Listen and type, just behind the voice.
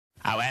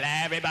Well,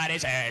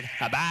 everybody's heard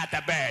about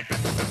the bird.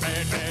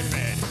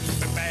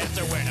 Bird's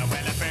a winner,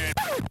 well, a bird.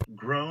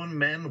 Grown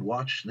men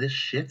watch this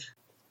shit?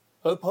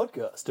 A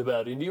podcast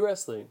about indie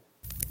wrestling.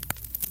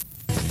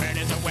 Bird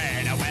is a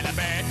winner, well, a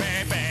bird.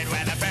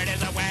 Well, a bird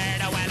is a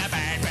winner, well, a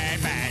bird.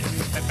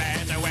 The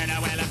bird's a winner,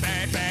 well, a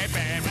bird.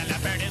 Well, a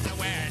bird is a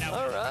winner.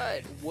 All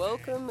right,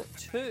 welcome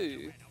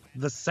to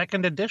the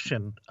second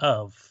edition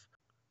of...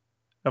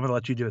 I'm going to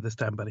let you do it this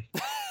time, buddy.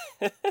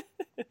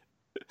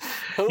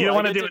 Ooh, You don't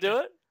want to get do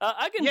it?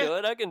 I can Yeah. do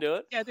it. I can do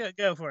it. Yeah, do it.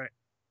 Go for it.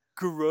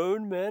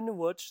 Grown men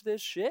watch this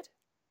shit.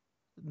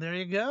 There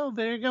you go.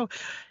 There you go.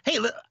 Hey,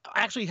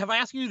 actually, have I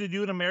asked you to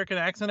do an American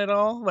accent at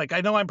all? Like,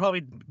 I know I'm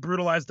probably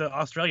brutalized the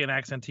Australian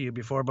accent to you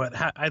before, but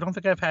I don't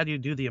think I've had you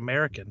do the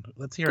American.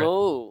 Let's hear it.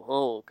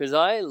 Because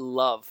I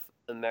love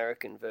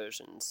American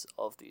versions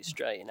of the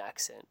Australian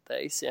accent.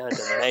 They sound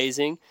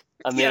amazing.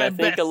 I mean, Yeah, I I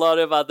think bet. a lot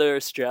of other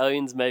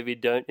Australians maybe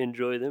don't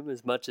enjoy them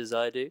as much as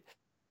I do.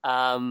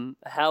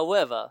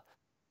 However,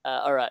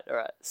 all right.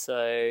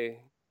 So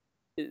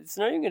it's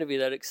not even going to be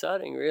that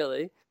exciting,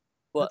 really.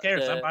 Who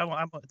cares?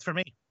 It's for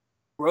me.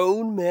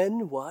 Grown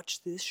men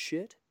watch this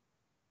shit.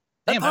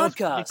 A Damn, that was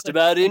pretty podcast quick.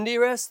 about indie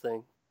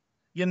wrestling.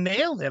 You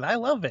nailed it. I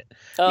love it.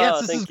 Oh,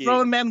 Yes, this thank is you.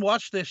 Grown Men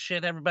Watch This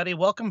Shit, everybody.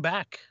 Welcome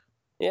back.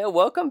 Yeah,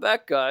 welcome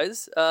back,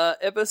 guys.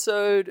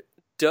 Episode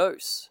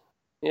dose.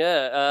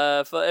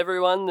 Yeah, for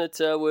everyone that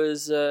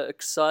was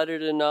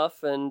excited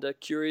enough and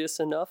curious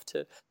enough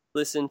to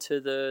listen to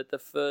the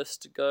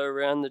first go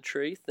around the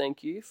tree,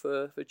 thank you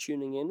for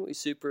tuning in. We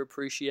super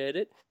appreciate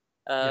it.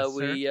 Yes,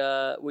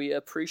 sir. We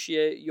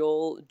appreciate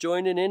y'all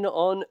joining in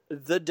on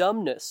the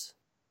dumbness,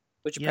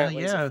 which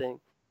apparently is a thing.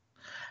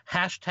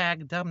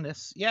 Hashtag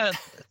dumbness. Yeah,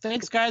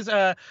 thanks, guys.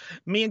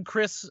 Me and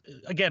Chris,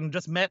 again,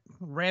 just met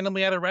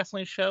randomly at a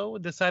wrestling show,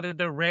 decided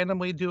to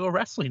randomly do a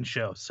wrestling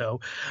show. So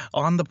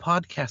on the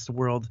podcast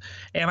world.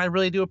 And I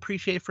really do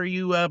appreciate for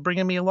you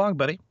bringing me along,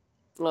 buddy.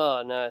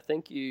 Oh, no,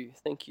 thank you,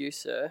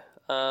 sir.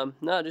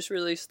 No, just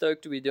really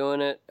stoked to be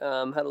doing it.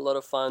 Had a lot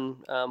of fun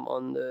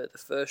on the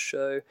first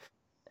show.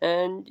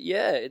 And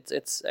yeah,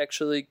 it's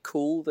actually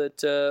cool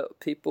that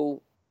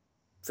people,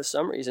 for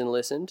some reason,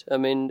 listened. I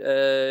mean,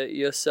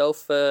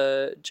 yourself,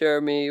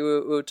 Jeremy,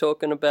 we were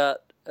talking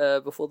about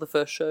before the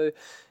first show,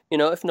 you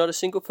know, if not a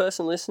single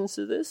person listens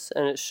to this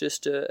and it's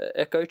just an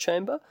echo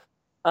chamber,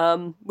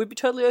 we'd be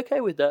totally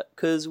okay with that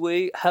because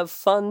we have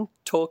fun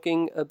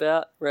talking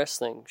about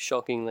wrestling,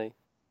 shockingly.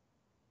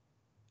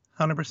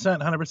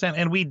 100%.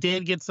 And we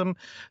did get some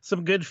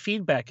good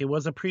feedback. It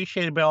was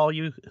appreciated by all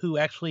you who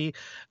actually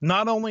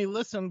not only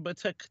listened, but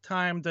took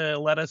time to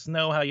let us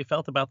know how you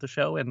felt about the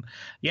show. And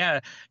yeah,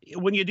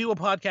 when you do a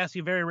podcast,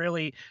 you very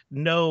rarely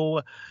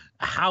know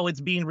how it's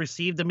being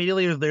received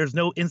immediately. There's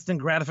no instant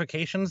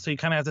gratification. So you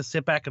kind of have to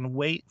sit back and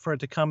wait for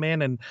it to come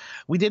in. And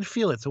we did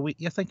feel it. So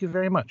thank you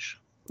very much.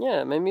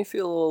 Yeah, it made me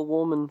feel all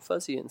warm and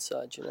fuzzy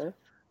inside, you know?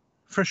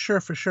 For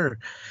sure.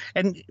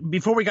 And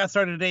before we got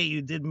started today,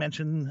 you did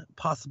mention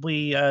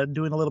possibly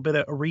doing a little bit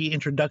of a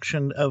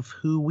reintroduction of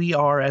who we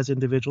are as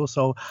individuals.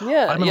 So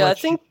I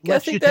think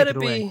that'd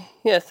be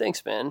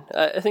thanks, man.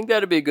 I think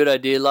that'd be a good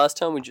idea. Last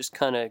time we just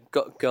kind of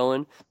got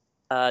going,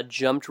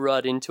 jumped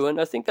right into it. And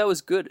I think that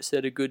was good. It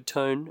set a good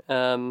tone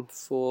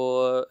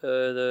for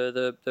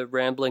the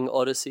rambling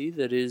odyssey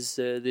that is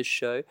this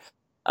show.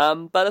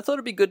 But I thought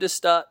it'd be good to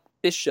start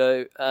this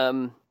show.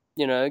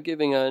 You know,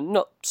 giving a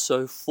not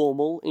so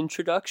formal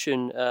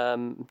introduction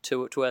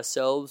to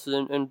ourselves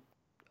and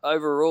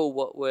overall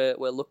what we're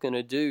looking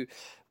to do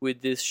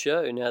with this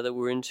show now that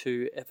we're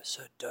into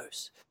episode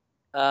dose.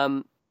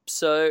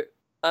 So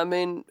I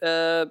mean,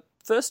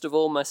 first of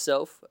all,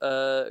 myself,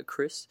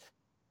 Chris,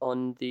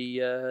 on the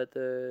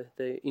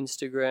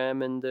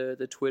Instagram and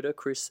the Twitter,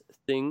 Chris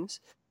Things.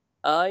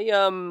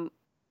 I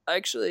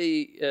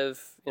actually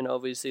have, you know,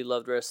 obviously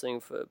loved wrestling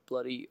for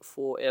bloody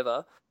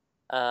forever.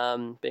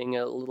 Being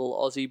a little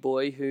Aussie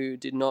boy who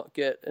did not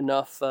get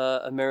enough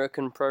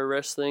American pro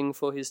wrestling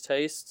for his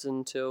tastes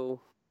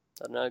until,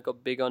 I don't know, it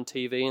got big on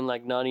TV in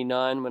like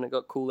 99 when it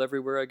got cool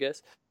everywhere, I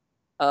guess.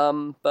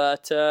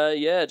 But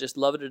just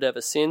loved it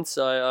ever since.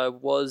 I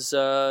was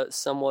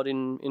somewhat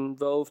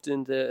involved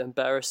in the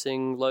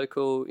embarrassing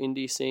local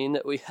indie scene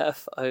that we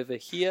have over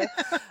here.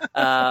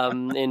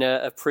 In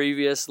a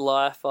previous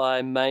life,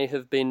 I may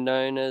have been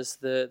known as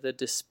the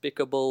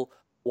despicable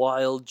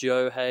Wild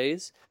Joe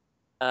Hayes.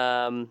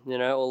 You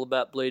know, all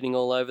about bleeding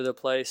all over the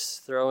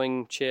place,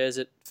 throwing chairs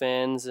at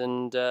fans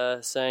and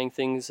saying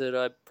things that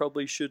I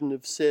probably shouldn't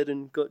have said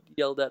and got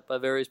yelled at by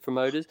various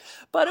promoters.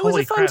 But it was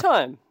Holy a fun crap.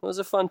 time. It was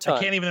a fun time.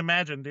 I can't even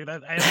imagine, dude. I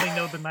only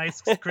know the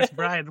nice Chris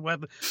Bryant.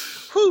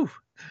 Whew.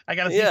 I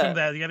got to see some of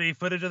that. You got any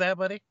footage of that,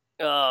 buddy?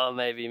 Oh,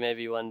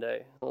 maybe one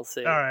day. We'll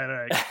see. All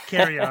right.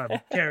 Carry on.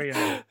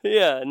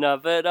 Yeah, no,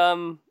 but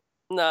all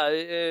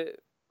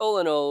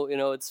in all, you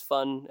know, it's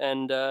fun,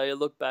 and you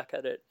look back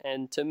at it,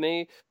 and to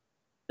me,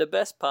 the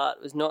best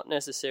part was not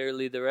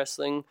necessarily the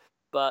wrestling,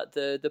 but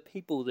the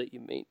people that you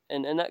meet,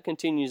 and that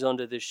continues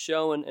onto this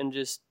show, and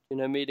just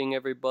meeting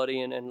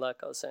everybody, and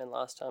like I was saying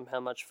last time, how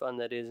much fun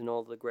that is, and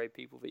all the great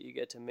people that you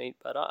get to meet.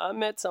 But I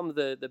met some of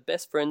the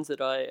best friends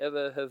that I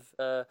ever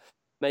have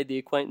made the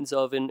acquaintance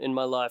of in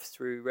my life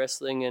through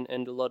wrestling,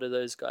 and a lot of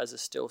those guys are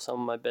still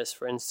some of my best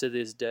friends to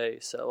this day.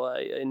 So I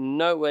in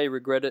no way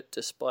regret it,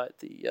 despite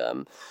the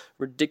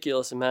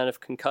ridiculous amount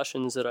of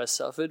concussions that I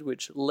suffered,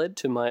 which led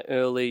to my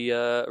early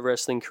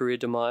wrestling career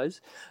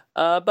demise.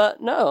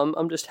 But no,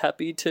 I'm just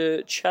happy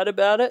to chat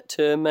about it,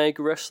 to make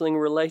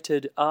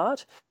wrestling-related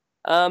art,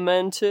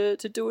 and to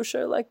do a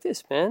show like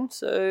this, man.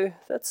 So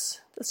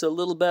that's a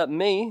little about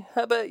me.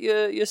 How about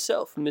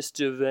yourself,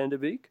 Mr.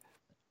 Vanderbeek?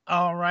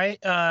 All right.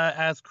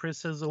 As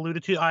Chris has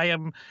alluded to, I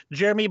am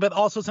Jeremy, but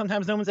also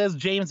sometimes known as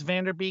James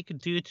Vanderbeek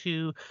due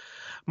to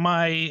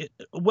my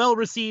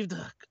well-received,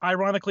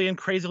 ironically and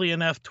crazily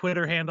enough,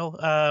 Twitter handle.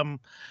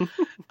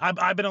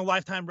 I've been a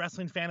lifetime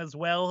wrestling fan as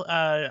well.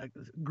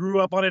 Grew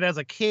up on it as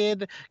a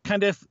kid,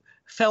 kind of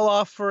fell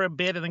off for a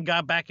bit and then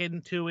got back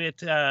into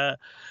it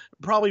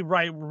probably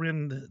right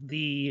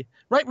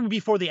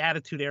before the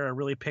Attitude Era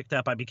really picked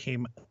up. I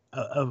became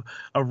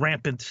a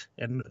rampant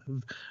and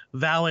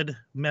valid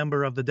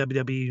member of the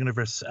WWE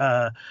universe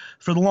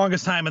for the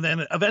longest time, and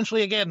then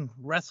eventually, again,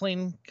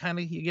 wrestling kind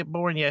of, you get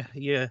bored,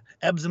 you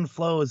ebbs and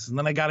flows, and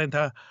then I got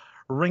into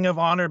Ring of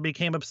Honor,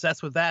 became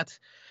obsessed with that,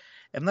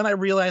 and then I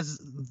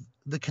realized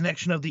the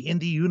connection of the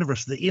indie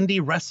universe. The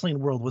indie wrestling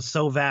world was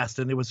so vast,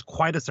 and it was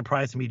quite a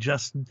surprise to me.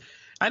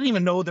 I didn't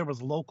even know there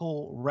was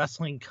local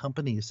wrestling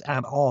companies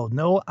at all.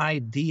 No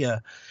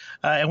idea.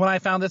 And when I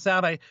found this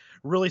out, I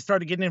really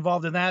started getting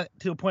involved in that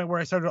to a point where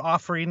I started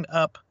offering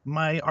up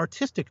my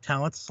artistic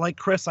talents. Like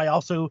Chris, I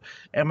also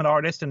am an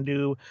artist and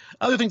do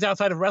other things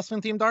outside of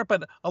wrestling themed art,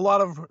 but a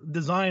lot of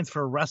designs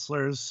for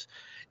wrestlers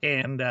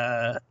and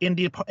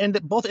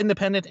both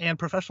independent and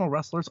professional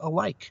wrestlers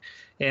alike,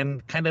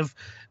 and kind of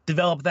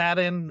developed that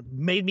and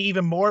made me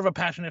even more of a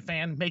passionate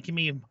fan, making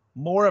me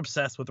more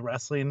obsessed with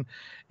wrestling.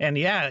 And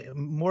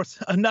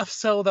enough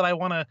so that I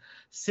want to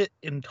sit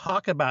and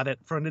talk about it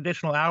for an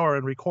additional hour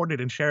and record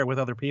it and share it with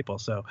other people.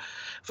 So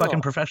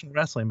fucking professional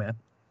wrestling, man.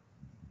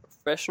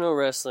 Professional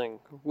wrestling.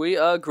 We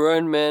are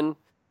grown men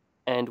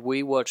and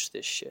we watch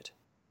this shit.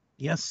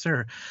 Yes,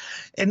 sir.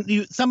 And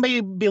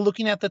somebody be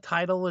looking at the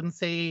title and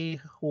say,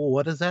 well,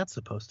 what is that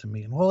supposed to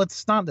mean? Well,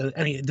 it's not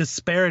any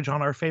disparage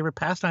on our favorite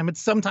pastime.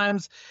 It's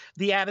sometimes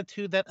the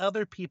attitude that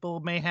other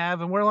people may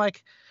have. And we're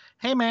like,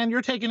 hey, man,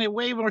 you're taking it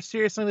way more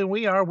seriously than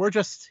we are. We're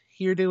just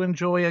here to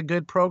enjoy a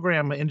good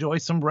program, enjoy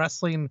some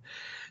wrestling.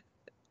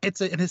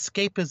 It's an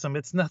escapism.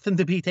 It's nothing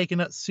to be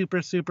taken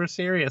super, super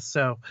serious.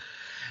 So,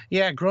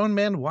 yeah, grown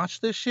men watch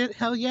this shit.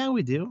 Hell yeah,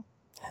 we do.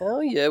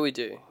 Hell yeah, we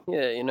do.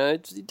 Yeah,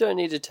 you don't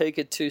need to take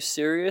it too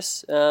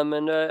serious.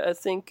 And I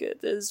think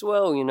as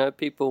well,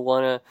 people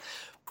want to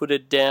put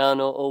it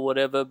down or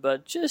whatever,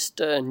 but just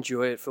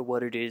enjoy it for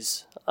what it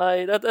is.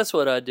 That's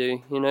what I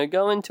do.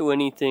 Go into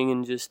anything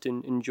and just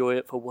enjoy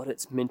it for what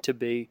it's meant to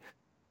be.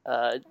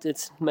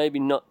 It's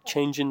maybe not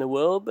changing the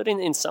world, but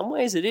in some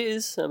ways it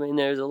is. I mean,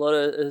 there's a lot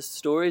of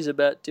stories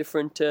about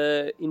different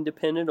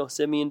independent or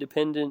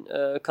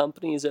semi-independent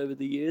companies over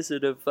the years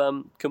that have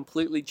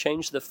completely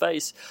changed the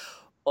face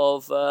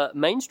of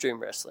mainstream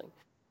wrestling.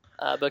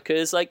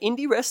 Because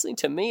indie wrestling,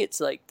 to me, it's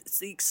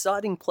the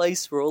exciting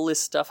place where all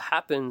this stuff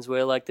happens,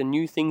 where the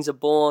new things are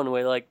born,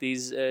 where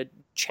these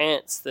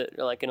chants that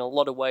in a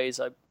lot of ways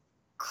I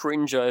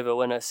cringe over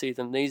when I see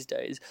them these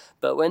days.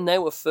 But when they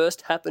were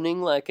first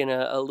happening, in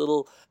a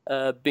little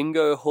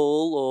bingo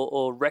hall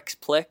or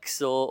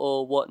Rexplex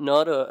or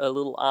whatnot, or a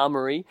little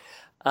armory,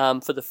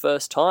 for the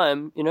first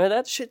time,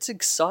 that shit's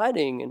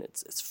exciting and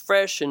it's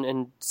fresh,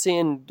 and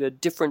seeing the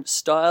different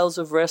styles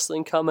of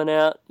wrestling coming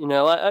out.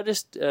 I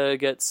just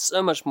get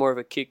so much more of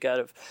a kick out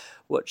of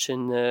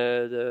watching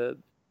the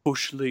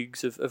bush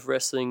leagues of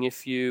wrestling,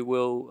 if you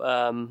will,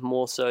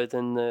 more so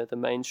than the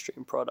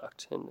mainstream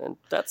product. And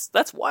that's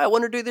why I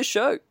want to do this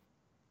show.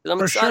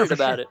 I'm excited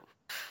about it.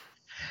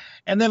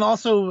 And then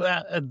also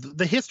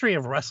the history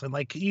of wrestling,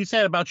 like you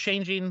said about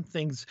changing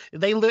things. It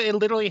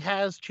literally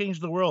has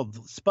changed the world.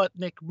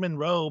 Sputnik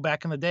Monroe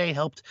back in the day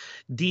helped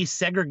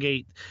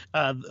desegregate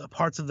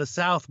parts of the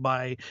South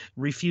by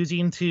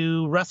refusing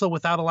to wrestle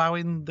without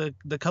allowing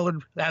the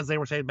colored, as they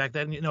were saying back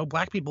then,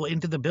 black people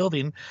into the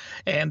building.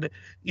 And,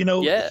 he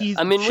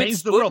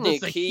changed the world.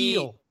 It's a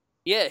heel.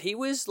 Yeah, he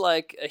was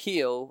like a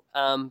heel,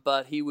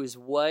 but he was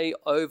way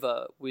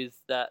over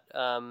with that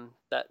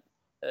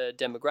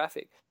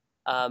demographic.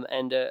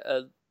 And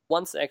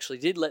once they actually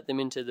did let them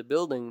into the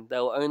building, they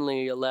were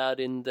only allowed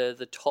in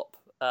the top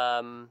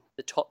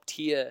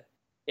tier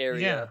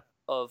area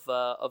of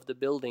the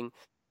building.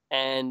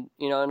 And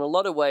in a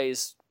lot of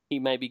ways, he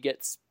maybe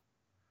gets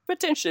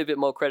potentially a bit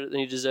more credit than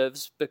he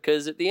deserves,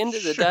 because at the end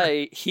of the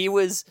day, he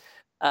was,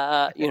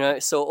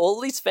 so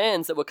all these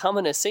fans that were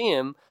coming to see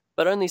him,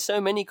 but only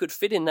so many could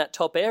fit in that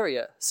top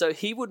area. So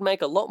he would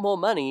make a lot more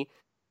money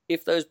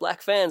if those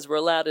black fans were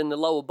allowed in the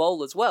lower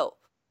bowl as well.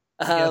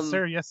 Yes,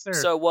 sir. Yes, sir.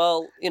 So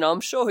while,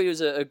 I'm sure he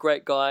was a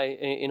great guy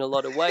in a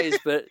lot of ways,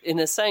 but in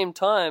the same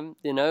time,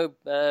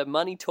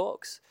 money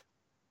talks,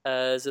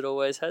 as it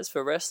always has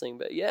for wrestling.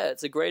 But yeah,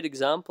 it's a great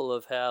example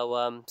of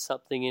how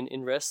something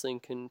in wrestling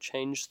can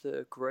change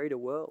the greater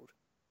world.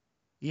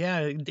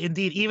 Yeah,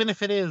 indeed. Even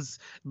if it is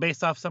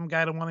based off some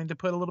guy wanting to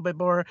put a little bit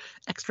more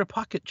extra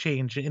pocket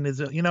change in his,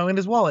 in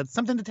his wallet,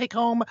 something to take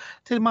home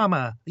to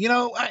mama.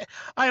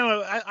 I don't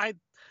know.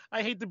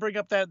 I hate to bring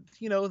up that,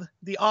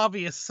 the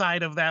obvious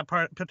side of that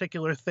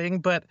particular thing,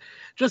 but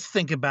just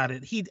think about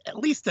it. He at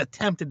least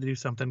attempted to do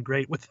something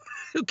great with.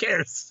 Who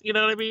cares? You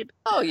know what I mean?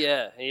 Oh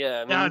yeah.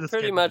 I mean, just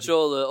pretty kidding. much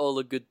all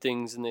the good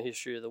things in the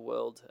history of the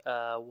world.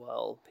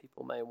 While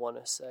people may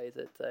want to say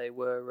that they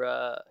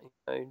were,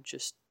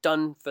 just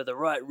done for the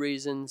right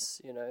reasons,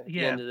 at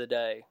the end of the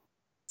day,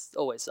 it's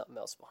always something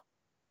else behind.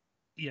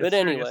 Yes, But sir,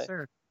 anyway, yes,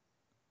 sir.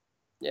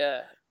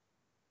 Yeah.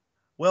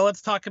 Well,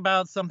 let's talk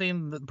about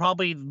something that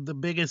probably the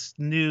biggest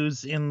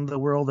news in the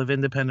world of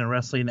independent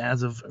wrestling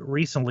as of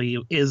recently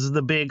is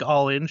the big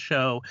All In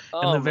show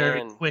and the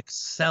very quick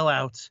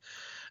sellout.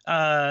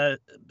 A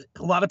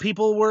lot of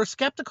people were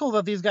skeptical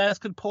that these guys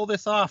could pull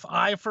this off.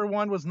 I, for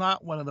one, was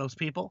not one of those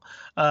people.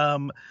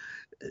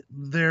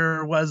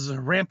 There was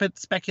rampant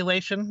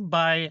speculation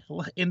by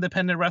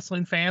independent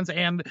wrestling fans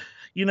and,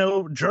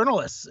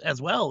 journalists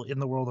as well in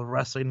the world of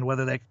wrestling,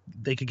 whether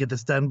they could get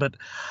this done. But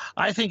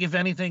I think, if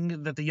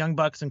anything, that the Young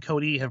Bucks and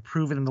Cody have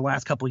proven in the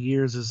last couple of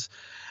years is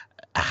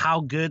how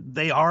good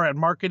they are at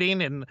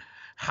marketing and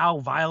how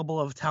viable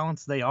of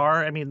talents they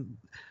are. I mean,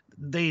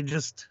 they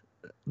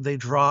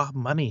draw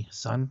money,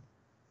 son.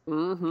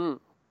 Mm-hmm.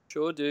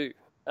 Sure do.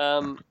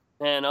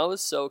 Man, I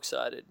was so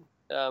excited.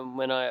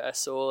 When I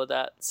saw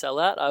that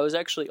sellout. I was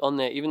actually on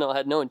there, even though I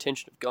had no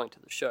intention of going to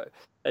the show,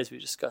 as we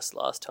discussed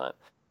last time.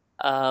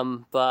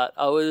 But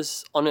I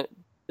was on it,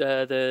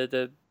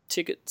 the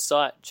ticket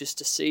site, just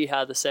to see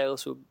how the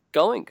sales were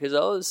going, because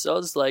I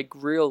was like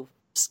real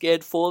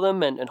scared for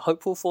them and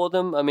hopeful for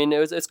them. I mean,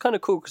 it's kind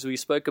of cool because we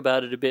spoke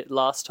about it a bit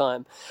last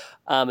time,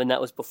 and that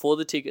was before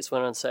the tickets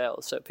went on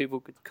sale, so people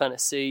could kind of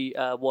see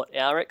what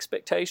our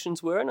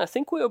expectations were, and I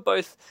think we were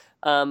both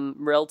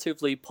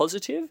relatively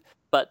positive,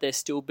 but there's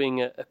still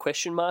being a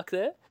question mark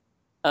there.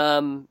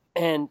 And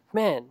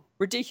man,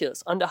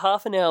 ridiculous. Under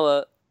half an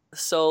hour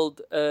sold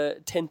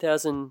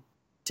 10,000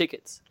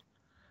 tickets.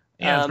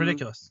 Yeah, it's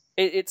ridiculous.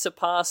 It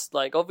surpassed,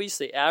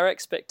 obviously our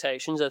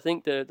expectations. I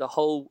think the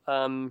whole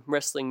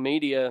wrestling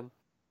media,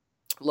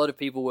 a lot of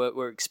people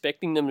were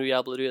expecting them to be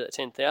able to do that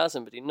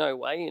 10,000, but in no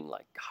way in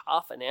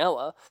half an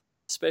hour,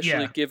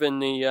 especially given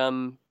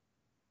the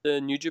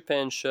New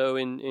Japan show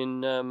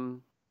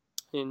in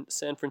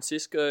San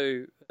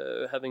Francisco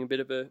having a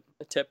bit of a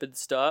tepid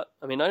start.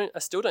 I mean, I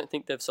still don't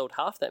think they've sold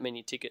half that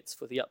many tickets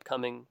for the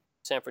upcoming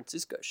San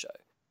Francisco show.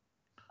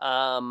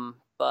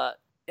 But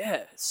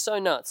yeah, it's so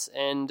nuts.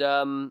 And,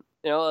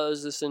 I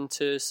was listening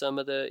to some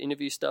of the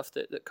interview stuff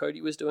that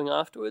Cody was doing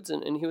afterwards,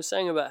 and he was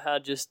saying about how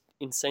just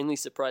insanely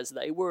surprised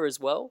they were as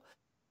well.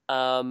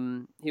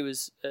 He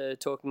was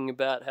talking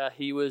about how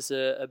he was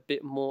a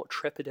bit more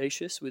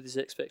trepidatious with his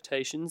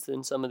expectations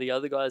than some of the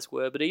other guys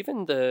were, but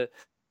even the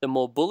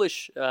more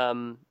bullish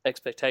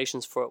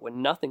expectations for it were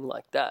nothing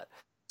like that.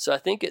 So I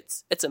think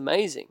it's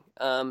amazing,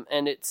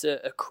 and it's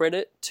a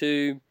credit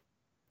to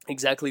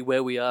exactly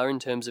where we are in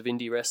terms of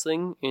indie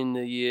wrestling in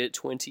the year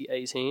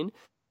 2018.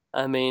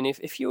 I mean,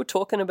 if you were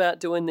talking about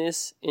doing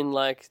this in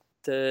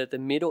the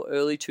mid or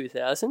early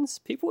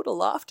 2000s, people would have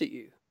laughed at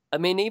you. I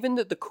mean, even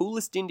the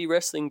coolest indie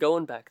wrestling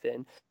going back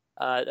then,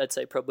 I'd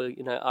say probably,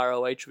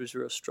 ROH was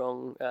real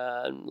strong.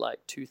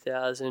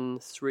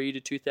 2003 to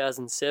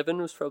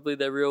 2007 was probably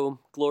their real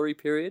glory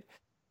period.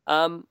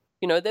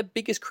 Their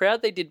biggest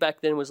crowd they did back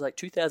then was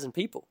 2,000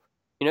 people.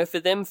 For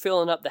them,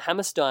 filling up the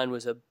Hammerstein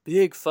was a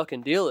big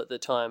fucking deal at the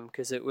time,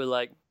 because it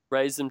would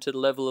raise them to the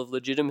level of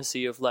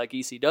legitimacy of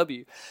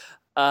ECW.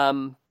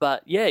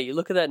 But yeah, you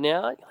look at that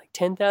now,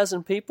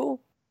 10,000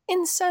 people,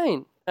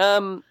 insane.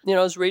 I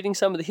was reading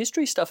some of the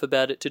history stuff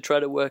about it to try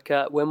to work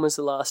out when was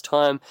the last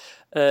time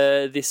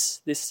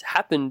this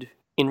happened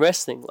in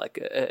wrestling,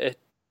 a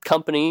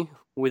company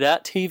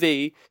without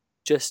TV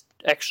just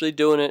actually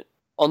doing it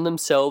on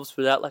themselves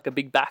without a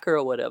big backer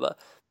or whatever.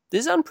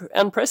 This is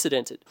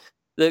unprecedented.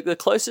 The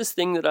closest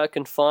thing that I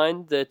can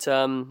find that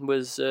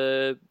was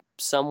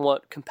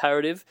somewhat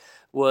comparative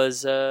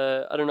was,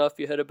 I don't know if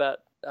you heard about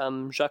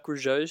Jacques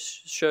Rougeau's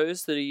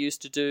shows that he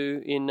used to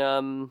do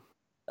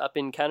up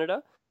in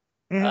Canada.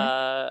 Mm-hmm.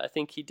 I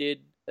think he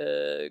did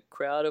a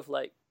crowd of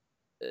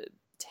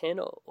 10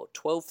 or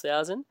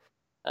 12,000 in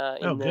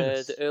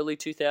the early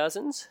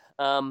 2000s.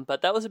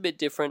 But that was a bit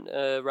different.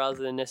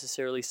 Rather than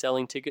necessarily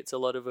selling tickets, a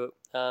lot of it,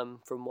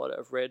 from what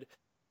I've read,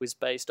 was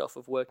based off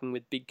of working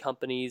with big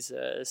companies,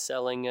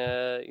 selling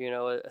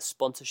a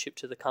sponsorship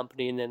to the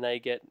company, and then they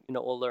get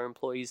all their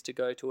employees to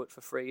go to it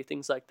for free,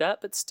 things like that.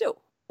 But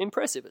still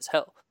impressive as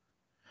hell.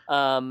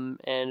 And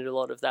a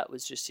lot of that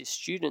was just his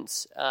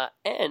students.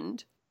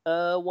 And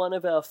one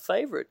of our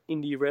favorite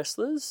indie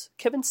wrestlers,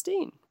 Kevin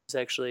Steen, was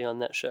actually on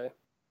that show.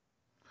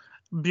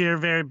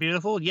 Very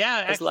beautiful.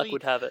 Yeah, as luck actually,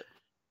 would have it.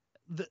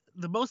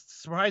 the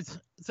most surprised.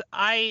 So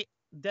I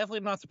definitely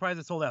am not surprised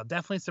it sold out.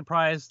 Definitely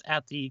surprised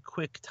at the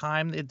quick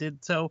time it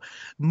did so.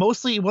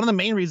 Mostly, one of the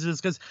main reasons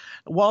is because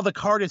while the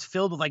card is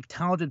filled with like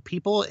talented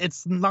people,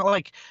 it's not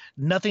like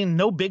nothing.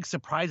 No big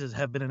surprises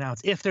have been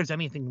announced. If there's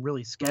anything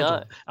really No,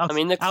 scheduled, I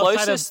mean the outside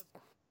of closest.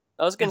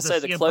 I was going is to the say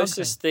the CM Punk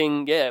closest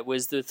thing, yeah,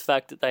 was the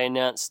fact that they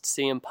announced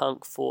CM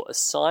Punk for a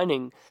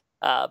signing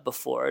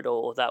before it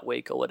or that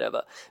week or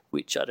whatever,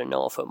 which I don't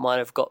know if it might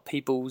have got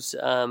people's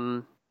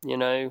earbuds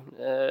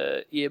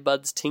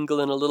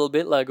tingling a little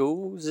bit, like,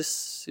 oh,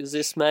 is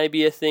this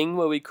maybe a thing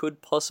where we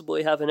could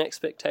possibly have an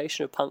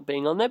expectation of Punk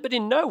being on there? But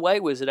in no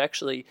way was it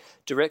actually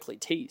directly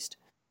teased.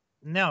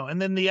 No,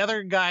 and then the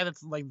other guy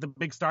that's like the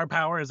big star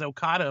power is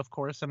Okada, of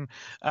course, and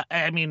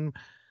I mean,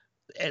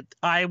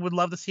 I would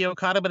love to see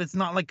Okada, but it's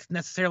not like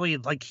necessarily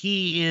like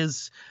he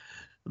is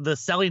the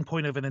selling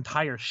point of an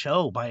entire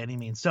show by any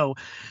means. So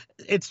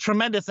it's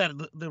tremendous that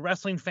the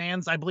wrestling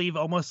fans, I believe,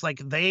 almost like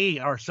they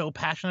are so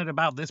passionate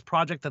about this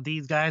project that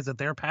these guys that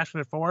they're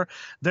passionate for,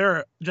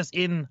 they're just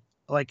in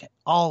like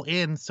all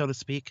in, so to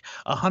speak,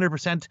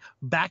 100%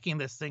 backing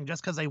this thing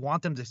just because they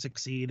want them to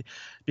succeed,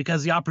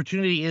 because the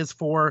opportunity is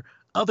for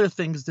other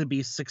things to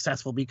be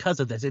successful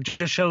because of this. It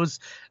just shows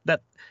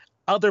that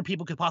other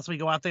people could possibly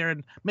go out there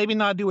and maybe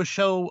not do a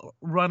show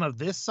run of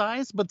this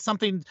size, but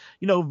something,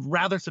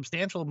 rather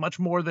substantial, much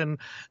more than,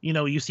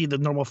 you see the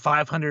normal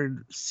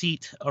 500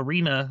 seat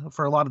arena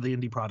for a lot of the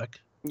indie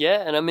product.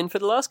 Yeah, and I mean, for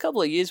the last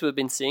couple of years, we've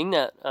been seeing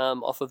that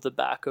off of the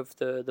back of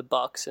the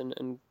Bucks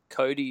and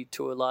Cody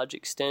to a large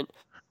extent,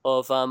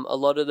 of a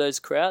lot of those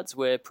crowds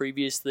where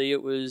previously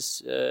it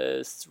was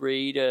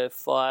 3 to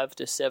 5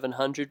 to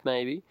 700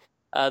 maybe.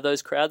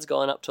 Those crowds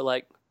going up to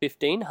like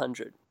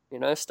 1,500.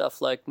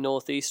 Stuff like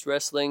Northeast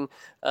Wrestling,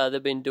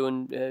 they've been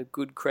doing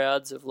good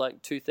crowds of like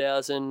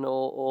 2,000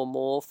 or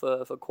more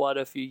for quite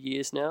a few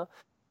years now.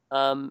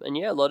 And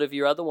yeah, a lot of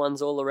your other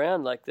ones all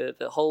around, like the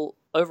whole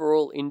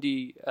overall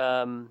indie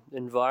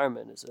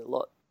environment is a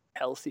lot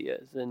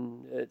healthier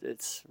than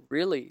it's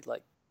really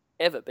like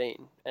ever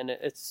been. And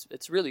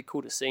it's really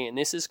cool to see. And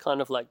this is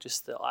kind of like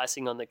just the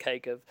icing on the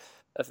cake of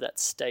that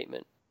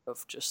statement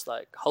of just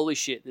like, holy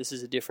shit, this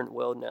is a different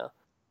world now.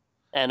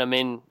 And I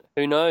mean,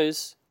 who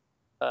knows?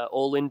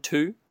 All in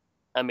 2.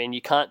 I mean,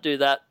 you can't do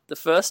that the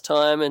first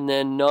time and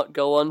then not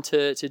go on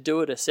to do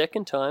it a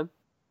second time.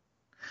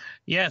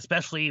 Yeah,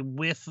 especially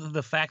with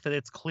the fact that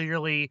it's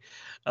clearly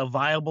a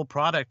viable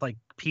product. Like,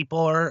 people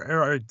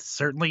are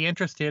certainly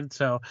interested.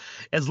 So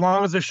as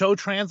long as the show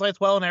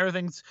translates well and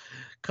everything's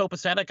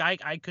copacetic,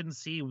 I couldn't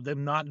see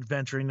them not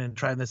venturing and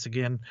trying this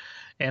again.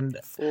 And,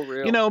 for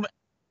real.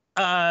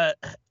 I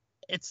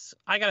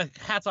got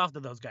hats off to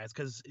those guys,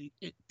 because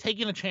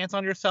taking a chance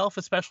on yourself,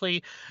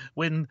 especially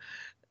when,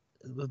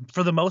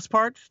 for the most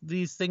part,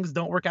 these things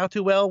don't work out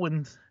too well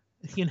when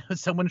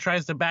someone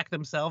tries to back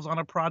themselves on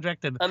a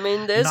project. And I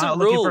mean, there's a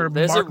rule.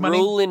 There's a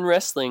rule in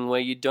wrestling where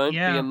you don't be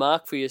a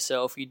mark for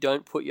yourself. You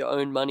don't put your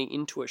own money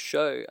into a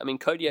show. I mean,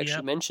 Cody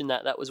actually mentioned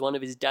that was one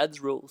of his dad's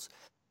rules.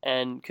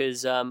 And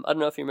because I don't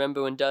know if you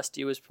remember when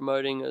Dusty was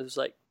promoting, it was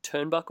like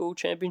Turnbuckle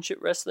Championship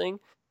Wrestling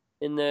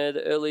in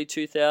the early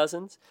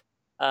 2000s.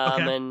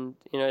 Okay. And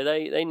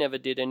they never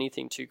did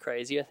anything too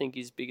crazy. I think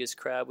his biggest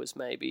crowd was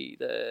maybe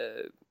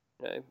the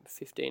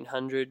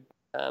 1,500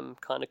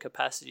 kind of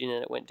capacity, and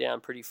then it went down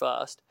pretty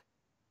fast.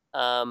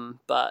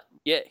 But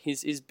yeah,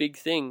 his big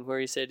thing where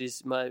he said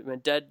my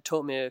dad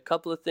taught me a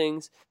couple of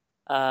things.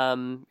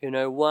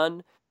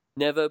 One,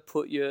 never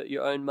put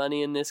your own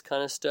money in this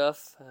kind of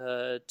stuff.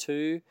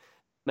 2,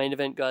 main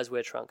event guys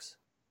wear trunks.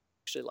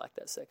 Actually like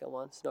that second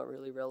one. It's not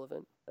really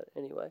relevant, but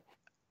anyway.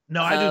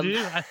 No, I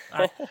do.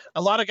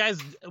 A lot of guys,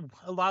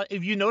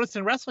 if you notice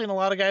in wrestling, a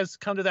lot of guys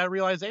come to that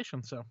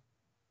realization. So,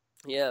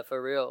 yeah,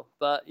 for real.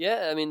 But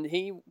yeah, I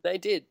mean, they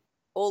did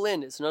all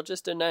in. It's not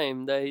just a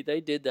name. They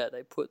did that.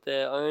 They put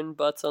their own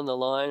butts on the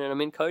line. And I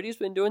mean, Cody's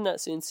been doing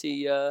that since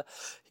he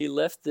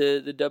left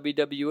the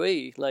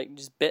WWE, like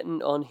just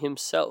betting on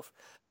himself.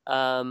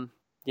 A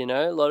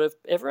lot of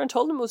everyone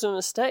told him it was a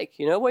mistake.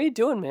 What are you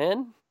doing,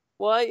 man?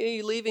 Why are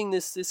you leaving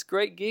this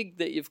great gig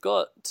that you've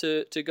got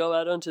to go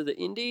out onto the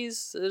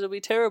indies? It'll be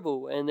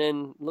terrible. And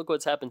then look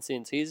what's happened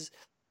since.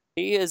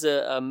 He is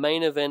a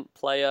main event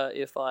player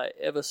if I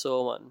ever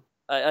saw one.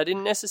 I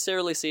didn't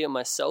necessarily see it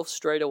myself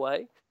straight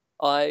away.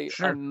 I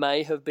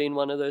may have been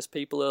one of those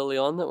people early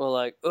on that were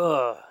like,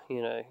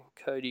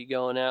 Cody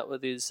going out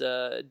with his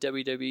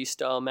WWE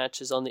style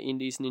matches on the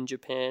indies and in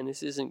Japan.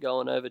 This isn't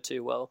going over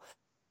too well.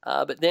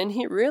 But then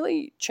he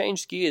really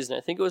changed gears, and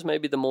I think it was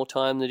maybe the more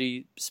time that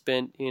he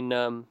spent in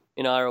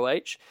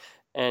ROH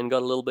and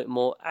got a little bit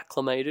more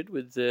acclimated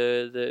with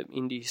the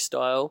indie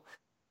style.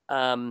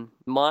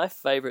 My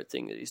favorite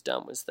thing that he's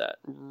done was that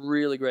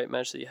really great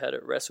match that he had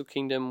at Wrestle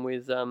Kingdom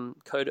with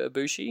Kota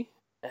Ibushi,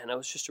 and it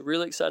was just a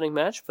really exciting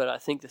match. But I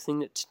think the thing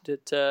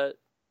that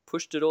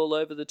pushed it all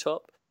over the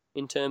top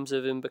in terms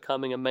of him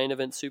becoming a main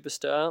event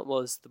superstar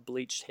was the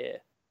bleached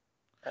hair.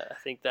 I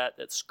think that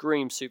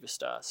screams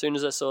superstar. As soon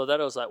as I saw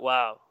that, I was like,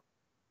 wow,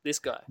 this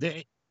guy.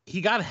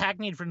 he got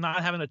hackneyed for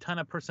not having a ton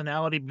of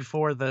personality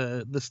before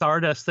the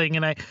Stardust thing,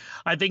 and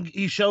I think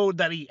he showed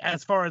that he,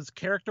 as far as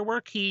character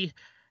work, he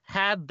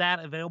had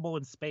that available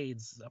in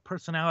spades,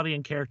 personality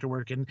and character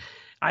work, and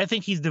I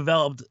think he's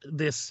developed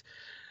this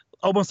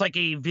almost like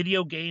a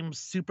video game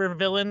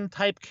supervillain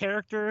type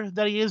character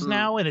that he is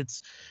now, and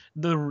it's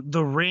the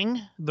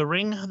ring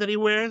that he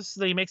wears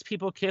that he makes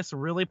people kiss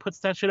really puts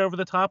that shit over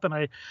the top. And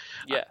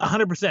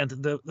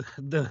 100%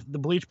 the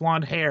bleach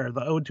blonde hair,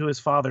 the ode to his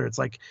father, it's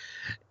like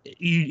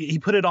he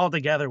put it all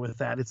together with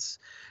that. It's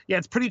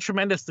pretty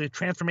tremendous, the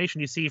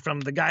transformation you see from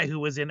the guy who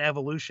was in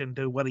Evolution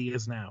to what he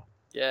is now.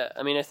 Yeah,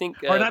 I mean, I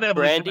think or not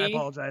Evolution, Brandy, I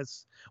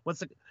apologize.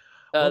 What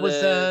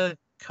was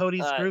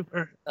Cody's group?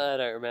 I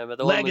don't remember.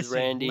 The Legacy, one with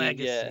Randy.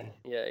 Legacy.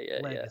 Yeah.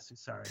 Legacy,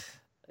 sorry.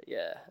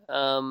 Yeah.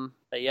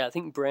 But yeah, I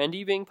think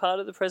Brandy being part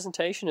of the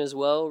presentation as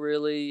well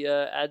really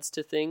adds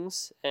to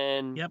things.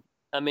 And yep.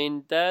 I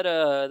mean, that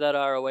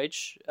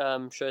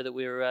ROH show that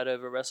we were at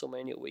over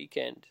WrestleMania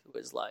weekend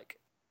was like,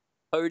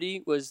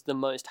 Cody was the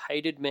most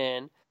hated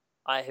man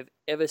I have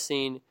ever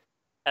seen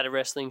at a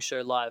wrestling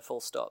show live, full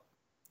stop.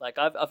 Like,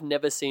 I've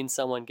never seen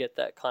someone get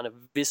that kind of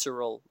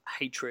visceral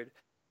hatred.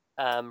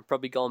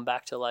 Probably going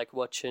back to like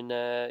watching,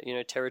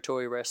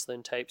 territory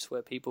wrestling tapes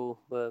where people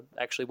were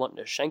actually wanting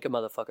to shank a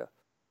motherfucker.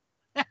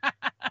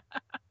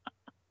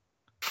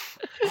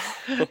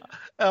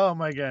 Oh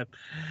my god,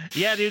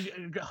 yeah,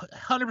 dude,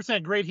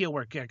 100% great heel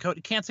work. Yeah, Cody,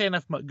 can't say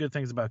enough good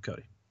things about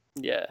Cody.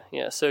 Yeah,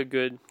 so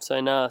good.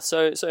 So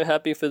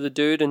happy for the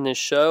dude in this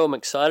show. I'm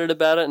excited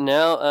about it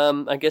now.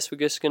 I guess we're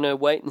just gonna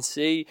wait and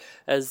see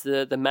as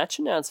the match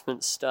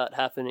announcements start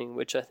happening,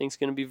 which I think is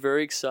going to be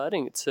very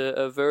exciting. It's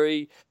a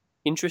very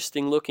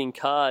interesting looking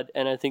card,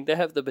 and I think they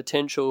have the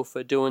potential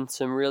for doing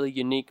some really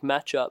unique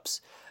matchups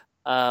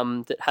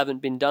that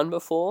haven't been done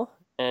before.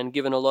 And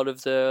given a lot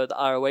of the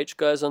ROH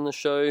guys on the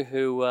show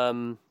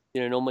who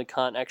normally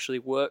can't actually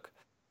work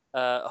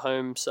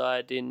home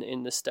side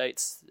in the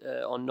States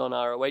on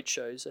non-ROH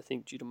shows, I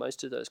think due to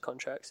most of those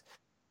contracts,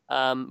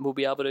 we'll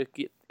be able to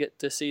get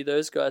to see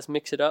those guys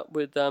mix it up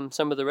with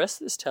some of the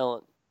rest of this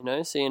talent.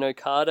 Seeing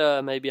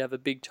Okada maybe have a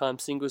big-time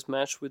singles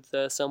match with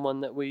someone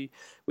that we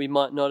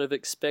might not have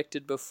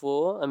expected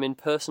before. I mean,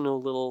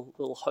 personal little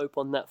hope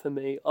on that for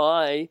me.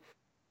 I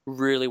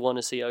really want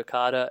to see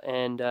Okada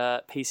and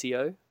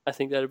PCO. I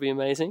think that would be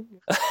amazing.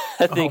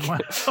 I think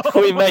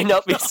we may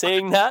not be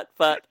seeing that,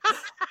 but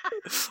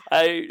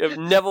I have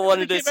never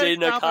wanted to see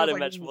an Okada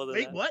match more than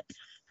that. Wait, what?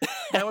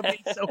 That would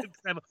be so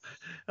incredible.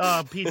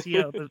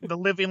 PCO, the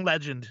living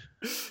legend.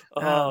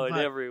 In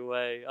every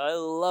way. I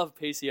love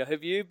PCO.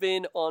 Have you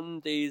been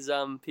on these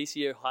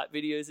PCO hype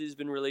videos he's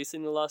been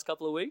releasing the last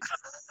couple of weeks?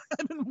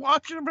 I've been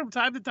watching them from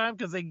time to time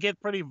because they get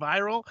pretty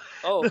viral.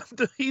 Oh.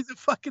 He's a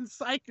fucking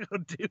psycho,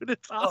 dude.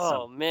 It's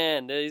awesome. Oh,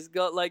 man. He's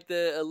got like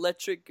the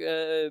electric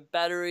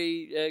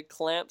battery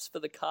clamps for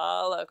the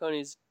car like on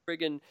his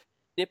friggin'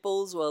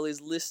 nipples while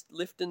he's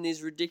lifting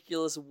these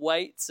ridiculous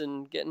weights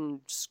and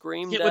getting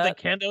screamed at. With a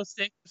kendo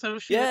stick or some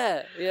shit?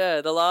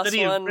 Yeah. The last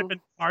one.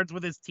 Ripping cards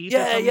with his teeth.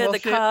 Yeah, the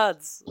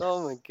cards.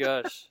 Oh my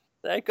gosh.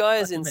 That guy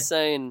is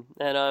insane,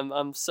 and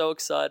I'm so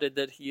excited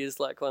that he is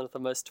like one of the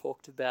most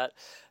talked about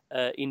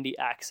indie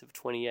acts of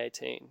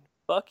 2018.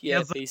 Fuck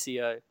yeah,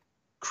 PCO.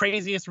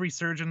 Craziest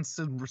resurgence,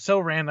 so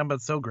random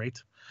but so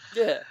great.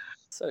 Yeah.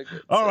 So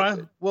good. All right.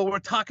 Good. Well, we're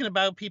talking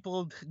about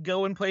people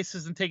going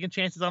places and taking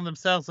chances on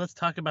themselves. Let's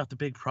talk about the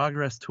Big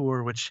Progress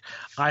Tour, which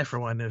I, for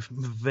one, am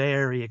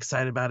very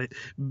excited about it.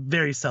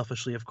 Very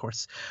selfishly, of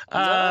course.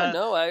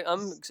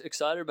 I'm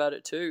excited about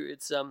it too.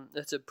 It's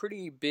a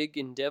pretty big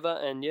endeavor,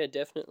 and yeah,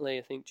 definitely,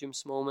 I think Jim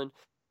Smallman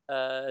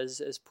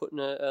has put in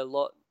a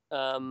lot.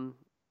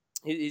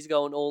 He's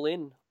going all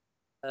in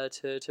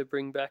to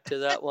bring back to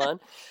that one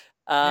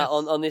yes.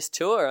 on this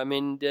tour. I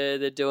mean,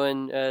 they're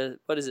doing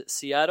what is it,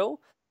 Seattle?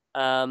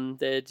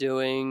 They're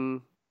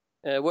doing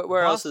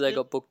where else have they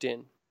got booked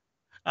in?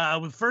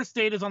 First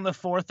date is on the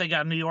 4th. They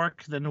got New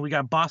York. Then we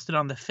got Boston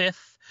on the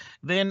 5th.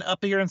 Then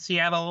up here in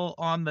Seattle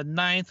on the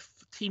 9th,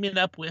 teaming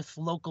up with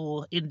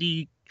local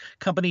indie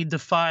company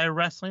Defy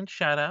Wrestling.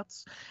 Shout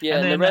outs. Yeah,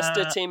 and then, the rest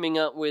are teaming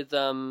up with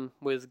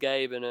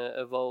Gabe and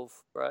Evolve,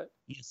 right?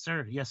 Yes,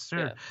 sir. Yeah.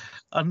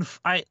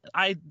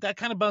 I that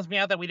kind of bums me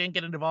out that we didn't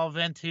get an Evolve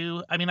event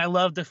too. I mean, I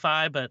love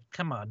Defy, but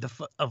come on,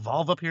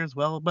 Evolve up here as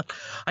well. But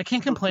I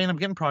can't complain. I'm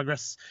getting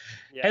progress.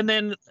 Yeah. And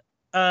then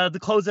to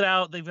close it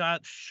out, they've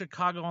got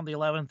Chicago on the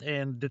 11th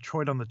and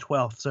Detroit on the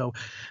 12th. So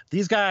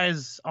these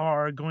guys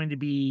are going to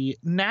be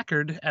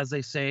knackered, as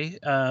they say,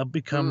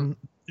 become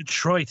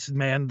Detroit,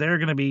 man. They're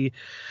going to be,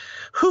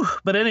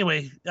 But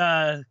anyway,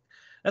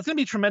 that's going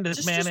to be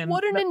tremendous, man. Just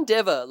what an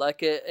endeavor,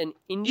 like an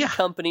indie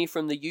company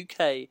from the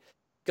UK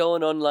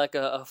going on like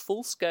a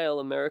full-scale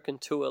American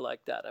tour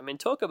like that. I mean,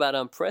 talk about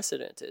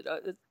unprecedented.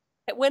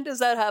 When does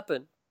that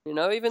happen?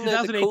 Even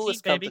the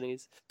coolest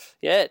companies.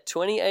 Yeah,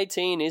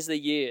 2018 is the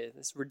year.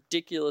 This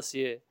ridiculous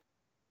year.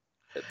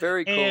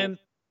 Very cool. And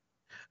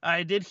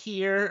I did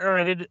hear,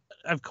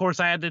 of course,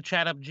 I had to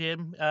chat up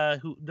Jim,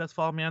 who does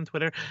follow me on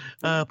Twitter,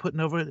 putting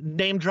over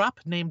name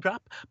drop.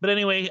 But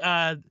anyway,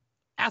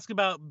 ask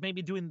about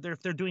maybe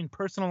if they're doing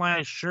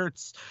personalized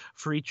shirts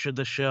for each of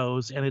the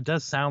shows, and it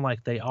does sound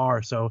like they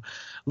are. So,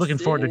 looking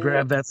forward to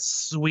grab that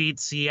sweet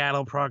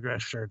Seattle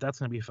Progress shirt. That's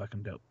gonna be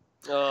fucking dope.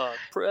 Oh,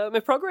 I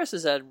mean, Progress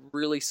has had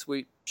really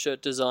sweet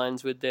shirt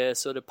designs with their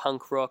sort of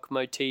punk rock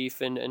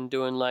motif and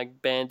doing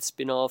like band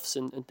spin-offs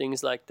and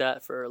things like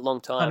that for a long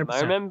time. 100%.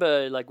 I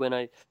remember like when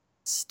I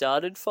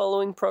started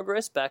following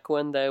Progress back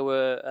when they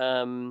were,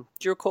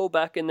 do you recall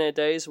back in their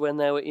days when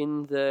they were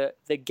in the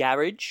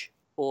garage,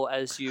 or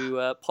as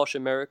you posh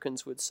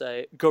Americans would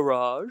say,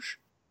 garage?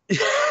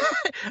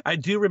 I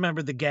do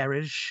remember the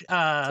garage.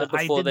 So before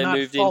I did they not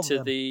moved follow into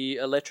them. the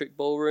Electric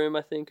Ballroom,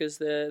 I think is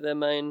their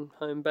main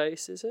home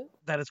base, is it?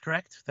 That is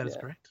correct. That is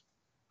Yeah. correct.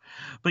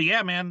 But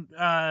yeah, man,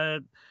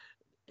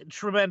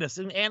 tremendous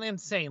and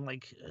insane.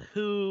 Like,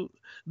 the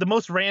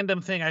most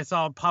random thing I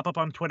saw pop up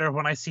on Twitter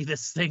when I see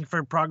this thing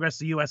for Progress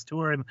the U.S.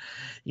 tour, and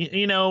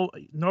you know,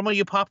 normally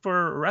you pop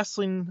for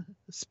wrestling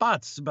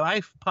spots, but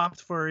I popped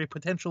for a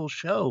potential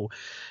show,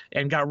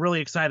 and got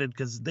really excited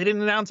because they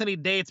didn't announce any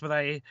dates. But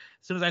as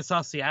soon as I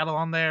saw Seattle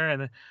on there,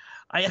 and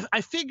I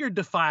figured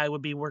Defy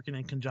would be working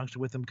in conjunction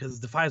with them because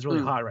Defy is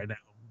really hot right now.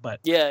 But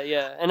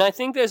Yeah, and I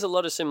think there's a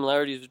lot of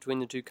similarities between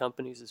the two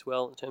companies as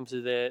well in terms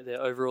of their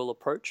overall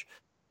approach,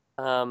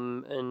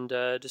 and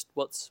just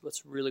what's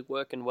really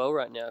working well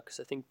right now, because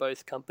I think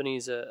both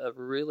companies are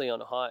really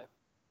on a high.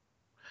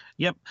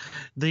 Yep.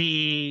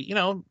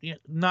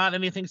 Not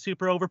anything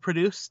super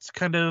overproduced,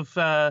 kind of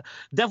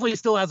definitely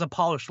still has a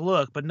polished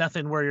look, but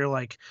nothing where you're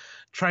like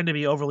trying to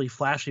be overly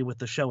flashy with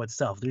the show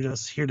itself. They're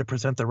just here to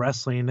present the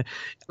wrestling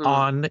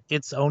on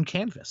its own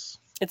canvas.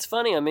 It's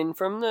funny, I mean,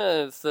 from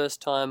the first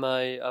time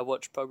I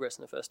watched Progress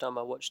and the first time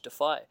I watched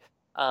Defy,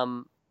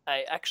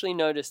 I actually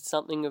noticed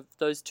something of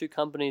those two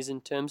companies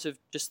in terms of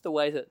just the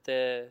way that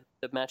the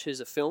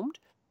matches are filmed.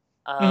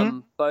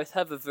 Both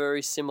have a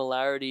very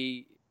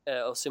similarity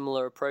or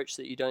similar approach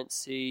that you don't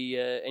see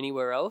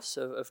anywhere else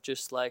of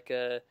just like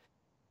I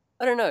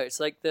don't know,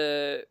 it's like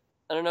I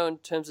don't know in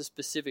terms of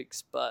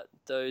specifics, but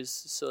those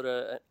sort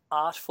of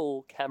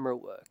artful camera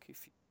work,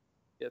 if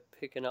you're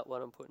picking up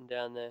what I'm putting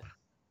down there.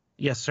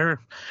 Yes, sir.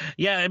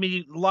 Yeah, I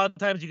mean, a lot of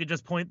times you could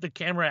just point the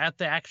camera at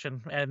the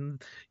action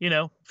and,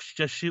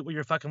 just shoot what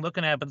you're fucking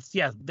looking at. But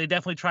yeah, they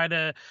definitely try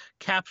to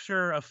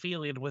capture a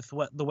feeling with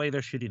the way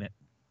they're shooting it.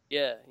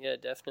 Yeah,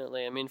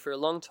 definitely. I mean, for a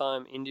long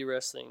time, indie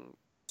wrestling,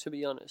 to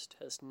be honest,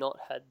 has not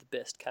had the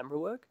best camera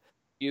work.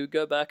 You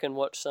go back and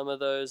watch some of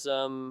those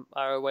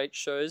ROH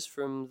shows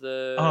from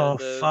the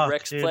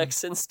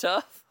Rexplex and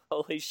stuff.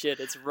 Holy shit,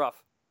 it's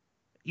rough.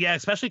 Yeah,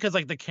 especially because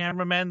like the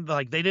cameramen,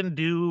 like they didn't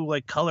do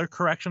like color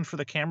correction for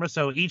the camera,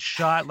 so each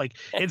shot like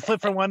it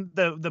flipped from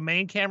the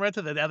main camera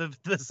to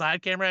the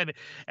side camera, and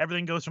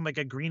everything goes from like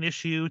a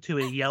greenish hue to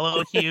a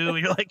yellow hue.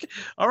 You're like,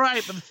 all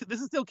right, but this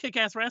is still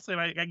kick-ass wrestling.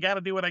 I got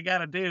to do what I got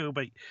to do.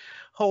 But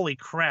holy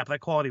crap, that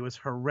quality was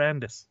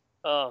horrendous.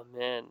 Oh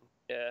man,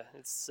 yeah,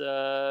 it's.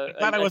 I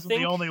thought I wasn't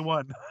the only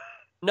one.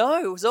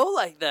 No, it was all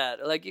like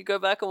that. Like you go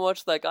back and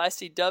watch like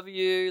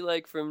ICW,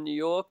 like from New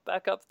York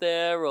back up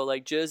there, or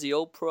like Jersey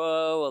All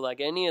Pro, or like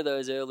any of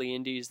those early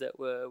indies that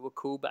were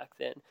cool back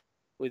then,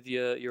 with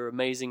your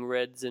Amazing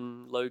Reds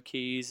and Low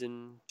Keys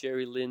and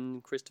Jerry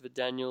Lynn, Christopher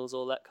Daniels,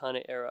 all that kind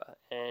of era.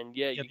 And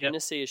yeah, you're gonna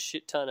see a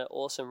shit ton of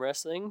awesome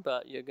wrestling,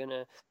 but you're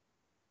gonna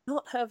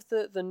not have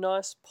the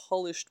nice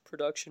polished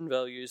production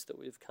values that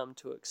we've come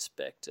to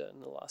expect in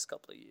the last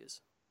couple of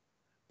years.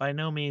 By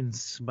no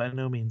means.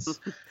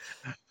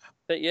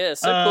 But yeah,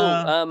 so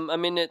cool. I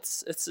mean,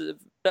 it's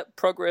that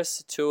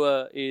Progress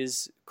tour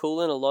is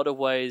cool in a lot of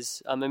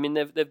ways. I mean,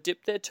 they've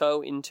dipped their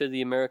toe into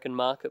the American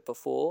market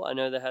before. I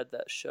know they had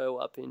that show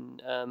up in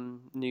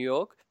New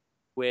York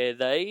where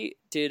they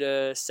did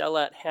a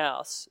sellout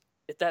house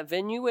at that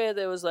venue where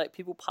there was like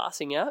people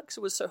passing out because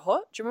it was so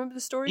hot. Do you remember the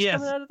stories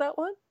coming out of that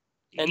one?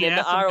 And then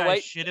the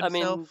ROH. I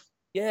mean,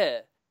 yeah,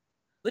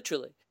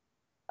 literally.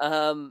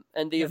 And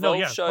the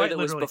Evolve show that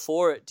was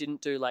before it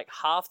didn't do like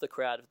half the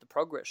crowd of the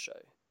Progress show,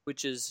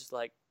 which is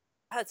like,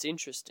 that's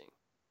interesting.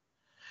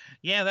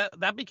 Yeah,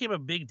 that became a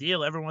big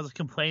deal. Everyone was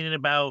complaining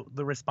about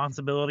the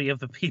responsibility of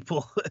the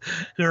people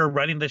who are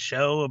running the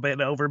show, about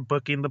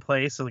overbooking the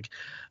place. So like,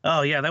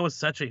 oh yeah, that was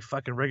such a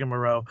fucking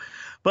rigmarole.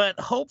 But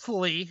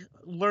hopefully,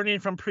 learning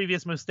from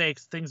previous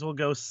mistakes, things will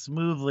go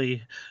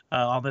smoothly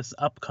on this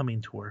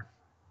upcoming tour.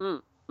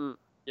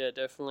 Yeah,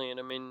 definitely. And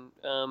I mean,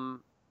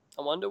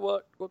 I wonder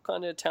what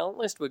kind of talent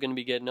list we're going to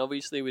be getting.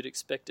 Obviously, we'd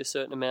expect a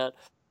certain amount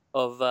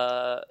of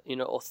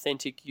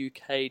authentic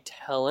UK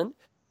talent,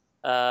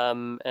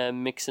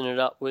 and mixing it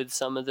up with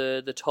some of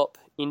the top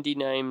indie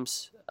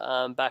names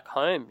back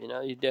home.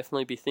 You'd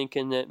definitely be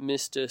thinking that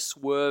Mr.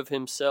 Swerve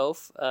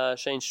himself,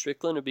 Shane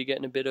Strickland, would be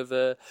getting a bit of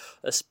a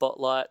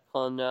spotlight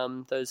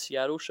on those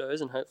Seattle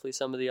shows and hopefully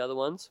some of the other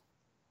ones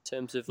in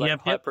terms of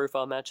like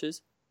high-profile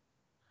matches.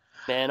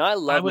 Man, I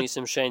love me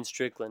some Shane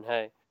Strickland,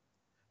 hey.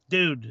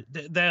 Dude,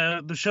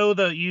 the show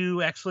that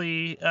you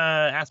actually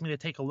asked me to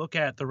take a look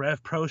at, the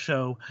Rev Pro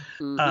show,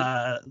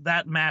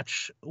 that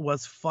match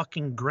was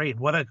fucking great.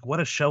 What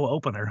a show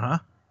opener, huh?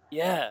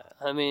 Yeah,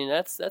 I mean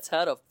that's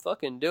how to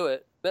fucking do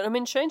it. But I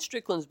mean, Shane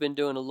Strickland's been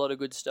doing a lot of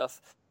good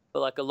stuff for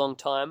like a long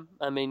time.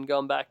 I mean,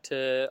 going back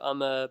to, I'm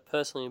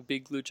personally a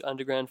big Lucha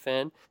Underground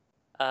fan.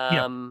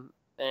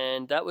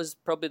 And that was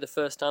probably the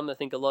first time I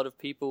think a lot of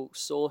people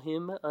saw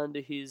him under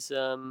his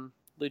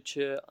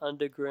Lucha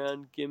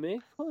Underground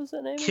gimmick. What was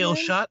that name?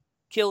 Killshot.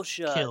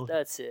 Killshot.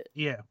 That's it.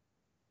 Yeah.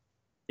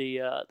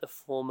 The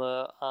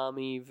former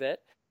army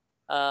vet.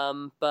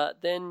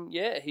 But then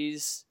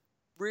he's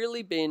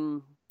really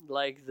been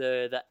like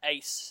the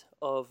ace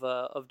of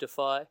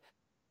Defy.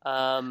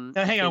 Now,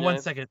 hang on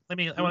 1 second.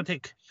 I want to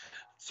take.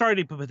 Sorry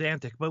to be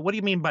pedantic, but what do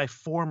you mean by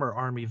former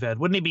army vet?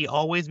 Wouldn't he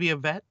always be a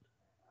vet?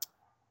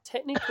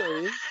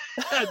 Technically,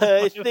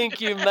 I think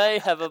you may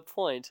have a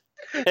point.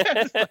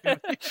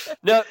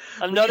 No,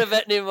 I'm not a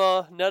vet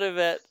anymore. Not a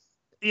vet.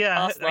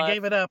 Yeah, I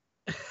gave it up.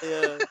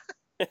 Yeah.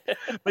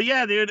 But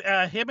yeah, dude,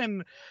 him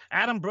and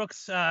Adam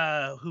Brooks,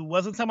 who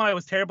wasn't someone I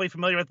was terribly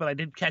familiar with, but I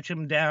did catch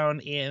him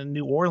down in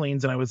New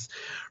Orleans, and I was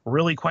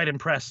really quite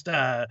impressed.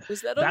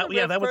 Was that on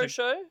the Rev Pro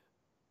show?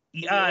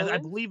 Yeah, I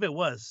believe it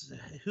was.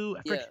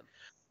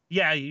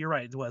 Yeah, you're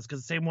right. It was, because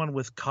the same one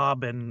with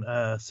Cobb and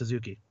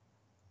Suzuki.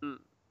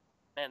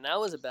 Man, that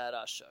was a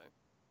badass show.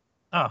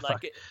 Oh,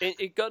 like fuck.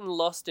 It gotten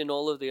lost in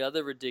all of the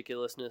other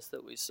ridiculousness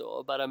that we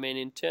saw. But I mean,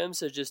 in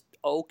terms of just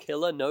all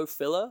killer, no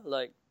filler,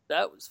 like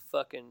that was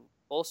fucking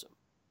awesome.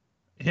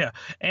 Yeah,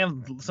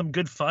 and some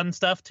good fun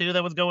stuff too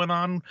that was going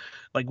on.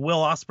 Like Will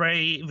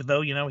Ospreay, even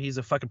though he's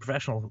a fucking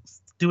professional,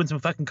 doing some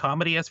fucking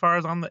comedy as far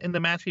as in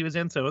the match he was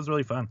in. So it was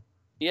really fun.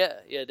 Yeah,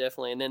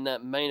 definitely. And then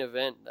that main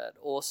event, that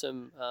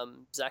awesome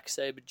Zack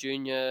Sabre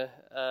Jr.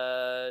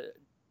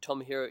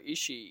 Tomohiro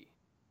Ishii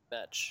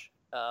match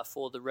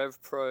for the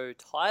Rev Pro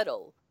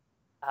title,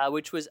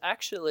 which was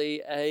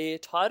actually a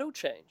title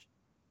change.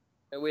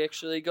 And we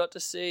actually got to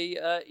see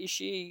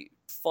Ishii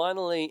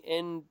finally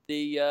end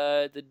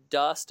the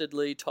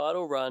dastardly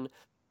title run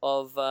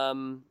of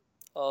Mr.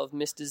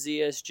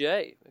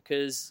 ZSJ,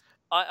 because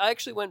I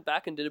actually went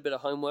back and did a bit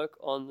of homework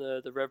on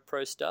the Rev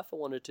Pro stuff. I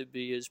wanted to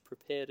be as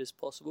prepared as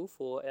possible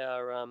for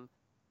our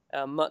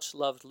much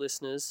loved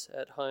listeners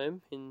at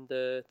home in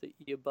the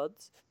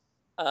earbuds.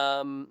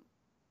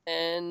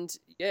 And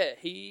yeah,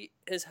 he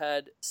has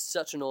had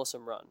such an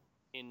awesome run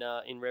in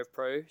Rev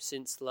Pro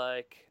since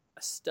like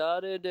I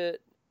started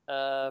it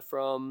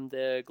from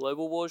their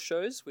Global Wars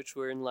shows, which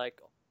were in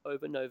like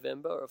October,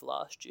 November of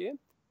last year.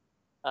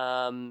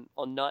 On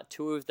night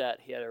 2 of that,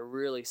 he had a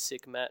really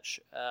sick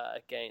match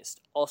against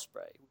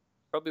Ospreay.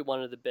 Probably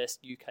one of the best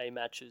UK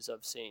matches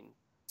I've seen.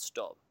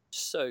 Stop.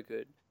 So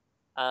good.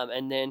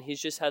 And then he's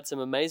just had some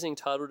amazing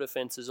title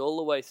defenses all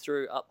the way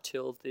through up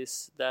till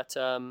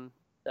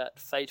that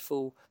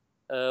fateful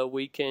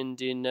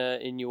weekend in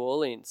New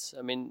Orleans.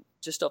 I mean,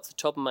 just off the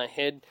top of my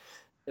head,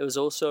 there was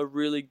also a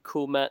really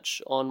cool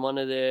match on one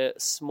of their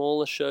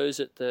smaller shows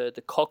at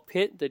the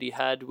Cockpit that he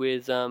had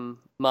with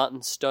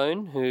Martin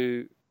Stone,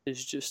 who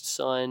is just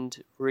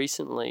signed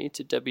recently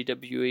to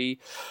WWE,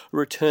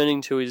 returning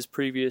to his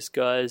previous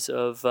guise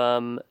of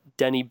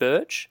Danny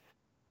Burch,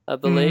 I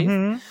believe.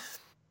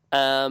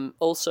 Mm-hmm.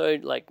 Also,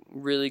 like,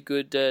 really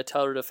good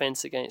title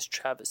defense against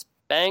Travis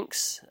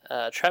Banks.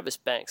 Travis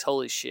Banks,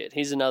 holy shit,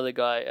 he's another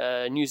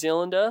guy, New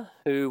Zealander,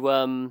 who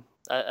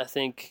I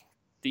think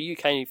the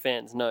UK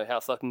fans know how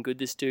fucking good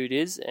this dude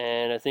is,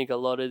 and I think a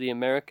lot of the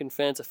American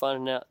fans are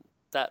finding out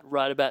that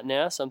right about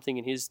now, so I'm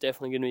thinking he's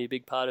definitely going to be a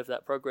big part of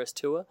that Progress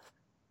tour.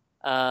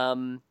 Yeah,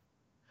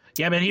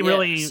 man, he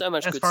really, so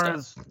much as good far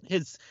stuff.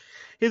 as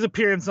his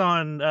appearance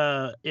on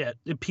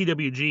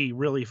PWG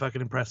really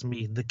fucking impressed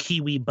me. The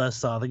Kiwi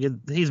buzzsaw,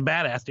 he's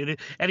badass, dude,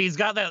 and he's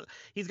got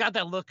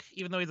that look,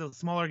 even though he's a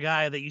smaller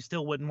guy, that you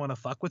still wouldn't want to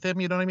fuck with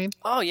him. You know what I mean?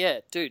 Oh yeah,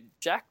 dude,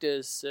 jacked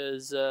as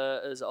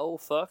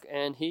old fuck,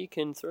 and he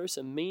can throw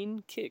some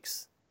mean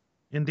kicks.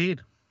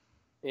 Indeed.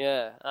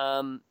 Yeah.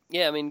 I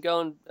mean,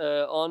 going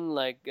on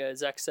like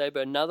Zack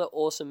Sabre, another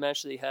awesome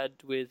match that he had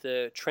with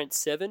Trent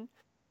Seven,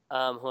 who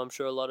I'm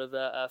sure a lot of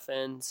our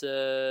fans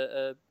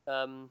are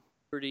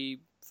pretty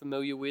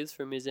familiar with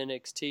from his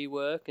NXT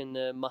work and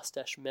the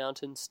Mustache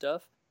Mountain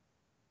stuff.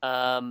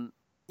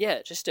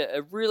 Just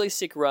a really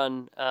sick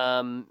run,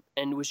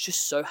 and was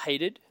just so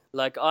hated.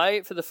 Like,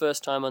 for the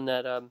first time on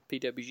that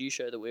PWG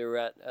show that we were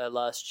at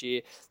last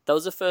year, that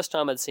was the first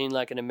time I'd seen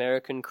like an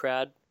American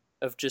crowd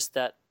of just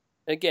that.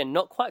 Again,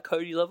 not quite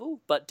Cody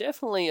level, but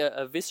definitely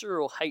a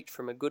visceral hate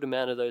from a good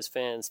amount of those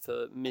fans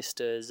for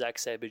Mr. Zack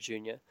Sabre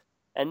Jr.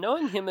 And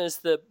knowing him as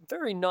the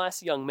very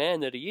nice young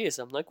man that he is,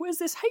 I'm like, where's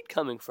this hate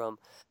coming from?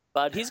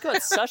 But he's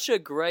got such a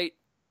great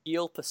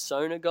heel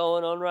persona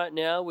going on right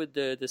now with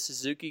the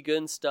Suzuki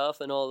Gun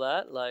stuff and all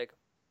that. Like,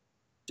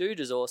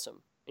 dude is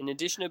awesome. In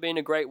addition to being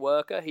a great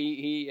worker,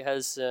 he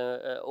has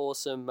an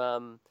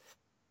awesome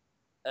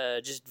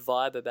just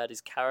vibe about his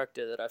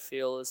character that I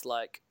feel is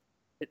like,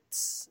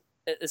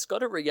 it's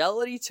got a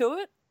reality to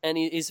it, and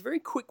he's very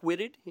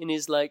quick-witted in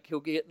his, like, he'll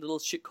get little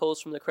shit calls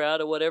from the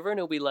crowd or whatever, and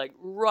he'll be like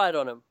right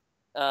on him.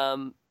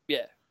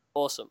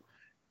 Awesome.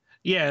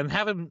 Yeah, and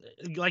having,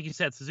 like you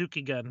said,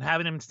 Suzuki Gun,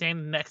 having him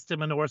standing next to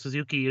Minoru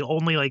Suzuki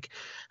only like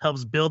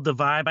helps build the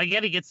vibe. I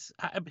get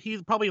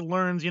he probably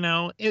learns,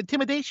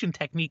 intimidation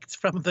techniques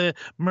from the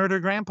murder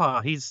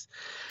grandpa.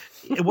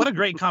 What a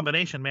great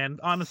combination, man.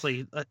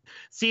 Honestly,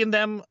 seeing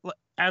them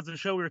as the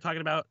show we were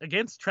talking about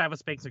against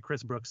Travis Banks and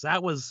Chris Brooks,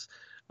 that was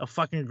a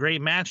fucking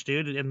great match,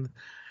 dude. And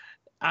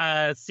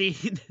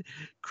seeing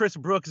Chris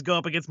Brooks go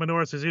up against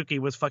Minoru Suzuki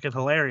was fucking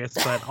hilarious,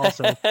 but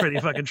also pretty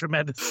fucking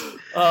tremendous.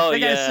 Oh, that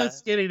yeah. guy's so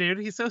skinny, dude.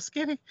 He's so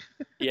skinny.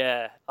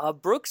 Yeah.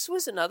 Brooks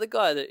was another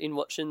guy that in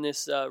watching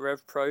this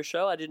Rev Pro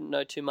show, I didn't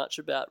know too much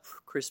about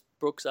Chris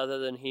Brooks other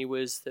than he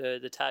was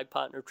the tag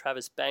partner of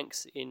Travis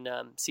Banks in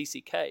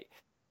CCK.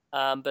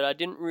 But I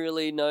didn't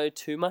really know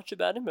too much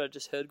about him, but I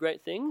just heard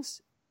great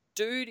things.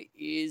 Dude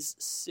is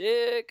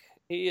sick.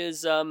 He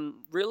is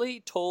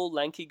really tall,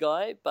 lanky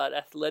guy, but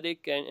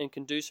athletic and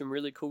can do some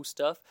really cool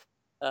stuff.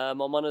 On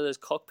one of those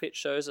cockpit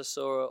shows, I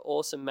saw an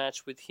awesome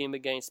match with him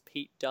against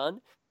Pete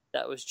Dunne.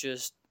 That was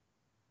just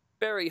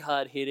very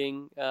hard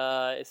hitting.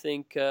 I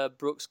think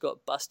Brooks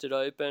got busted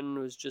open,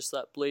 was just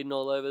like bleeding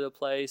all over the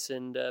place,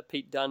 and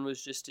Pete Dunne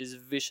was just his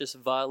vicious,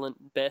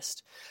 violent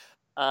best.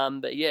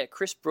 But yeah,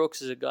 Chris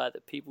Brooks is a guy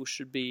that people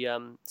should be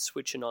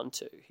switching on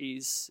to.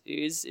 He's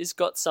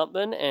got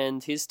something,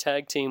 and his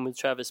tag team with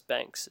Travis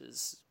Banks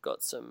has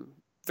got some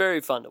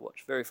very fun to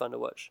watch. Very fun to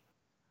watch.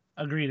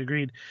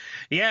 Agreed.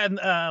 Yeah, and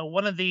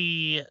one of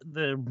the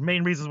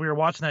main reasons we were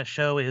watching that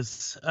show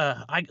is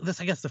I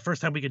guess the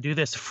first time we could do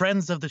this,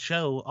 friends of the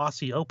show,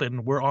 Aussie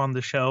Open, were on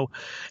the show,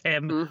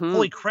 and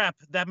holy crap,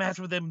 that match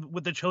with them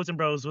with the Chosen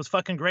Bros was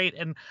fucking great.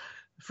 And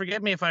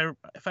forget me if I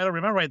don't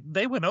remember right,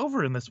 they went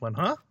over in this one,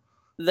 huh?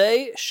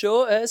 They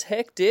sure as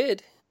heck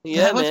did.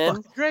 Yeah, that was man.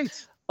 Fucking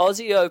great.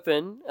 Aussie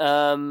Open.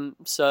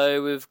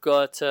 So we've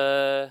got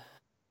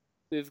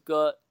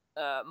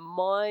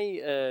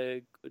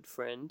my good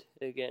friend,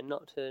 again,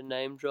 not to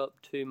name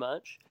drop too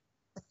much.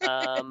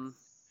 But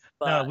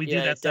no, we do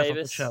that stuff on the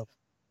Davis, show.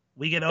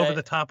 We get over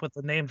the top with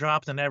the name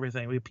drops and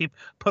everything. We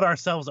put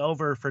ourselves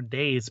over for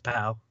days,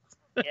 pal.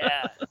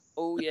 Yeah.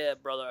 Oh yeah,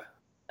 brother.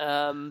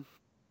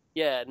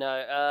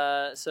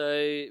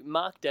 So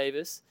Mark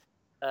Davis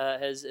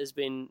has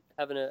been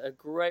having a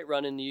great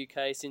run in the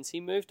UK since he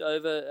moved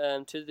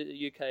over to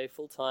the UK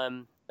full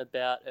time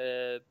about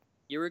a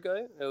year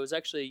ago. It was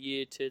actually a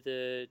year to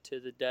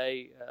the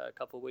day a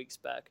couple of weeks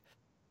back.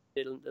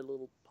 Did a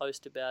little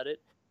post about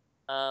it.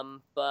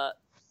 But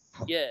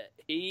yeah,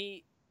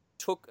 he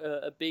took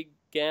a big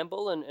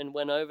gamble and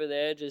went over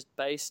there just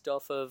based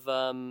off of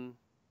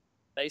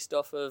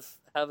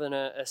having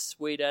a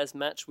sweet ass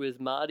match with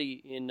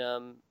Marty in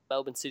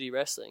Melbourne City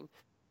Wrestling,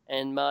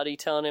 and Marty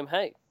telling him,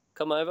 "Hey,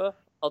 come over,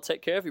 I'll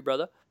take care of you,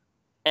 brother."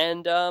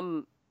 And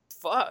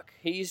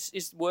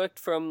he's worked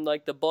from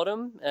like the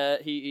bottom.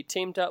 He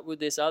teamed up with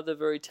this other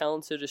very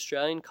talented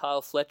Australian,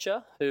 Kyle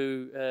Fletcher,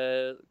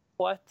 who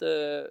quite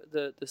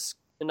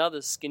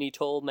another skinny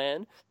tall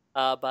man,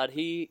 but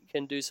he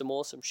can do some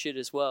awesome shit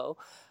as well.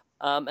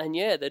 And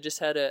yeah, they just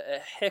had a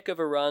heck of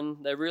a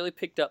run. They really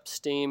picked up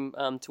steam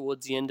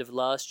towards the end of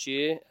last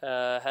year.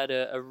 Had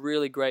a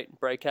really great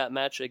breakout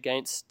match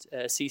against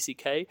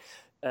CCK,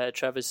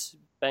 Travis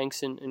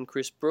Banks and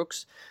Chris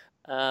Brooks.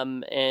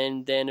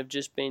 And then have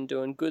just been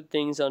doing good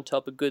things on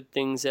top of good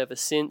things ever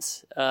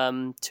since,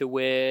 to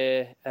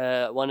where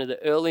one of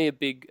the earlier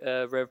big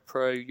Rev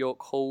Pro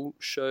York Hall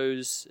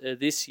shows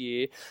this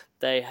year,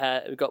 they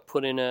got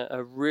put in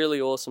a really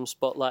awesome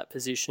spotlight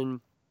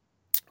position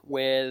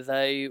where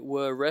they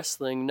were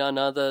wrestling none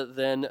other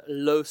than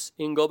Los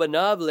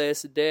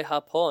Ingobernables de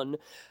Japón,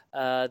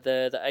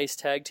 the ace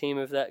tag team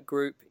of that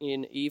group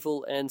in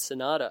Evil and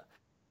Sonata.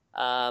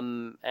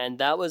 And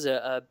that was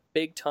a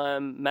big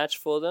time match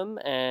for them,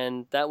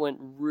 and that went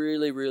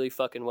really, really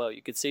fucking well.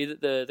 You could see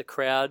that the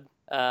crowd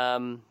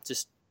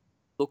just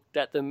looked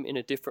at them in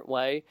a different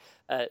way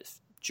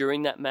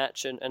during that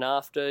match and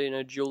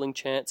after, dueling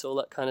chants, all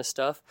that kind of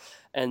stuff.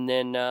 And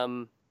then,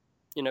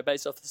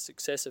 based off the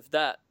success of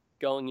that,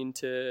 going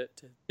into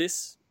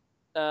this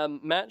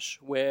match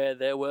where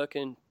they're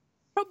working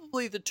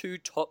probably the two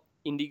top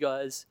indie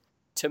guys,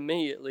 to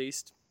me at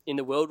least, in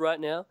the world right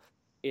now,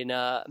 in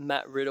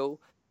Matt Riddle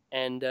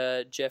and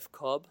Jeff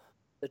Cobb,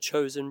 the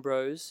Chosen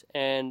Bros,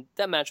 and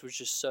that match was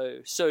just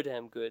so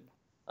damn good.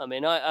 I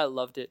mean, I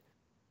loved it.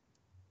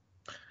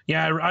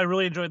 Yeah, I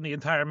really enjoyed the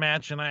entire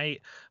match, and I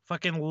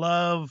fucking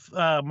love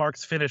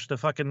Mark's finish.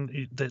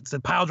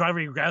 The pile driver,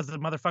 he grabs the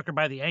motherfucker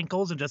by the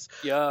ankles and just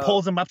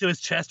pulls him up to his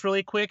chest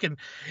really quick, and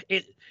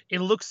it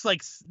looks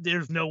like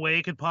there's no way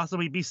it could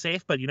possibly be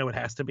safe, but it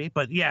has to be.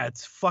 But yeah,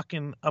 it's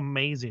fucking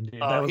amazing,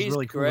 dude. That was he's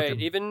really cool.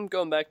 Great. Even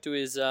going back to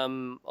his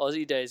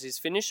Aussie days, his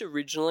finish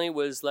originally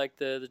was like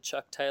the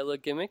Chuck Taylor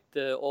gimmick,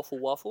 the Awful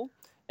Waffle,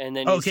 and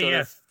then he sort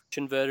of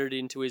converted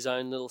into his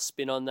own little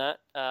spin on that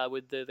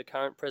with the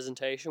current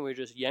presentation, where he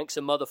just yanks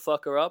a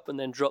motherfucker up and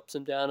then drops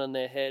them down on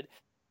their head.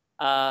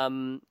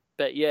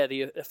 But yeah,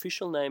 the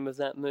official name of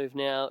that move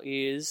now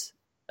is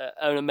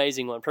an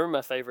amazing one. Probably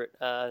my favorite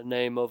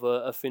name of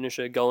a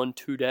finisher going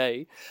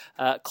today.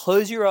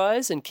 Close your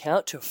eyes and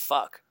count to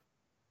fuck.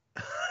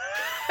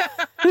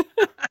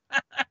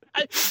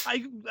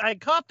 I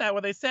caught that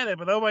when they said it,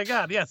 but oh my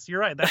god, yes, you're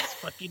right. That's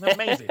fucking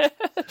amazing.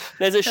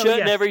 There's a Hell shirt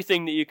and yes.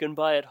 everything that you can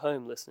buy at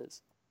home,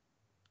 listeners.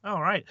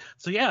 All right.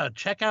 So yeah,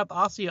 check out the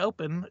Aussie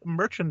Open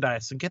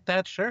merchandise and get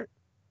that shirt.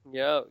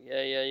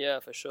 Yeah,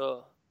 for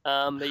sure.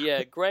 But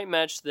yeah, great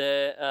match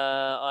there.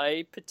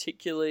 I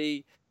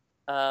particularly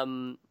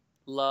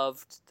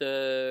loved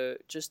the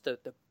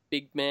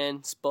big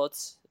man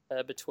spots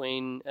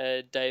between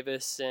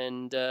Davis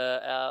and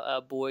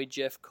our boy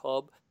Jeff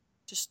Cobb.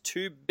 Just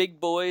two big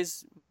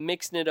boys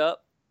mixing it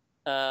up.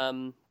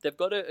 They've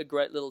got a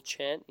great little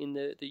chant in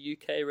the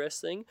UK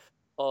wrestling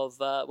of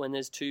when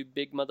there's two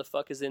big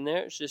motherfuckers in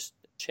there. It's just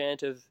a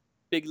chant of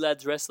big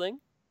lads wrestling,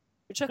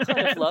 which I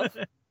kind of love.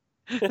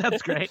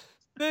 That's great.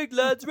 Big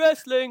lads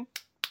wrestling.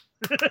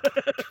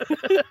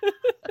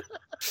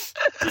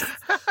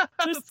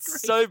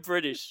 just so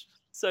British,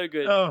 so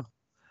good. They're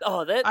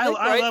I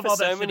great love for all that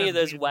so shit many of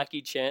that's those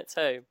bleeding. wacky chants.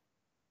 Hey,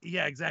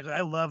 Yeah, exactly.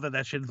 I love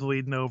that shit's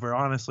bleeding over.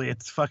 Honestly,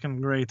 it's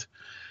fucking great.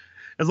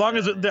 As long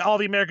as all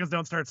the Americans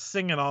don't start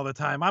singing all the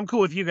time, I'm cool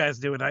with you guys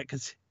doing that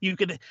because you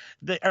could,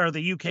 or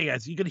the UK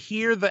guys, you could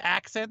hear the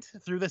accent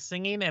through the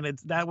singing, and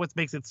it's that what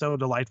makes it so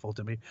delightful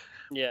to me.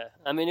 yeah.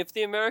 I mean, if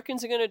the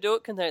Americans are going to do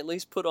it, can they at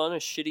least put on a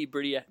shitty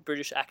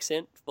British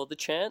accent for the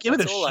chant? Give it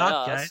That's a all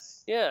shot, I ask.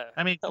 guys. Yeah.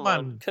 I mean, Come come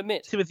on,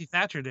 commit. Timothy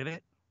Thatcher did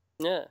it.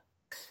 Yeah.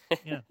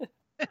 Yeah.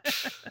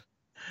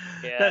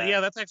 Yeah.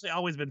 That's actually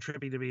always been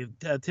trippy to me.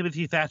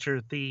 Timothy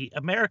Thatcher, the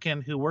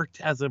American who worked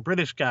as a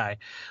British guy,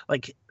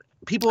 like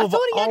people I have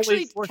thought he always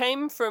actually worked-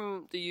 came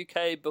from the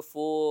UK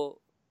before,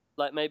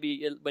 like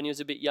maybe when he was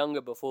a bit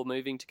younger before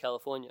moving to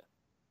California.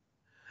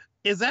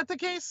 Is that the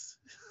case?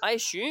 I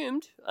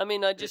assumed. I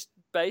mean, I just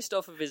based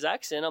off of his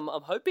accent. I'm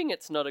hoping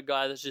it's not a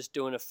guy that's just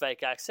doing a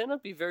fake accent.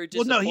 I'd be very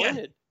Well, no,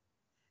 disappointed.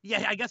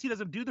 Yeah, I guess he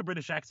doesn't do the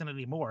British accent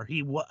anymore.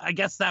 I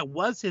guess that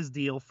was his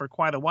deal for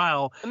quite a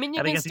while. I mean, you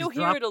and I can guess still he's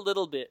hear dropped- it a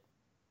little bit.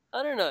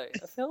 I don't know.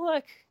 I feel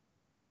like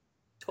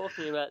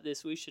talking about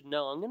this, we should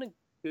know. I'm gonna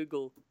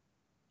Google.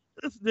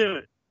 Let's do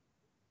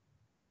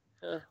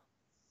it.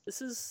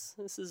 This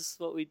is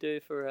what we do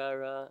for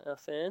our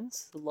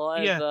fans.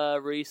 Live Yeah.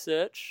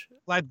 research.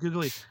 Live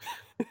Googling.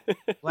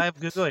 Live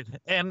Googling.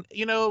 And,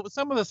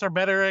 some of us are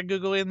better at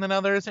Googling than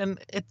others. And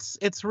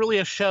it's really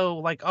a show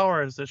like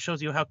ours that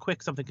shows you how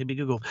quick something can be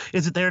Googled.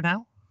 Is it there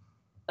now?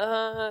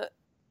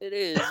 It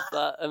is,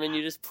 but I mean,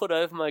 you just put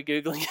over my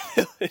Googling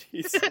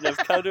abilities and I've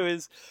come to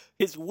his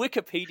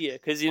Wikipedia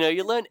because,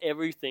 you learn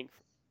everything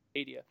from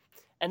Wikipedia.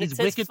 And He's it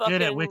says wicked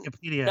good at fucking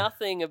Wikipedia.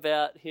 nothing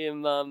about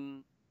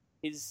him,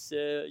 his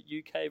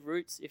UK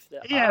roots, if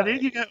there Yeah, are there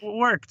you any. go.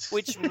 Worked.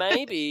 Which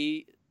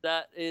maybe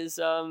that is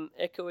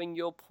echoing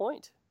your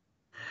point.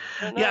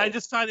 I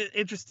just find it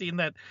interesting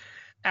that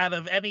out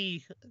of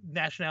any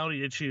nationality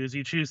to choose,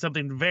 you choose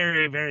something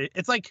very, very.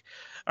 It's like,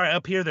 all right,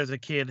 up here there's a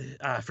kid.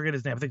 I forget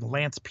his name. I think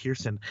Lance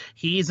Pearson.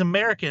 He's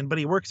American, but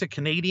he works a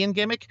Canadian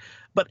gimmick.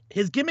 But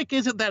his gimmick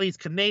isn't that he's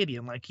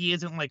Canadian. Like he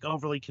isn't like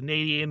overly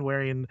Canadian,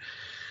 wearing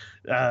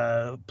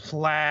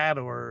plaid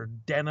or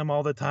denim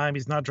all the time.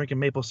 He's not drinking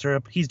maple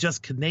syrup. He's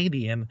just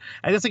Canadian.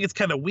 I just think it's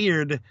kind of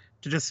weird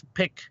to just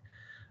pick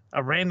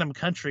a random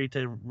country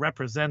to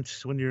represent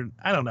when you're,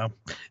 I don't know.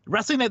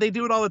 Wrestling, they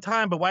do it all the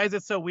time, but why is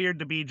it so weird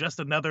to be just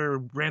another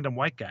random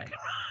white guy?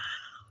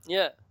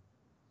 Yeah,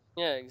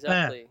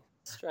 exactly.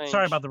 Strange.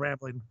 Sorry about the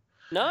rambling.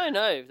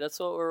 No,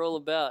 that's what we're all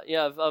about.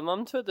 Yeah, I'm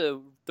onto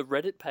the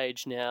Reddit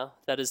page now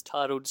that is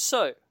titled,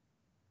 So,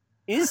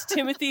 is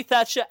Timothy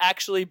Thatcher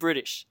actually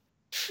British?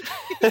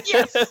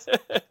 Yes!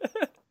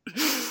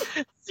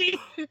 See,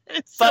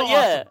 it's so But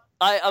yeah,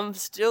 awesome. I'm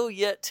still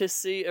yet to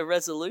see a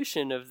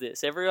resolution of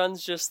this.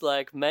 Everyone's just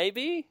like,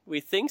 maybe, we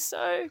think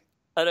so.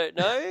 I don't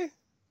know.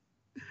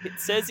 It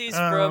says he's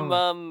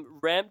from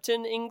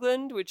Rampton,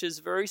 England, which is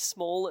a very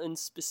small and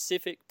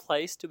specific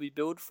place to be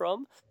billed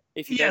from.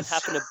 If you Yes. don't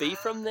happen to be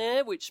from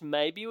there, which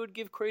maybe would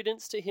give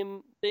credence to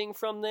him being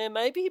from there.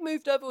 Maybe he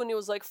moved over when he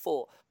was like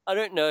 4. I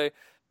don't know.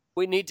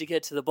 We need to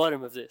get to the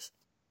bottom of this.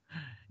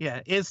 Yeah,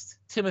 is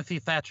Timothy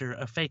Thatcher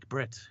a fake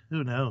Brit?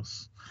 Who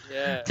knows?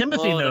 Yeah.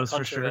 Timothy the knows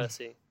for sure.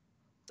 controversy.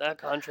 That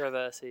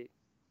controversy.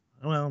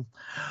 Well,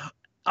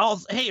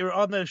 hey,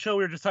 on the show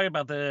we were just talking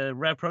about the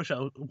Rev Pro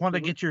show. Want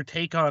to Mhm. get your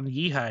take on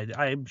Yehi?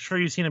 I'm sure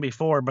you've seen it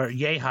before, but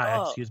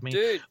Yehi, excuse me.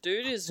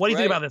 Dude is What do you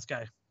think great. about this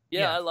guy?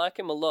 Yeah, Yeah. I like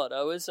him a lot.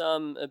 I was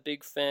a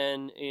big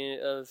fan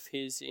of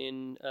his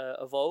in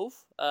Evolve.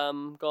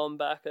 Going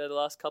back the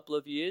last couple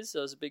of years, I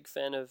was a big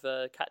fan of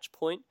Catch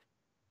Point.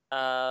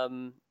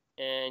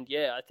 And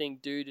yeah, I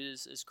think dude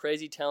is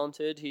crazy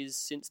talented. He's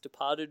since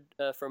departed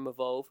from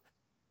Evolve.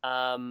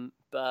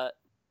 But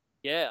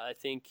yeah, I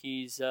think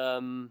he's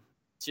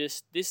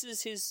this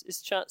is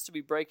his chance to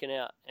be breaking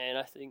out, and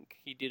I think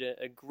he did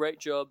a great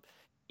job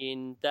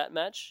in that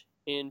match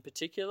in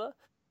particular.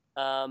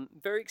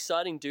 Very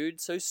exciting dude,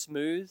 so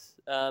smooth.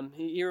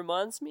 He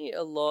reminds me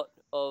a lot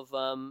of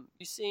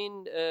you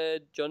seen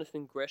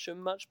Jonathan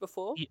Gresham much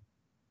before?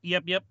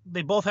 Yep.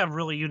 They both have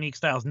really unique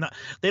styles. Not,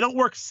 they don't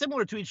work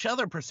similar to each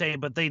other per se,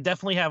 but they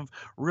definitely have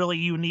really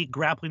unique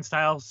grappling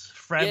styles.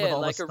 Fred with Yeah,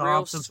 all like the a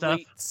real stomps and stuff.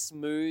 sweet,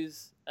 smooth,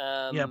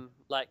 Yep.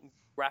 like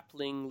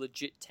grappling,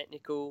 legit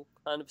technical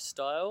kind of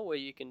style where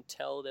you can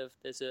tell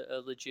there's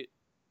a legit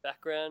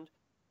background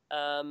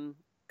kind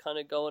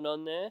of going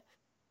on there.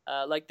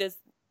 Like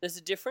there's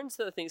a difference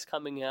that I think is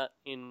coming out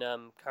in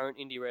current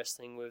indie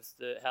wrestling with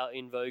how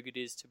in vogue it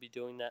is to be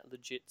doing that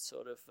legit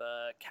sort of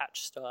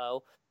catch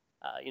style.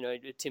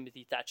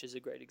 Timothy Thatcher's a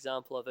great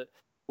example of it,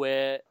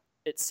 where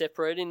it's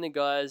separating the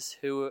guys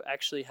who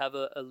actually have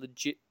a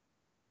legit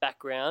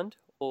background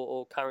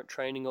or current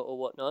training or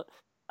whatnot,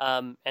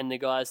 and the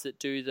guys that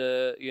do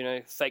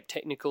the fake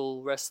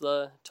technical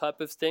wrestler type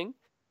of thing.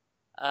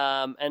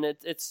 And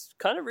it's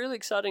kind of really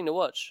exciting to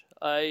watch.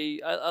 I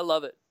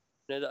love it.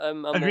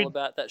 I'm all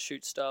about that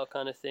shoot style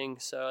kind of thing,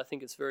 so I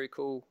think it's very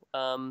cool.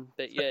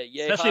 But yeah,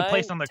 especially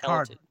placed on the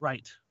card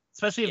right.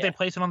 Especially if they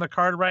place it on the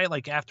card right,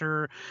 like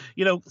after,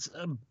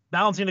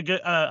 balancing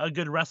a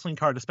good wrestling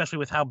card, especially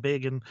with how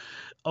big and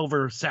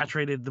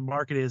oversaturated the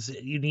market is,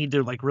 you need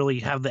to like really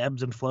have the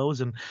ebbs and flows,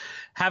 and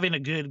having a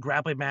good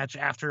grappling match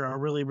after a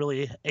really,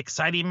 really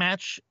exciting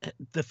match,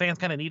 the fans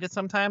kind of need it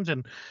sometimes.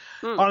 And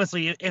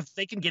honestly, if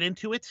they can get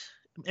into it,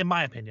 in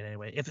my opinion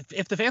anyway,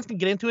 if the fans can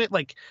get into it,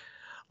 like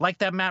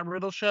that Matt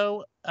Riddle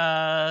show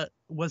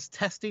was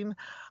testing,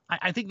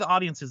 I think the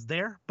audience is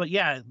there. But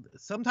yeah,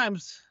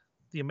 sometimes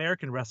the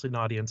American wrestling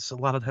audience a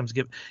lot of times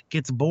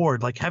gets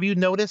bored. Like, have you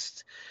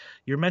noticed?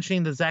 You're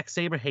mentioning the Zack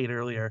Sabre hate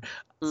earlier.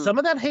 Some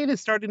of that hate is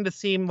starting to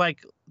seem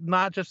like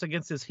not just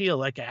against his heel,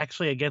 like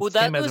actually against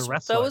him as a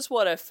wrestler. That was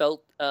what I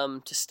felt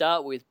to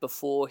start with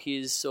before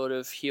his sort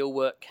of heel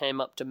work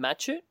came up to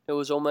match it. It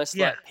was almost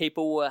like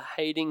people were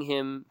hating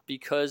him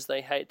because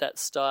they hate that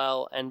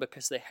style and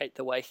because they hate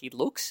the way he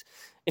looks.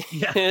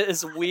 Yeah.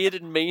 As weird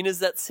and mean as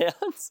that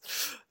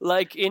sounds.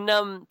 Like in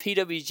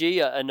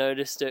PWG, I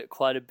noticed it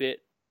quite a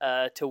bit.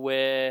 To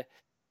where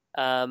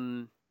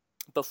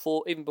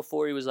before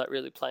he was like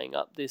really playing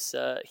up this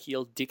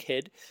heel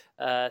dickhead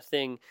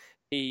thing,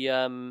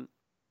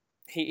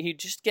 he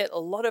just get a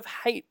lot of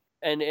hate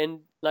and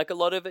like a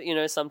lot of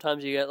it,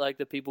 sometimes you get like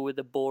the people with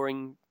the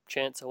boring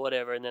chants or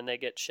whatever, and then they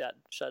get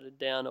shutted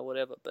down or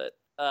whatever. But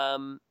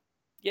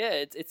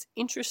it's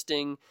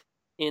interesting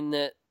in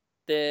that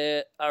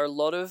there are a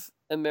lot of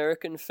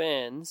American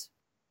fans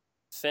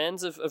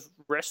of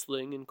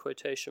wrestling in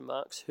quotation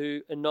marks who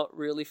are not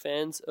really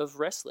fans of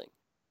wrestling,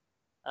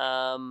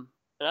 and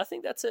I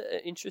think that's an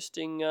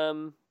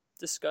interesting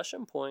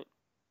discussion point.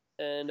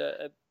 And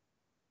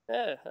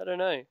I don't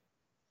know.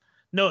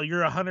 No,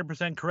 you're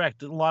 100%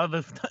 correct. A lot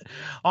of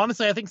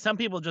honestly, I think some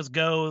people just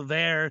go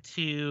there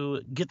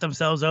to get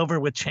themselves over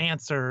with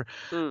chants or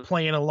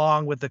playing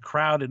along with the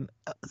crowd, and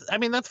I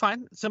mean that's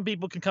fine. Some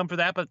people can come for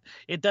that, but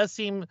it does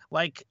seem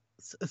like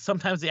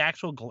sometimes the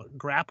actual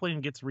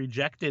grappling gets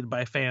rejected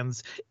by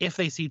fans if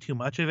they see too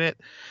much of it.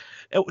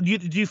 Do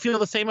you feel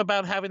the same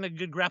about having a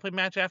good grappling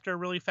match after a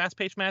really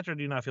fast-paced match, or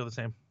do you not feel the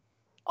same?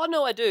 Oh,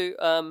 no, I do.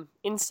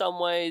 In some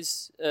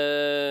ways,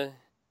 you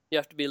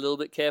have to be a little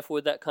bit careful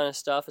with that kind of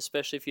stuff,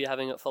 especially if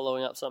you're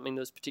following up something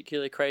that's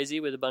particularly crazy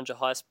with a bunch of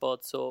high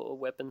spots or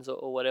weapons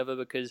or whatever,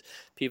 because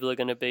people are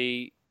going to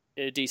be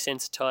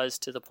desensitized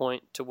to the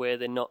point to where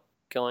they're not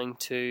going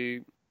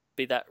to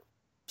be that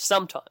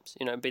sometimes,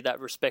 be that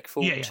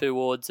respectful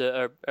towards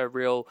a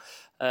real,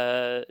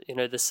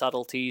 the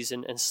subtleties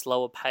and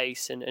slower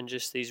pace and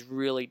just these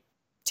really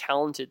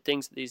talented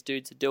things that these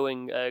dudes are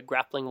doing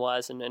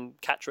grappling-wise and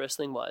catch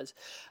wrestling-wise,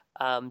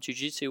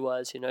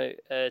 jiu-jitsu-wise,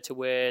 to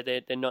where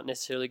they're not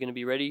necessarily going to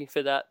be ready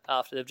for that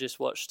after they've just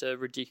watched a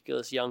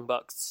ridiculous Young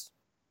Bucks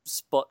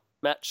spot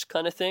match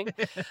kind of thing.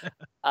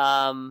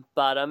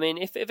 But I mean,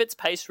 if it's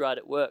paced right,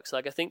 it works.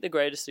 Like I think the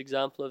greatest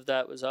example of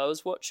that was I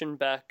was watching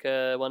back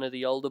one of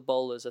the older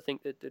bowlers. I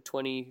think the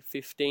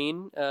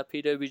 2015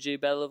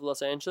 PWG Battle of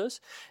Los Angeles.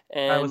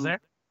 And I was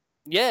there.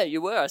 Yeah,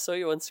 you were. I saw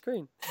you on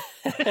screen.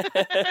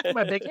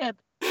 My big head.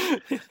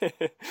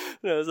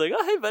 And I was like,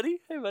 oh, hey,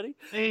 buddy.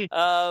 Hey.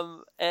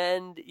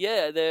 And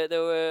yeah, there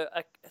were.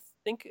 I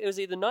think it was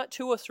either night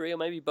 2 or 3 or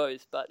maybe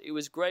both, but it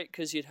was great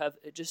because it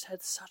just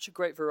had such a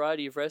great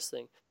variety of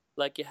wrestling.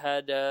 Like you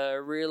had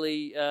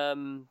really,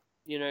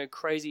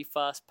 crazy,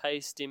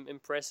 fast-paced,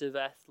 impressive,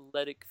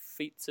 athletic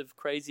feats of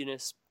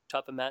craziness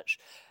type of match,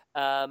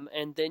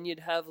 and then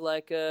you'd have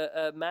like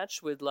a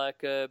match with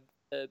like a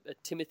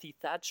Timothy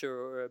Thatcher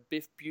or a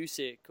Biff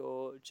Busick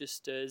or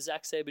just a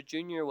Zack Sabre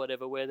Jr. or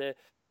whatever, where they're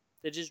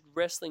just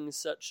wrestling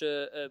such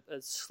a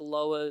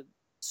slower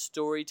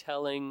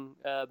storytelling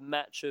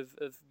match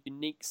of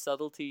unique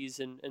subtleties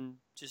and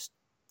just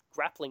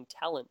grappling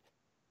talent.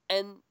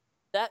 And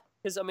that,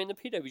 because I mean the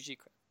PWG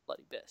crowd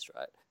bloody best,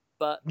 right?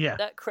 But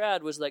that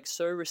crowd was like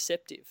so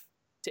receptive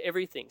to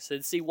everything. So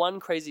they'd see one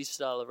crazy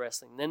style of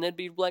wrestling, then they'd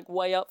be like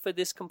way up for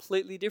this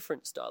completely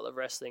different style of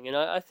wrestling. And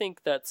I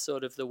think that's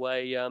sort of the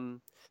way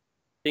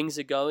things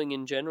are going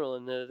in general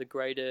in the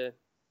greater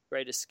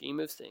scheme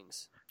of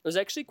things. It was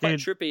actually quite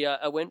trippy.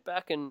 I went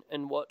back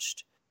and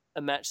watched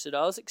a match that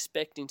I was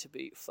expecting to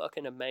be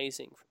fucking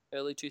amazing from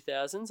early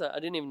 2000s. I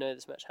didn't even know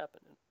this match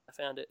happened. I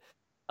found it.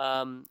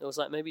 It was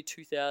like maybe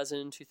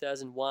 2000,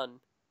 2001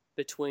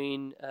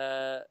 between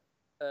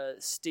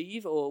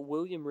Steve or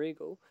William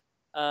Regal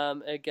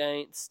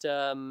against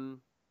Dan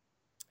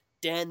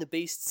the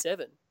Beast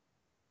 7.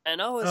 And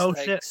I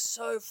was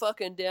so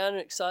fucking down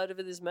and excited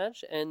for this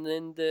match, and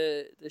then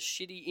the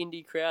shitty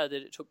indie crowd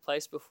that it took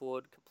place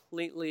before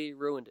completely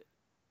ruined it.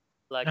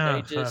 Like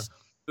they just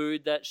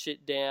booed that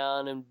shit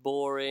down and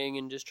boring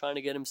and just trying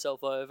to get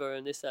himself over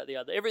and this, that, the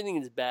other. Everything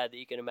is bad that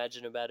you can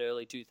imagine about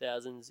early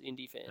 2000s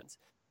indie fans.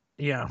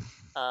 Yeah.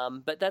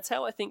 But that's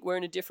how I think we're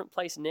in a different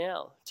place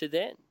now to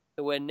then.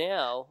 Where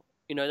now,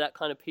 you know, that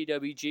kind of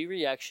PWG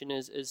reaction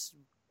is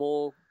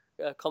more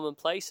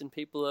commonplace, and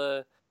people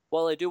are,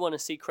 while they do want to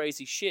see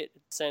crazy shit,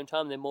 at the same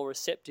time they're more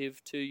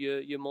receptive to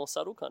your more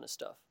subtle kind of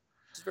stuff.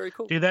 It's very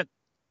cool. Dude, that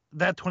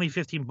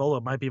 2015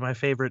 Bullet might be my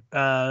favorite.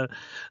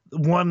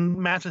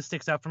 One match that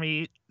sticks out for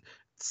me,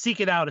 seek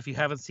it out if you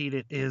haven't seen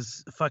it,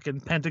 is fucking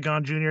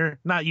Pentagon Jr.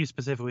 Not you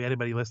specifically,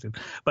 anybody listening,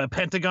 but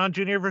Pentagon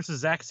Jr. versus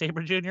Zack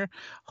Sabre Jr.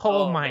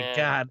 Oh my man.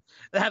 God.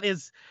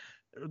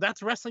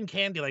 That's wrestling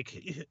candy. Like,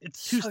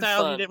 it's two So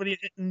styles fun. you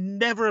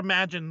never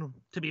imagine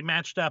to be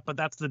matched up, but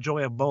that's the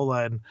joy of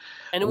Bola. And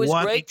it was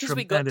what great a because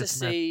we got to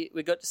tremendous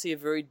match. see a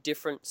very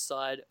different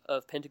side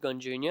of Pentagon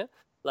Jr.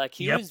 Like,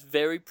 he Yep. was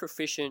very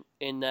proficient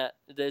in that.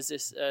 There's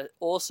this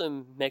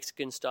awesome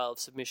Mexican style of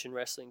submission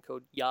wrestling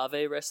called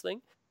Llave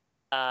wrestling,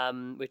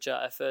 which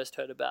I first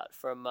heard about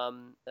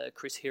from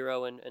Chris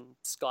Hero and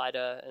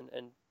Skyder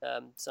and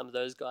some of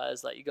those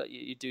guys. Like, you got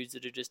your dudes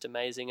that are just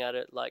amazing at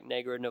it, like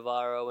Negra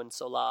Navarro and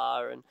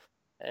Solar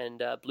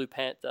and Blue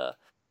Panther.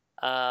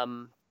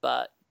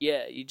 But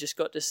yeah, you just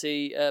got to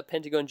see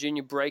Pentagon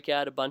Jr. break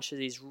out a bunch of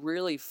these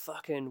really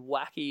fucking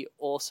wacky,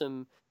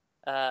 awesome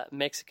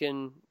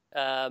Mexican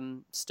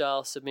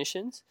style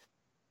submissions.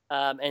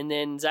 And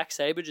then Zack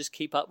Sabre just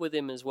keep up with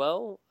him as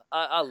well.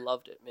 I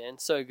loved it, man.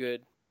 So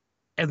good.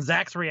 And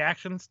Zach's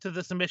reactions to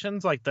the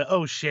submissions, like the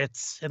oh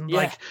shits, and Yeah.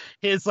 like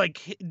his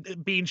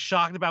being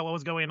shocked about what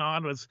was going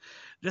on, was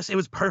just, it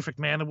was perfect,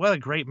 man. What a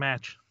great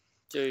match.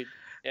 Dude,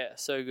 yeah,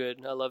 so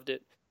good. I loved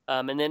it.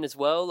 And then as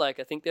well, like,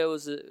 I think there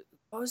was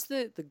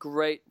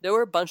there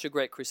were a bunch of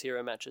great Chris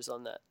Hero matches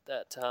on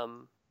that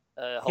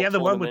whole Yeah, the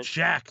one with tournament.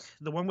 Jack.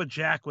 The one with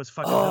Jack was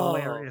fucking Oh,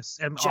 hilarious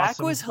and Jack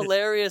awesome. was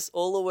hilarious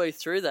all the way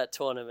through that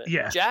tournament.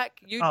 Yeah. Jack,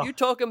 you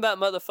talking about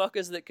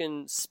motherfuckers that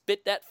can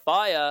spit that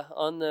fire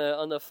on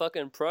the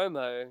fucking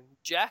promo.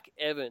 Jack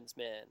Evans,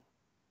 man.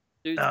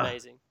 Dude's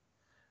amazing.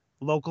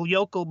 Local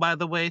yokel, by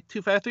the way.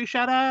 253,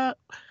 shout out.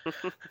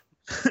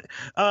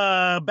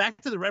 Back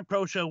to the Red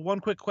Pro Show. One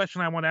quick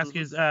question I want to ask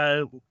you is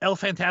El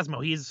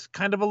Phantasmo. He's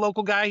kind of a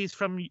local guy. He's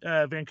from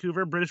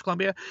Vancouver, British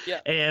Columbia,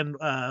 and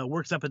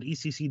works up at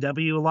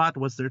ECCW a lot.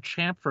 Was their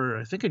champ for,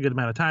 I think, a good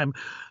amount of time.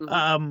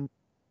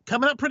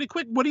 Coming up pretty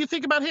quick. What do you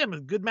think about him?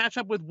 A good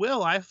matchup with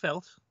Will, I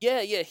felt.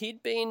 Yeah,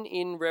 he'd been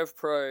in Rev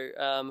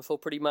Pro for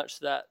pretty much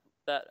that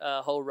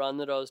whole run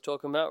that I was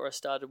talking about, where I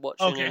started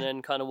watching and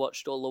then kind of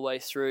watched all the way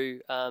through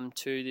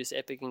to this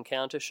Epic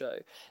Encounter show.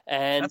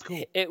 And That's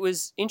cool. It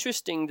was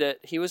interesting that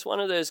he was one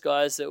of those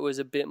guys that was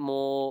a bit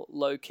more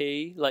low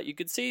key. Like, you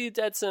could see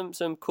he had some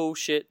cool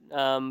shit,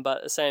 but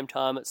at the same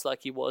time, it's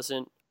like he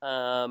wasn't.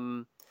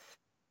 The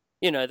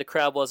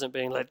crowd wasn't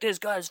being like, "This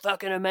guy's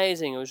fucking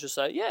amazing." It was just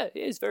like, "Yeah,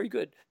 he is very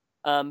good."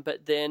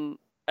 But then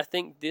I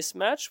think this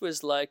match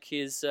was like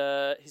his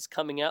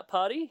coming out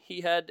party.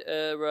 He had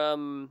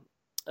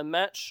a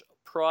match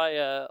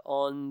prior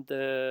on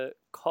the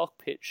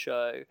Cockpit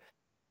show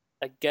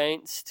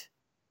against,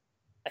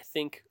 I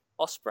think,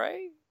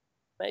 Ospreay,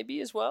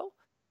 maybe as well.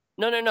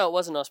 No, it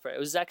wasn't Ospreay. It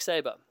was Zack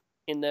Sabre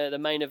in the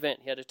main event.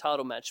 He had a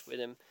title match with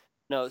him.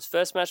 No, his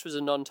first match was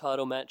a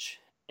non-title match,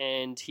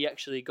 and he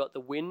actually got the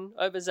win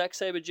over Zack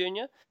Sabre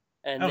Jr.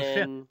 And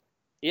then,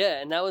 yeah,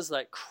 and that was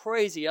like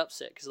crazy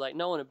upset because like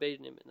no one had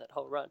beaten him in that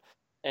whole run.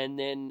 And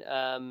then,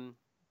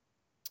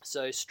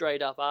 so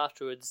straight up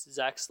afterwards,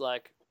 Zack's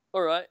like,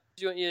 "All right,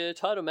 do you want your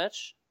title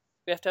match?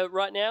 We have to have it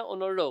right now or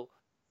not at all?"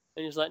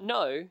 And he's like,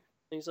 "No." And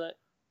he's like,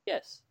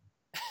 "Yes."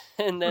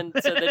 And then,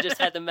 so they just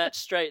had the match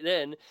straight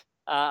then,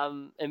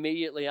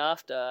 immediately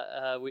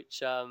after,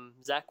 which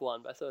Zack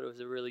won. But I thought it was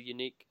a really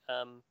unique,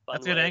 fun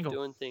That's a good way angle. of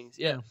doing things.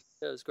 Yeah,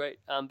 that was great.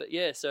 But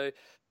yeah, so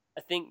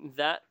I think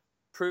that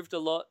proved a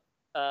lot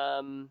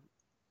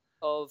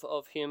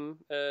of him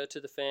to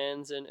the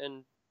fans,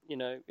 and you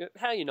know,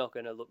 how you're not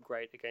going to look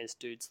great against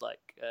dudes like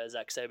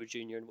Zack Sabre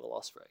Jr. and Will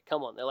Ospreay.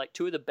 Come on, they're like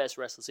two of the best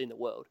wrestlers in the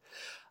world.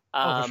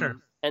 For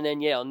sure. And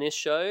then, yeah, on this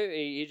show,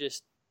 he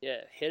just,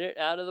 hit it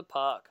out of the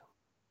park.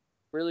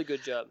 Really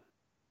good job.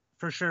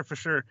 For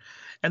sure.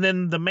 And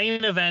then the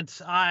main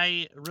event,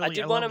 I did want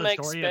to love the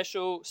make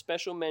story.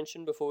 special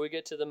mention before we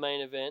get to the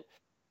main event.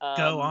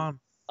 Go on.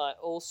 I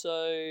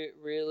also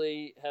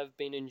really have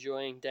been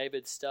enjoying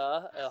David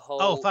Starr a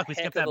whole We heck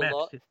skipped of that a match.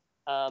 lot.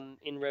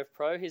 In Rev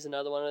Pro, he's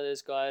another one of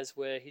those guys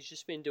where he's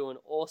just been doing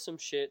awesome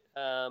shit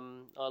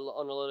on a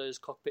lot of those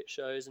Cockpit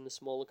shows and the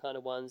smaller kind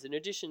of ones, in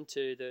addition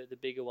to the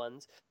bigger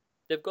ones.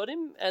 they've got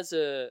him as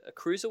a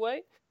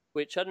cruiserweight,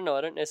 which I don't know.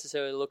 I don't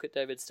necessarily look at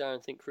David Starr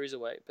and think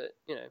cruiserweight, but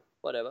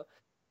whatever.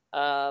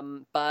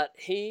 But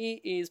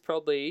he is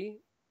probably,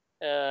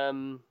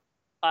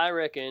 I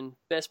reckon,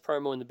 best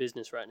promo in the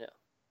business right now.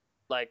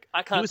 Like,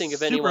 I can't think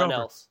of anyone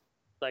else.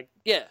 Like,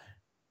 yeah,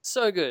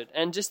 so good.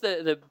 And just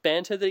the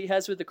banter that he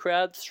has with the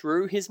crowd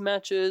through his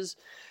matches,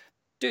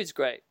 dude's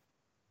great.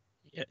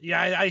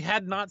 Yeah, I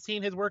had not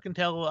seen his work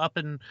until up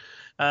in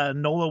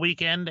NOLA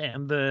weekend,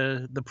 and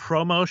the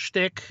promo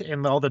shtick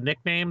and all the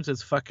nicknames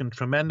is fucking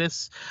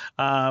tremendous.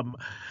 I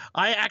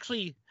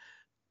actually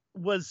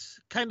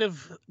wasn't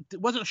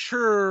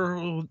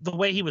sure the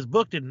way he was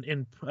booked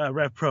in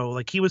Rev Pro.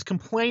 Like, he was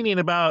complaining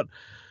about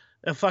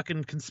a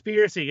fucking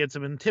conspiracy against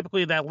him, and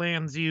typically that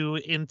lands you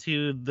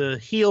into the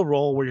heel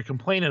role where you're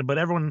complaining, but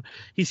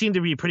he seemed to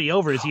be pretty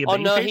over. Is he a babyface? Oh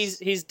no,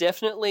 he's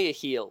definitely a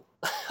heel.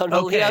 On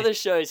all the other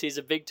shows, he's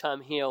a big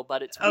time heel,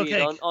 but it's weird.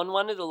 Okay. On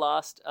one of the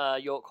last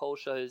York Hall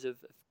shows of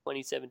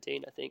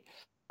 2017, I think,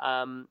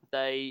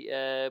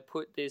 they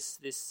put this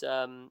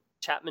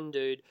Chapman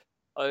dude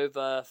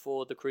over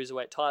for the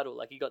cruiserweight title.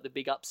 Like, he got the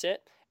big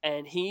upset,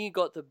 and he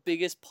got the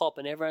biggest pop,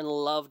 and everyone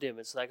loved him.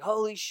 It's like,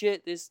 holy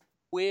shit, this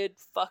weird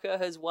fucker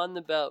has won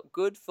the belt.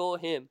 Good for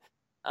him.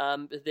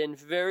 But then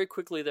very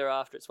quickly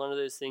thereafter, it's one of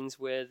those things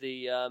where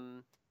the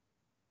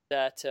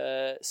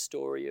that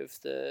story of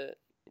the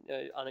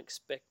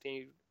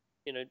unexpected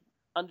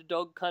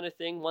underdog kind of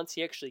thing. Once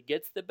he actually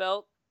gets the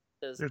belt,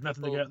 there's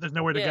nothing to go. There's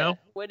nowhere to go.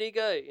 Where do you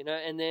go?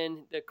 And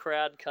then the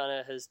crowd kind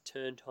of has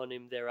turned on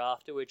him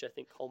thereafter, which I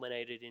think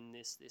culminated in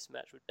this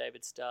match with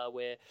David Starr,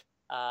 where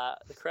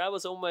the crowd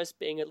was almost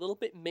being a little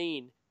bit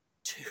mean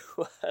to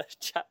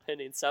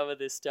Chapman in some of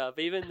this stuff.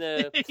 Even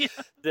the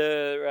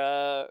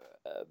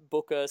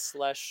booker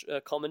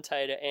 /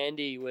 commentator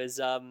Andy was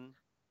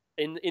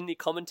in the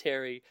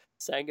commentary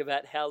saying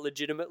about how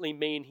legitimately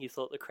mean he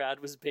thought the crowd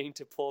was being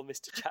to poor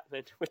Mr.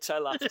 Chapman, which I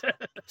laughed at.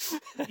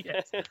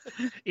 Yes.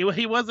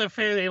 He was a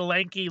fairly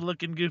lanky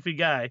looking goofy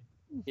guy.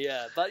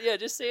 Yeah, but yeah,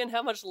 just seeing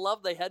how much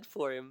love they had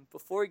for him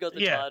before he got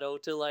the title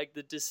to like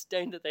the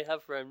disdain that they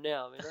have for him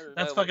now. I mean, I don't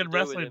That's know fucking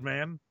wrestling,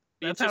 man.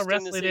 That's how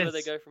wrestling to see is. where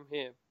they go from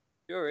here.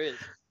 Sure is.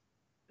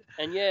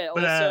 And yeah,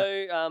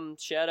 also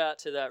shout out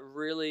to that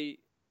really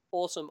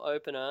awesome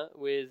opener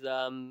with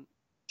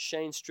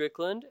Shane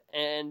Strickland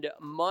and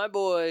my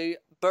boy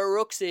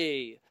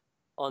Baruxy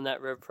on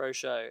that Rev Pro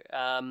show.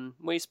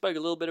 We spoke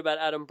a little bit about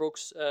Adam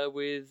Brooks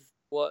with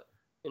what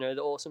the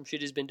awesome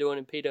shit he's been doing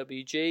in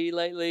PWG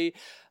lately,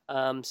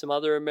 some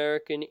other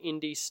American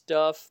indie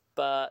stuff,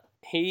 but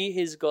he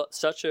has got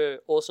such a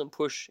awesome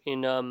push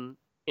in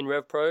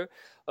Rev Pro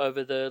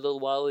over the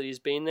little while that he's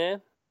been there.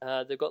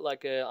 They've got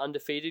like a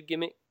undefeated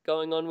gimmick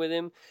going on with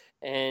him,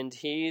 and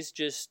he's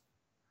just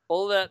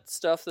all that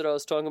stuff that I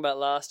was talking about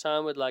last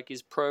time with like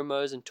his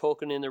promos and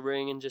talking in the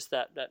ring and just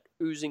that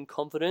oozing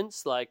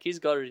confidence. Like, he's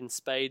got it in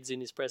spades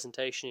in his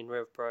presentation in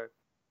Rev Pro.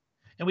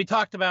 And we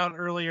talked about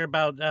earlier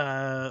about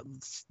the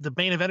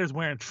main eventers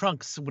wearing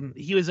trunks. When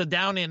he was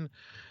down in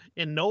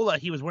NOLA,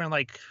 he was wearing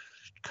like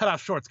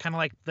cutoff shorts, kind of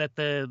like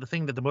the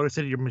thing that the Motor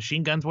City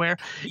Machine Guns wear.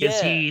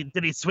 Yeah.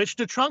 Did he switch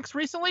to trunks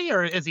recently,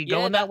 or is he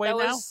going that way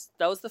now?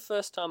 That was the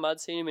first time I'd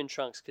seen him in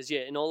trunks, because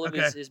in all of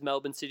his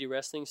Melbourne City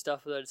wreshling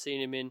stuff that I'd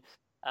seen him in,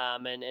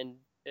 and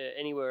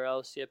anywhere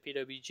else,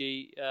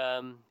 PWG,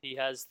 he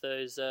has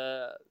those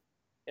Alex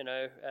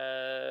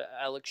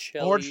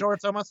Shelley board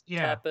shorts almost,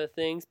 type of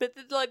things, but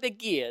like the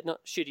gear,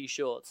 not shitty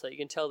shorts, so you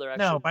can tell they're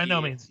actually no, by gear,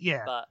 no means,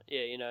 yeah. But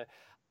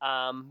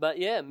but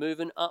yeah,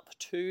 moving up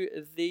to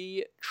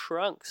the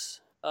trunks.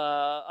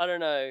 I don't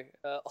know,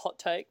 hot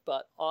take,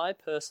 but I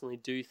personally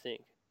do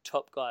think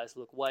top guys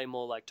look way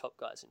more like top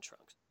guys in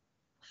trunks.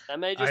 That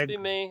may just be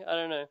me. I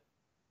don't know.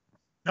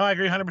 No, I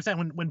agree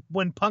 100%.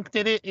 When Punk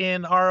did it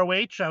in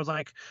ROH, I was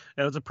like,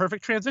 it was a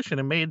perfect transition.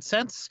 It made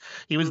sense.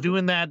 He was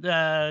doing that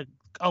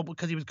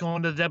because he was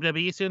going to the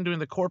WWE soon, doing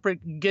the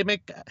corporate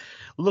gimmick,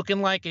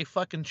 looking like a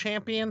fucking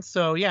champion.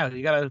 So yeah,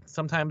 you gotta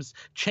sometimes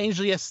change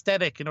the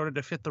aesthetic in order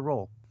to fit the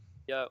role.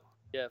 Yeah,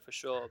 for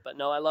sure. But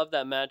no, I love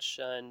that match,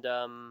 and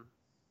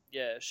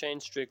Shane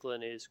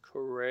Strickland is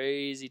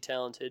crazy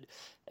talented,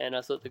 and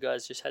I thought the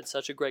guys just had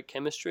such a great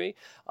chemistry.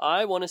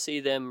 I want to see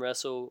them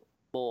wrestle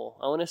more.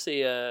 I want to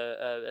see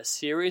a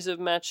series of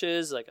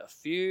matches, like a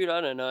feud,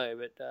 I don't know,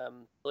 but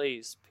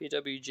please,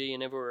 PWG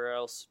and everywhere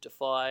else,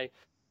 Defy,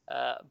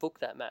 book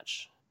that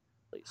match,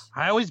 please.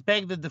 I always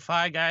beg the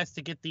Defy guys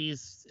to get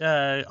these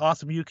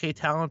awesome UK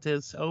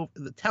talents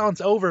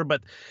over,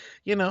 but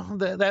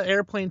that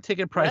airplane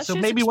ticket price. So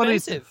maybe one of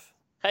these.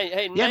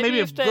 Hey, maybe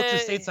if booked to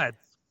stateside.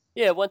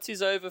 Yeah, once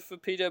he's over for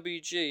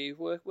PWG,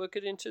 work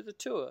it into the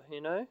tour.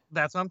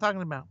 That's what I'm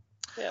talking about.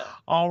 Yeah.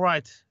 All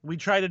right. We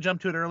tried to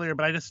jump to it earlier,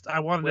 but I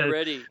wanted We're to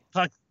ready.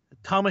 talk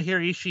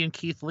Tomohiro Ishii and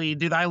Keith Lee.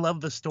 Dude, I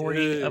love the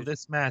story of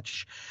this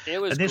match.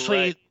 It was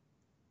initially great.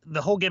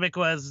 The whole gimmick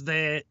was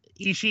that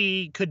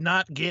Ishii could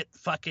not get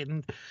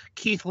fucking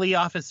Keith Lee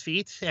off his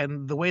feet,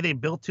 and the way they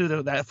built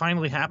to that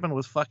finally happened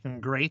was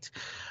fucking great.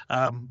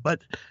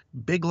 But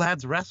big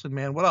lads wrestling,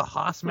 man. What a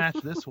hoss match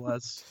this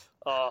was.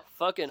 Oh,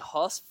 fucking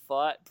Hoss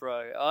fight,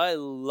 bro. I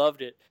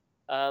loved it.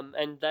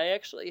 And they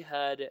actually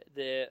had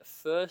their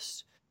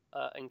first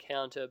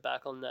encounter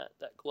back on that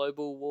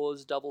Global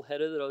Wars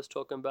doubleheader that I was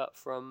talking about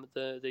from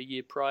the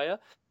year prior.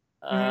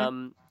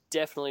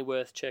 Definitely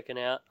worth checking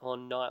out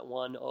on night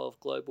one of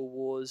Global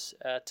Wars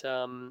at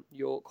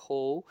York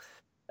Hall,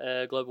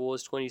 Global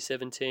Wars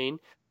 2017.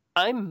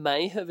 I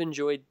may have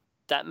enjoyed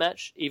that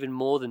match even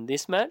more than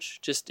this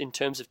match, just in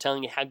terms of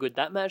telling you how good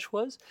that match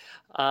was.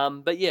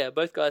 But yeah,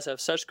 both guys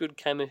have such good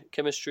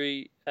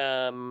chemistry.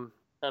 I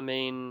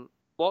mean,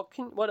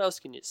 what else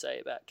can you say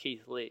about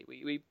Keith Lee?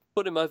 We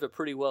put him over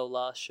pretty well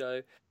last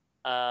show.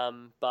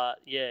 But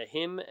yeah,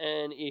 him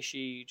and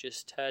Ishii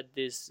just had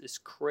this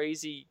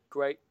crazy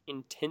great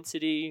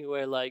intensity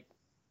where like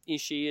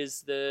Ishii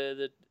is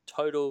the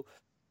total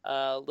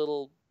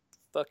little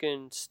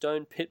fucking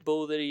stone pit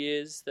bull that he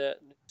is, that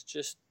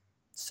just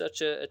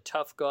such a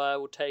tough guy,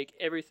 will take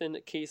everything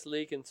that Keith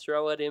Lee can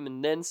throw at him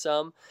and then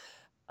some.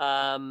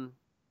 And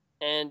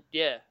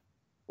yeah,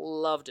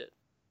 loved it.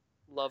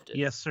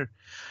 Yes, sir.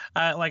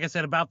 Like I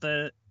said about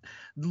a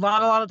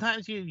lot of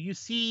times you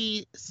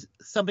see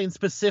something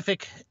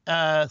specific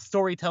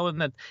storytelling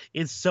that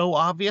is so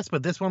obvious,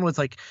 but this one was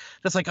like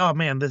just like, oh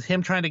man,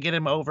 him trying to get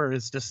him over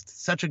is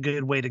just such a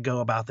good way to go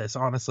about this,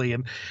 honestly.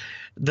 And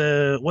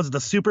was it the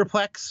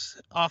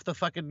superplex off the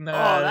fucking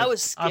that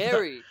was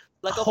scary.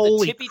 Like off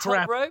the tippy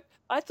top rope.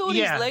 I thought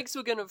his legs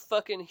were gonna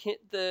fucking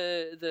hit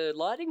the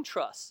lighting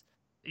truss.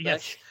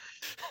 Yes.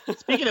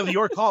 Speaking of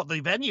York Hall,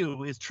 the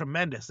venue is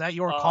tremendous. That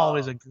York Hall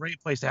is a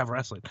great place to have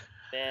wrestling.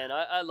 Man,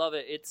 I love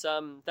it. It's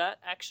that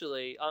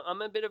actually,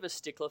 I'm a bit of a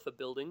stickler for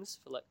buildings,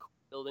 for like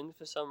buildings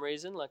for some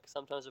reason. Like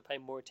sometimes I pay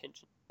more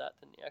attention to that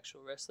than the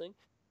actual wrestling.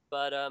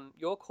 But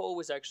York Hall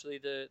was actually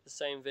the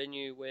same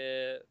venue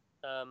where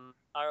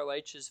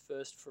ROH's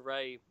first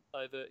foray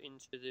over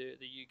into the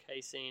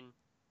UK scene,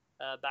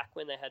 back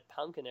when they had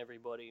Punk and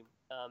everybody.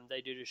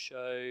 They did a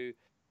show.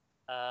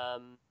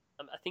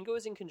 I think it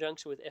was in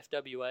conjunction with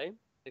FWA,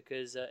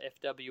 because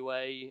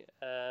FWA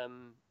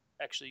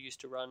actually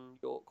used to run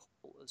York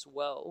Hall as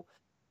well.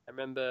 I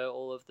remember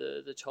all of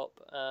the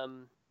top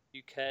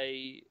UK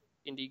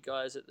indie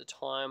guys at the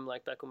time,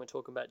 like back when we're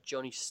talking about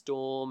Johnny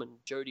Storm and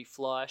Jody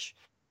Fleisch.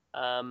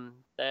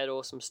 They had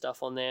awesome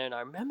stuff on there, and I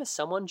remember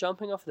someone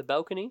jumping off the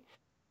balcony.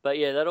 But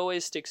yeah, that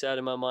always sticks out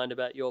in my mind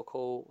about York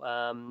Hall.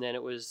 And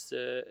it was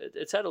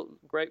it's had a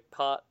great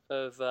part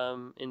of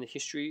in the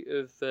history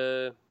of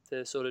the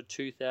sort of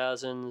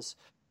 2000s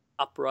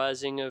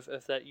uprising of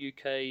that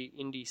UK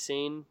indie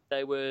scene.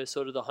 They were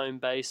sort of the home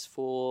base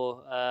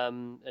for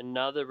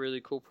another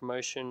really cool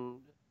promotion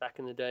back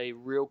in the day,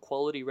 Real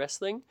Quality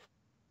Wrestling,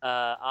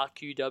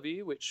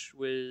 RQW, which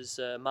was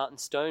Martin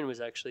Stone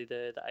was actually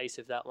the ace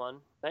of that one.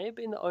 May have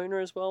been the owner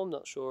as well, I'm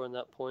not sure on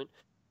that point.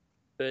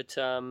 But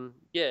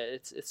yeah,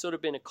 it's sort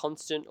of been a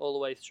constant all the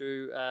way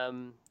through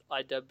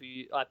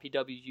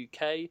IPW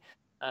UK,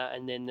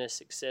 and then the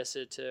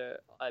successor to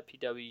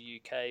IPW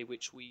UK,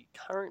 which we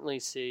currently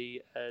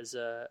see as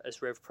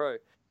Rev Pro.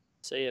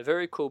 So yeah,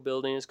 very cool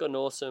building. It's got an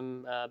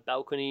awesome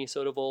balcony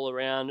sort of all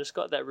around. It's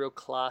got that real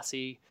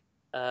classy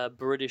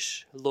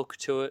British look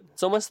to it.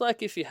 It's almost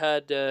like if you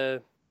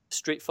had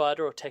Street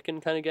Fighter or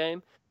Tekken kind of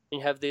game,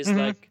 and you have these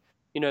like,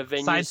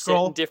 venues set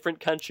in different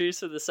countries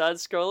for the side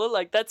scroller.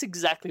 Like that's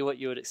exactly what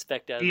you would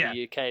expect out of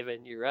the UK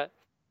venue, right?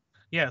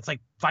 Yeah, it's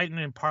like fighting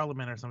in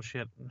Parliament or some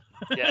shit.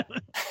 Yeah.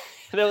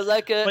 There was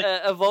like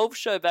a Evolve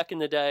show back in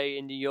the day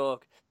in New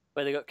York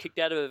where they got kicked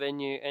out of a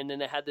venue, and then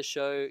they had the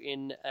show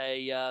in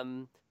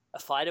a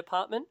fire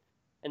department,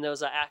 and there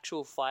was an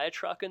actual fire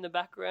truck in the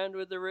background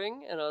with the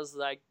ring, and I was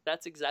like,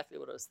 that's exactly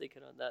what I was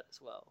thinking on that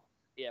as well.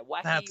 Yeah,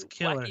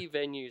 wacky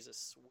venues are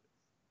sweet.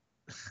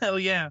 Hell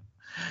yeah.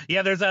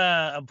 Yeah, there's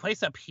a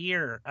place up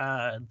here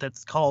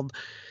that's called,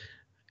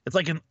 it's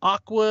like an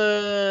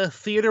aqua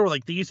theater where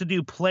like they used to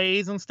do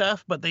plays and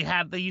stuff, but they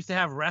used to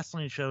have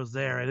wrestling shows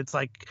there, and it's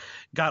like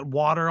got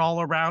water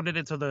all around it,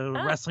 and so the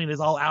wrestling is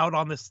all out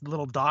on this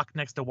little dock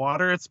next to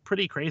water. It's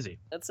pretty crazy.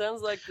 That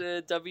sounds like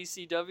the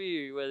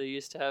WCW where they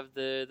used to have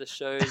the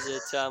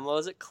shows at what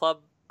was it,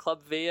 Club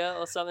Via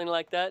or something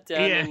like that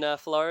down in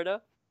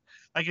Florida.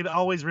 I can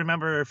always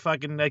remember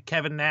fucking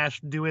Kevin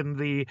Nash doing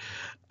the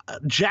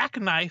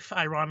jackknife,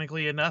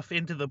 ironically enough,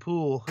 into the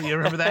pool. You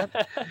remember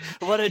that?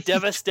 What a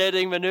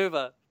devastating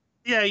maneuver.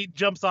 Yeah, he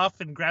jumps off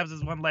and grabs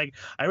his one leg.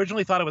 I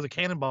originally thought it was a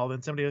cannonball.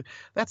 Then somebody,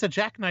 that's a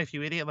jackknife,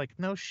 you idiot. Like,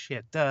 no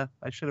shit. I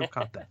should have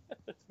caught that.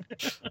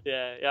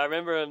 Yeah, I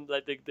remember him,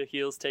 like the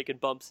heels taking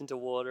bumps into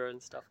water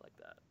and stuff like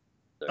that.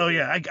 So, oh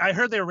yeah, I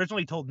heard they were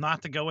originally told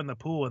not to go in the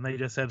pool, and they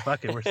just said,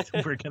 "Fuck it,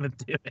 we're gonna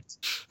do it."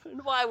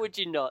 And why would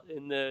you not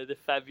in the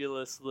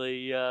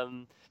fabulously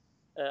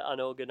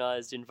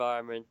unorganized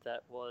environment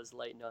that was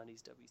late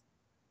 90s WC?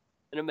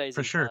 An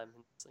amazing For sure. time.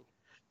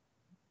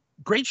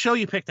 Great show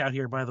you picked out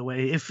here, by the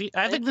way. I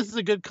think this is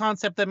a good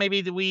concept that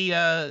maybe we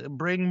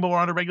bring more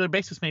on a regular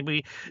basis.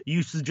 Maybe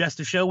you suggest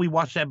a show, we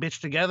watch that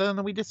bitch together, and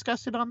then we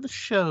discuss it on the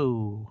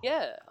show.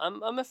 Yeah,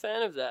 I'm a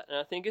fan of that, and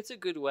I think it's a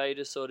good way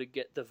to sort of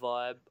get the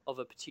vibe of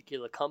a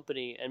particular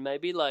company, and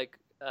maybe like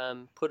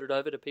put it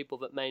over to people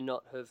that may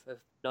not have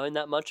known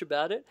that much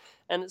about it.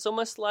 And it's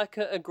almost like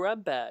a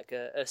grab bag,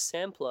 a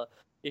sampler,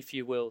 if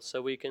you will.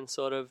 So we can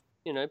sort of,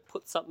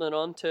 put something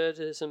on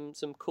to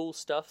some cool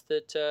stuff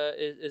that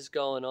is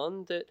going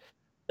on that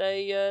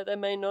they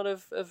may not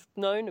have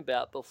known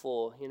about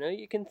before.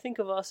 You can think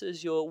of us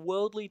as your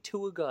worldly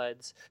tour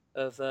guides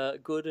of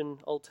good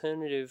and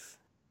alternative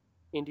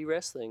indie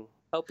wrestling,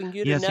 helping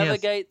you to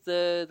navigate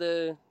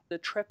the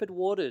trepid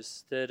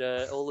waters that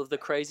all of the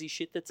crazy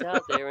shit that's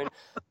out there and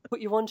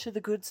put you onto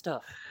the good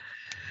stuff.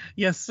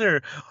 Yes,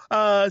 sir.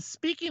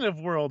 Speaking of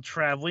world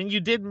traveling,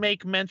 you did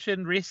make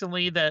mention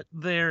recently that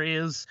there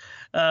is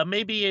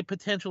maybe a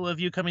potential of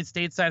you coming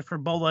stateside for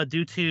Bola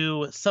due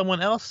to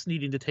someone else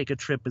needing to take a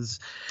trip. Is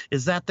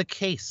that the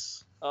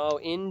case? Oh,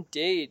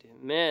 indeed,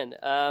 man.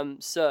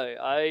 So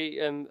I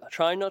am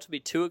trying not to be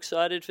too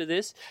excited for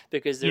this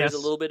because there is a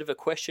little bit of a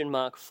question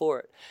mark for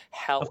it.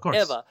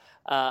 However,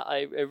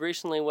 I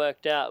recently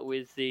worked out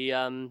with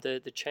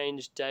the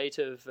changed date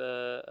of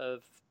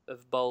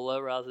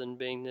Bola rather than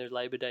being the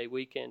Labor Day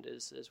weekend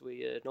as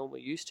we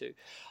normally used to.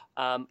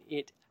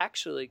 It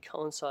actually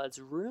coincides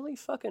really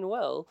fucking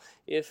well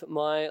if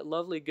my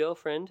lovely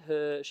girlfriend,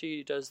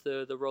 she does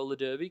the roller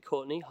derby,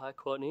 Courtney. Hi,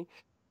 Courtney.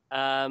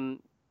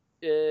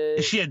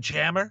 Is she a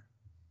jammer?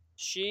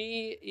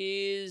 She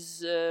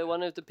is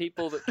one of the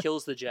people that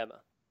kills the jammer.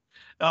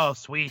 Oh,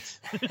 sweet.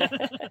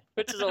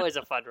 Which is always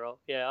a fun role.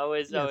 Yeah, I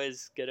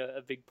always get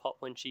a big pop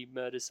when she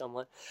murders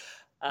someone.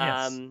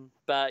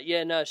 But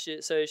yeah, no, she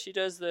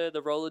does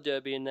the roller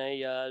derby, and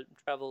they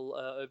travel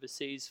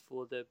overseas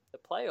for the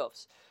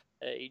playoffs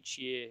each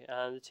year.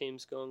 The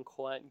team's going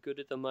quite good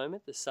at the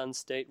moment, the Sun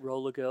State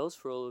Roller Girls,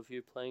 for all of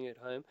you playing at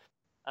home.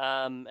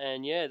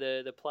 And yeah,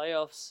 the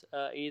playoffs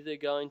are either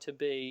going to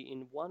be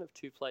in one of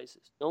two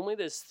places. Normally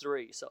there's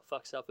three, so it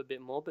fucks up a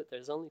bit more, but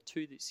there's only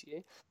two this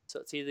year. So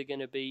it's either going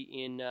to be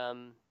in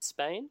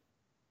Spain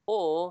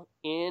or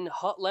in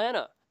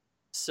Hotlanta.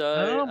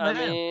 So, I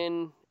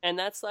mean, and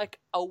that's like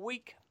a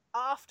week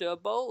after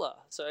Bola.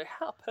 So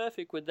how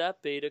perfect would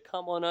that be to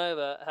come on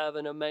over, have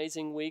an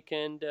amazing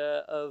weekend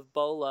of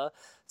Bola,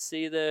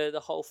 see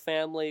the whole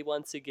family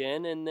once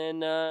again, and then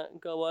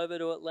go over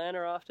to Atlanta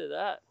after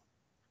that.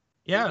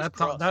 Yeah,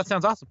 that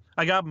sounds awesome.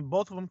 I got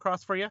both of them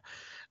crossed for you.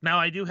 Now,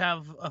 I do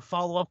have a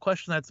follow-up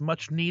question that's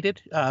much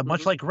needed.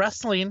 Much like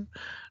wrestling,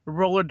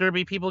 roller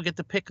derby people get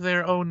to pick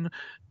their own,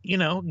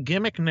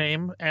 gimmick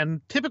name.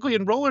 And typically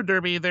in roller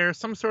derby, there's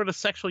some sort of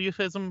sexual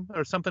euphemism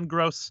or something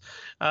gross.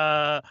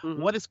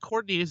 What is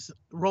Courtney's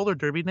roller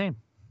derby name?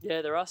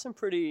 Yeah, there are some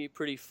pretty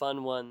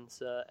fun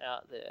ones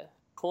out there.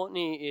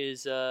 Courtney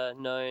is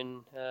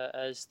known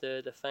as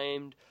the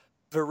famed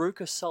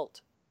Veruca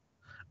Salt.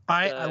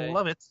 I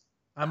love it.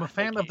 I'm a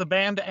fan of the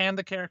band and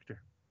the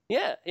character.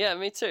 Yeah,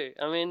 me too.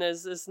 I mean,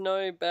 there's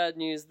no bad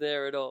news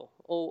there at all.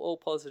 All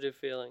positive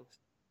feelings.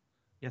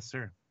 Yes,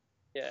 sir.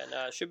 Yeah,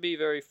 no, it should be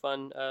very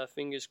fun.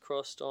 Fingers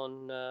crossed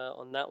on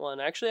that one.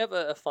 I actually have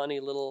a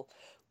funny little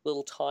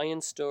tie-in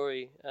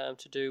story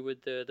to do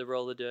with the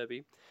roller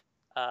derby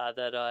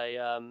that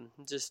I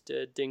just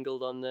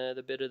dingled on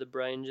the bit of the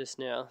brain just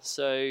now.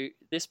 So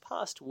this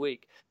past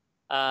week,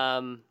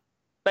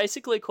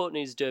 basically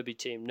Courtney's derby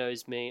team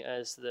knows me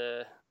as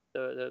the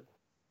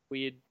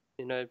weird,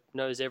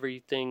 knows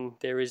everything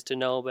there is to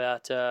know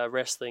about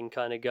wrestling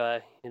kind of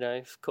guy.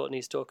 If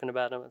Courtney's talking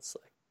about him, it's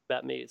like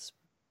about me. It's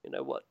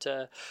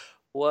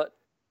what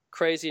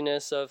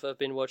craziness I've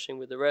been watching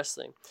with the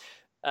wrestling.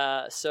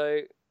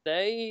 So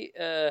they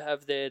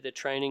have their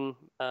training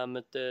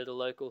at the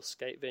local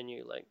skate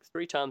venue like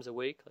 3 times a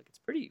week. Like it's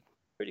pretty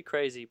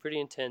crazy,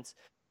 pretty intense.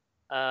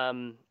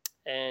 And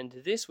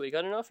this week,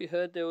 I don't know if you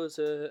heard, there was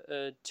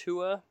a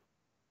tour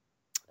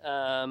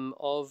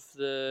of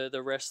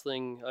the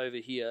wrestling over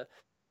here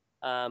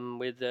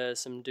with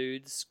some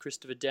dudes.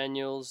 Christopher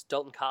Daniels,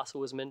 Dalton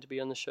Castle was meant to be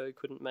on the show,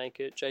 couldn't make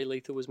it. Jay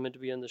Lethal was meant to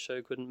be on the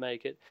show, couldn't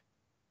make it.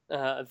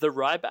 The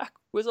Ryback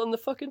was on the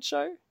fucking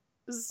show.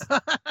 It was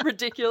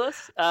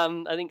ridiculous.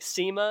 I think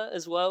Seema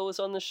as well was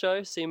on the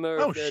show.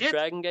 Seema of the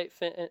Dragon Gate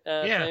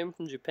fame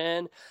from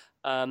Japan.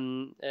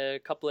 A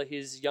couple of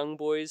his young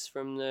boys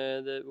from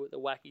the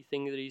wacky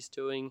thing that he's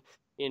doing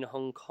in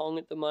Hong Kong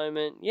at the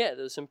moment. Yeah,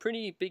 there's some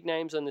pretty big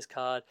names on this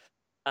card.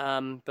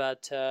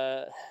 But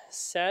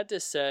sad to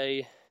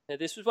say,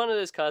 this was one of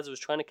those cards that was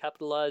trying to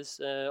capitalize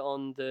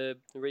on the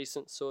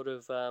recent sort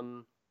of,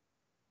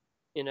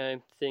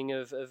 thing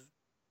of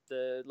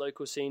the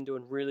local scene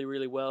doing really,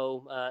 really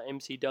well,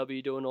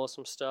 MCW doing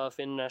awesome stuff,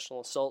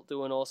 International Assault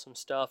doing awesome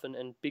stuff,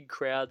 and big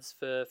crowds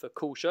for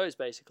cool shows,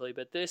 basically.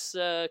 But this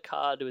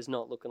card was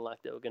not looking like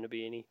there were going to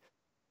be any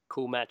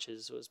cool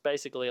matches. It was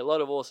basically a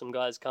lot of awesome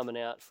guys coming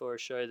out for a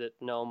show that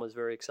no one was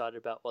very excited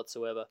about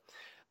whatsoever.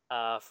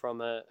 From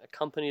a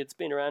company that's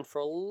been around for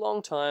a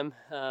long time,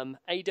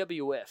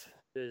 AWF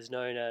is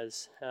known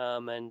as,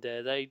 and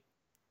they,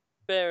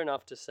 fair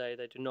enough to say,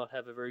 they do not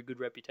have a very good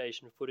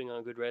reputation for putting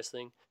on good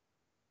wrestling.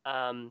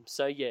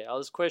 So yeah, I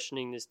was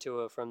questioning this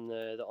tour from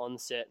the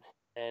onset,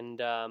 and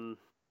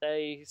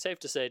they, safe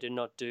to say, did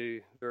not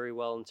do very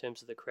well in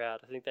terms of the crowd.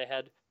 I think they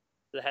had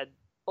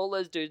all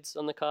those dudes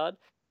on the card.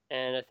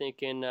 And I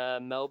think in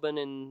Melbourne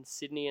and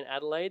Sydney and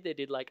Adelaide, they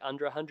did like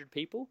under 100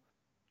 people.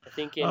 I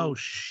think Oh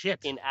shit!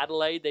 in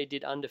Adelaide, they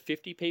did under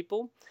 50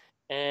 people.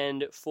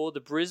 And for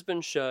the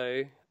Brisbane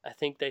show, I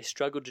think they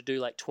struggled to do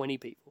like 20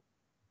 people.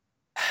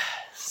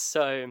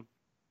 So,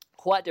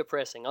 quite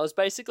depressing. I was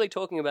basically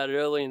talking about it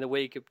early in the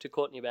week to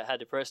Courtney about how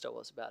depressed I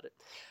was about it.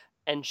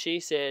 And she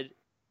said,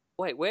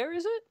 wait, where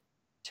is it?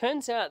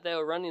 Turns out they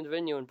were running the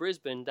venue in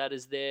Brisbane. That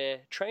is their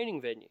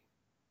training venue.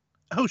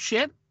 Oh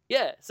shit!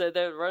 Yeah, so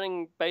they're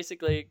running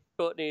basically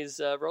Courtney's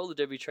roller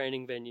derby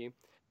training venue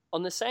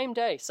on the same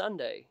day,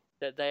 Sunday,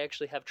 that they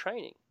actually have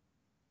training.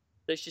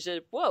 So she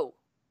said, whoa,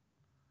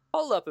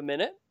 hold up a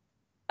minute.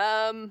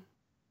 I'm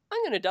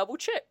going to double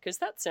check, because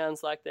that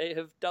sounds like they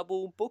have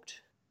double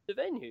booked the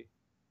venue.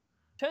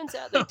 Turns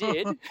out they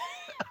did.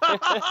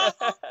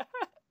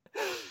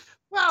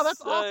 Wow,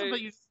 that's awesome. But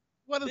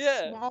what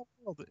a small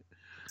world.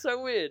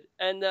 So weird.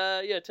 And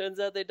turns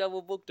out they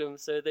double booked them,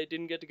 so they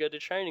didn't get to go to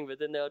training, but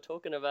then they were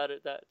talking about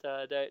it that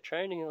day at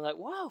training, and like,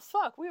 wow,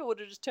 fuck, we would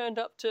have just turned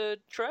up to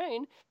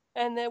train,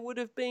 and there would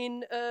have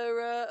been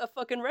a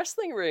fucking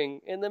wrestling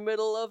ring in the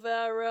middle of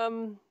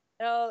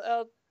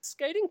our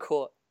skating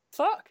court.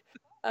 Fuck.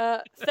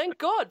 Thank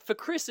God for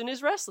Chris and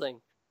his wrestling.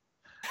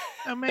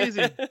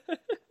 Amazing.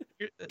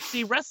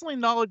 See, wrestling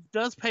knowledge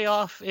does pay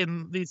off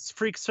in these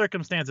freak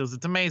circumstances.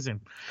 It's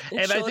amazing.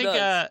 It sure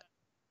does.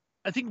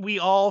 I think we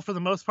all, for the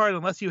most part,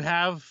 unless you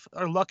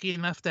are lucky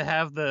enough to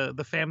have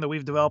the fam that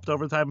we've developed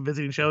over time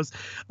visiting shows,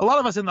 a lot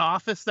of us in the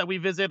office that we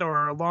visit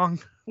or along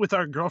with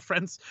our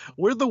girlfriends,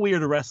 we're the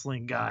weird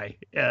wrestling guy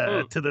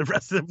to the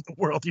rest of the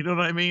world. You know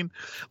what I mean?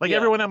 Like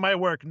everyone at my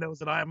work knows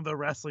that I'm the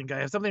wrestling guy.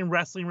 If something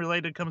wrestling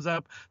related comes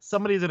up,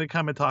 somebody's going to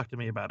come and talk to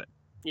me about it.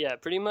 Yeah,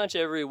 pretty much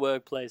every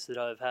workplace that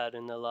I've had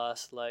in the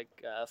last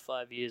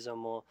 5 years or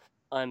more,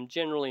 I'm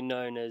generally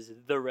known as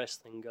the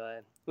wrestling guy,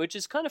 which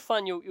is kind of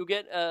fun. You'll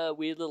get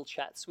weird little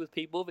chats with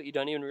people that you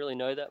don't even really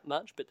know that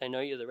much, but they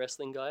know you're the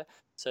wrestling guy.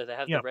 So they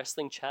have the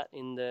wrestling chat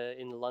in the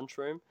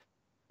lunchroom.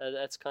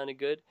 That's kind of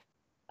good.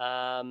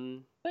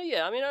 But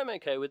yeah, I mean, I'm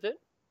okay with it.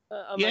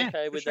 I'm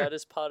okay with that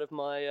as part of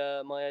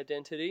my my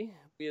identity,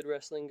 weird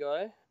wrestling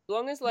guy. As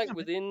long as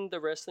within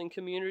the wrestling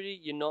community,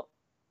 you're not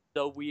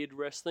the weird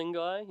wrestling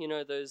guy. You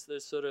know, those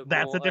sort of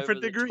that's more a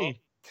different over the degree.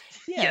 top.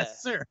 Yeah.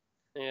 Yes, sir.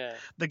 Yeah.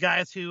 The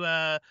guys who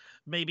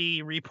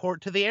maybe report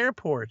to the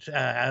airport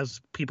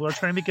as people are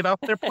trying to get off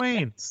their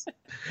planes.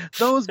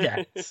 Those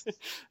guys.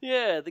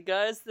 Yeah, the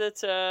guys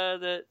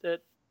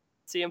that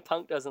CM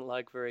Punk doesn't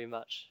like very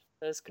much.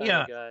 Those kind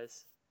of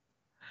guys.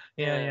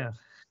 Yeah.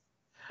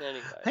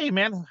 Anyway. Hey,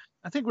 man,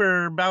 I think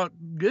we're about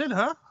good,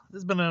 huh?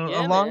 This has been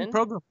a long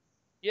program.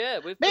 Yeah,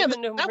 we've been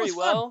doing pretty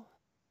well.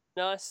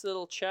 Nice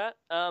little chat.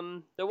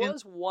 There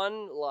was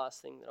one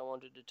last thing that I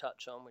wanted to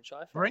touch on, which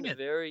I find a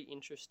very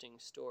interesting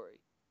story.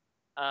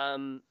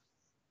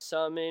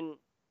 So, I mean,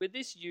 with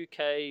this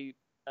UK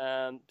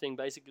thing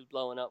basically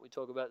blowing up, we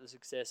talk about the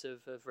success of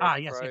Rev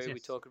Pro, we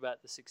talk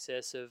about the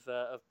success of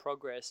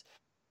Progress.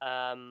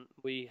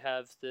 We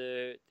have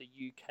the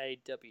UK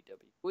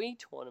WWE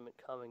tournament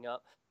coming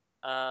up.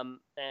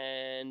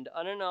 And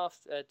I don't know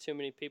if too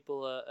many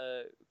people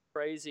are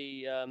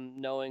crazy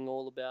knowing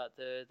all about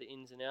the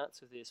ins and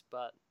outs of this,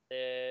 but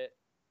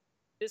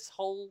this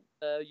whole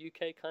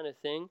UK kind of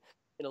thing,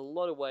 in a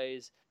lot of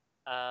ways,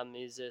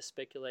 is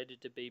speculated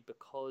to be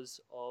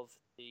because of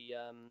the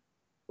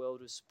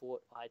World of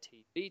Sport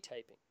ITV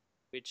taping,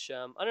 which,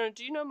 I don't know,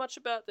 do you know much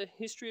about the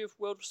history of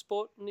World of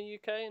Sport in the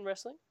UK in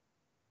wrestling?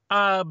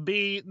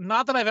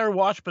 Not that I've ever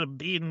watched, but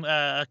being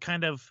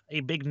kind of a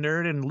big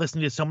nerd and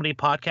listening to so many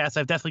podcasts,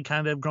 I've definitely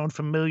kind of grown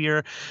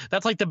familiar.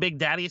 That's like the Big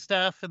Daddy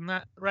stuff and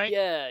that, right?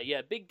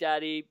 Yeah, Big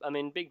Daddy. I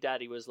mean, Big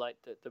Daddy was like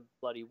the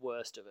bloody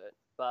worst of it.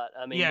 But,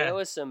 I mean, there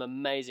was some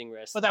amazing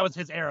wrestling. But that was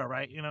his era,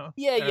 right? You know?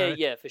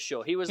 Yeah, for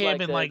sure. He was like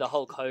the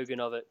Hulk Hogan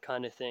of it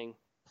kind of thing.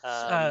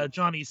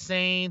 Johnny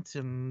Saint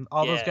and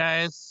all those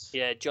guys.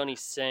 Yeah, Johnny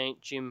Saint,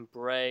 Jim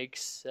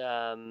Breaks,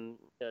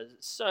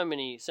 so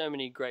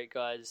many great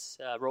guys.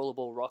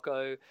 Rollerball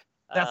Rocco.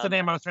 That's the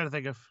name I was trying to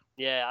think of.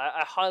 Yeah,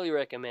 I highly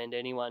recommend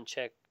anyone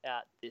check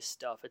out this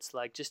stuff. It's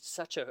like just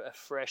such a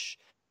fresh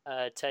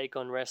take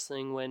on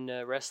wrestling when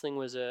wrestling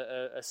was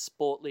a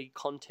sportly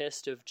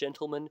contest of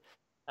gentlemen.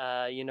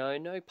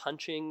 No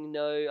punching,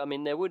 I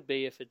mean, there would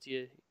be if it's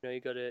you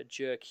got a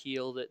jerk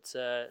heel that's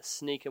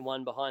sneaking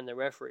one behind the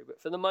referee,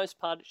 but for the most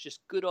part, it's just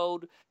good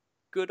old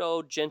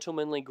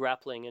gentlemanly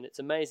grappling, and it's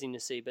amazing to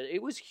see. But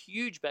it was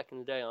huge back in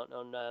the day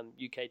on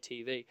UK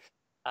TV,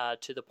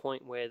 to the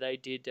point where they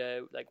did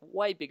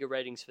way bigger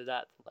ratings for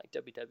that than like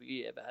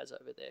WWE ever has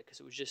over there,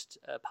 because it was just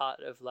a part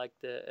of like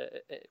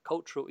the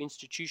cultural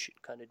institution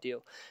kind of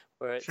deal,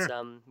 where it's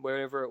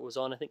wherever it was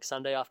on, I think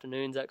Sunday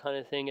afternoons, that kind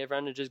of thing,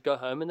 everyone would just go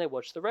home and they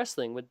watch the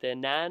wrestling with their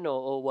nan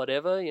or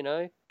whatever,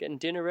 getting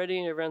dinner ready,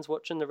 and everyone's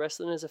watching the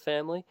wrestling as a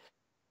family.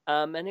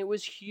 And it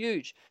was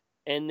huge.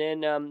 And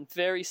then,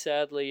 very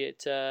sadly,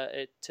 it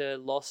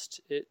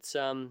lost its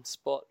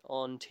spot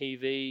on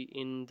TV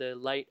in the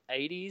late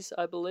 80s,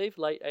 I believe.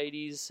 Late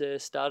 80s,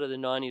 start of the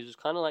 90s. It was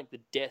kind of like the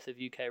death of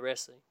UK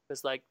wrestling.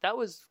 Because like that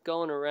was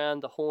going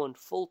around the horn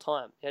full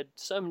time. You had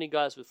so many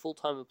guys with full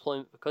time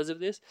employment because of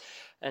this,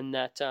 and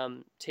that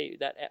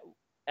that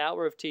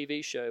hour of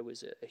TV show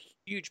was a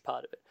huge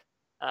part of it.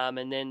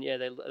 And then, yeah,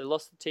 they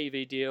lost the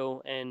TV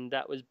deal, and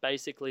that was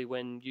basically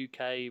when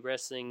UK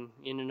wrestling,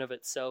 in and of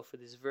itself,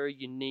 with this very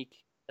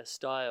unique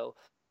style,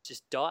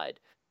 just died.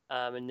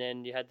 And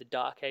then you had the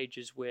Dark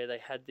Ages, where they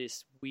had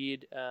this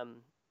weird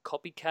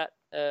copycat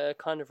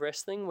kind of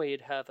wrestling, where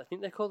you'd have, I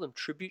think they call them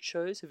tribute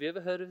shows. Have you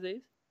ever heard of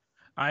these?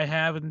 I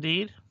have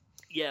indeed.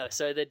 Yeah,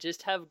 so they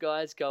just have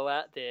guys go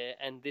out there,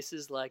 and this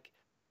is like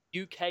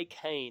UK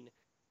Kane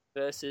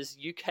versus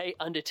UK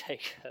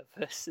Undertaker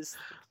versus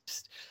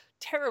just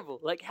terrible.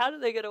 Like, how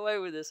did they get away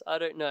with this? I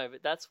don't know,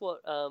 but that's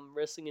what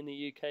wrestling in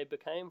the UK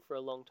became for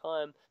a long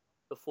time.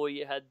 Before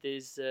you had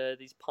these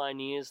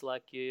pioneers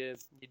like your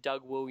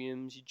Doug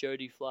Williams, your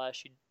Jody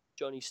Flash, your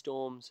Johnny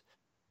Storms,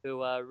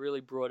 who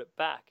really brought it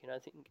back. And I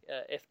think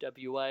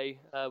FWA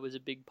was a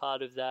big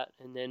part of that,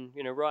 and then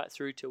right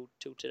through till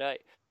today.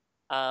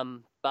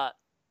 But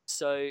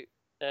so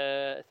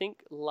I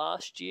think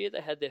last year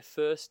they had their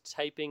first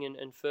taping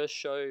and first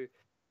show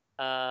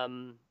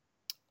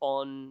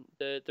on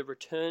the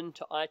return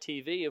to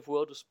ITV of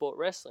World of Sport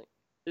Wrestling.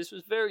 This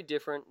was very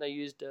different. They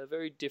used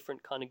very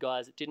different kind of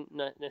guys. It didn't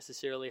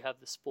necessarily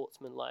have the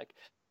sportsman-like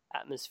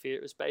atmosphere.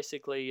 It was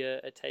basically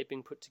a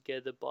taping put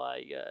together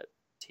by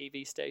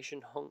TV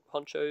station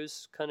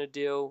honchos kind of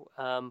deal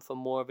for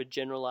more of a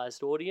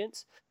generalized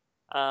audience.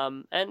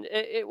 And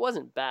it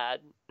wasn't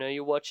bad.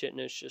 You watch it and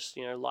it's just,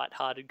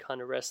 lighthearted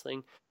kind of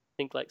wrestling. I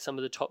think like some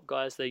of the top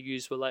guys they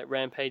used were like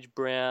Rampage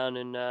Brown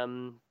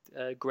and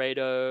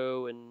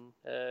Grado and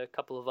a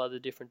couple of other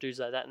different dudes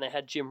like that, and they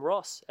had Jim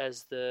Ross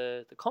as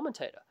the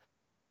commentator.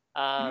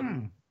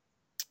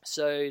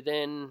 So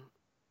then,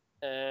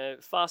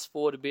 fast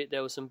forward a bit,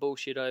 there was some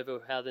bullshit over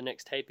how the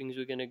next tapings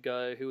were going to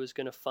go, who was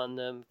going to fund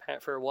them.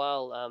 For a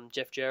while,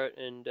 Jeff Jarrett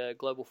and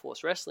Global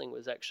Force Wrestling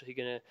was actually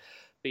going to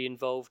be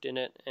involved in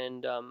it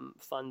and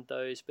fund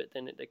those, but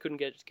then they couldn't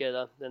get it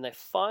together. Then they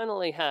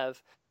finally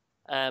have,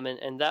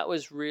 and that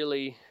was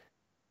really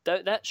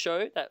that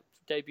show, that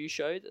debut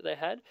show that they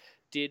had,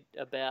 did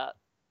about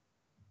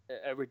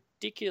a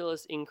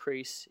ridiculous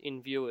increase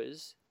in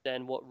viewers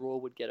than what Raw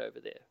would get over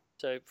there.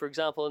 So, for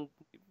example,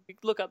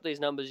 look up these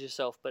numbers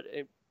yourself, but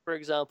for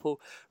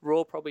example,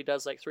 Raw probably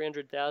does like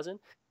 300,000.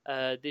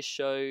 This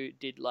show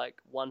did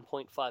like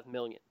 1.5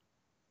 million,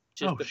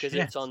 just because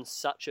it's on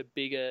such a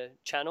bigger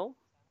channel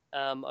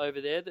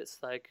over there. That's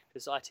like,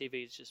 because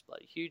ITV is just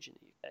like huge in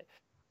the UK,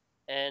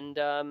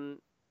 and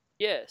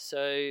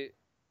so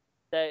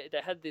they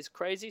had this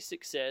crazy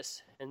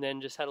success, and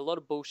then just had a lot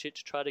of bullshit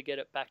to try to get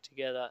it back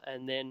together,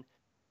 and then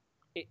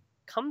it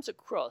comes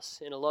across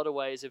in a lot of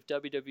ways of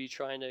WWE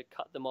trying to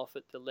cut them off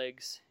at the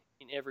legs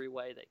in every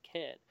way they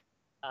can.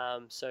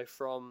 So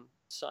from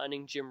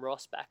signing Jim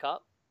Ross back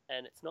up,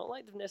 and it's not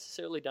like they've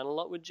necessarily done a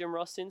lot with Jim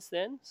Ross since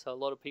then, so a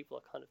lot of people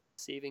are kind of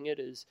perceiving it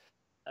as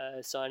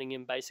signing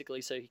him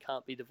basically so he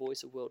can't be the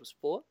voice of World of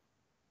Sport,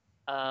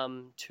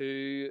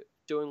 to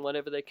doing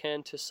whatever they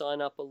can to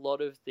sign up a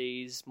lot of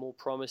these more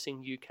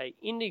promising UK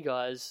indie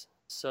guys,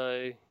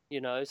 so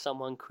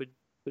someone could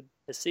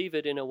perceive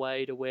it in a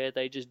way to where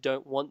they just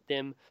don't want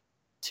them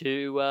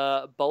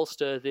to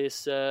bolster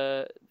this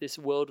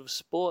World of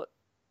Sport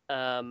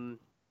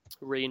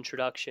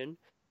reintroduction,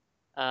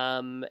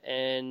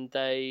 and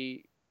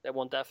they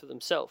want that for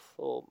themselves,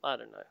 or I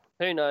don't know.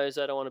 Who knows?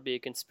 I don't want to be a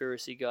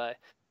conspiracy guy,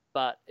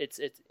 but it's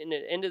in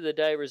the end of the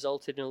day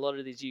resulted in a lot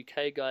of these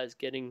UK guys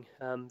getting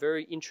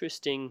very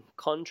interesting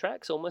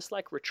contracts, almost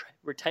like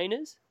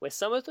retainers, where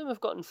some of them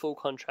have gotten full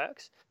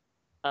contracts,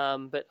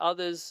 but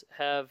others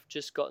have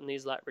just gotten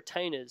these like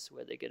retainers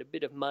where they get a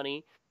bit of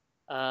money,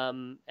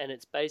 and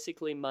it's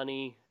basically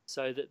money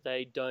so that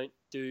they don't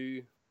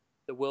do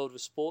the World of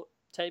Sport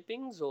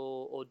tapings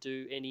or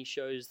do any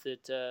shows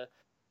that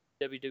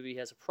WWE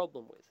has a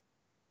problem with.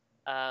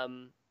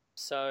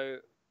 So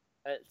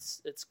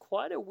it's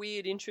quite a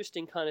weird,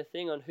 interesting kind of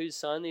thing on who's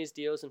signed these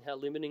deals and how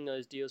limiting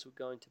those deals were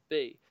going to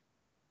be.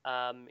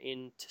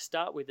 To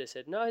start with, they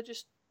said, no,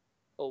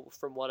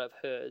 from what I've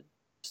heard,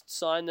 just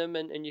sign them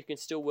and you can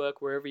still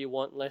work wherever you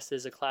want unless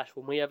there's a clash.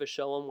 When we have a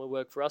show on, we'll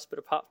work for us, but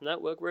apart from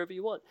that, work wherever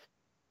you want.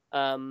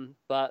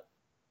 But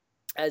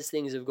as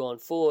things have gone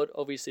forward,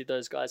 obviously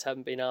those guys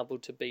haven't been able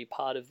to be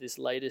part of this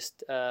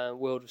latest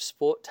World of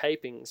Sport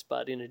tapings.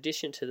 But in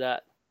addition to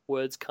that,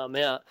 words come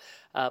out,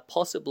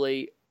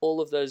 possibly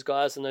all of those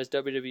guys and those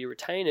WWE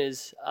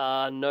retainers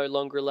are no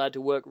longer allowed to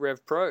work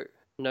Rev Pro,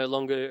 no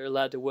longer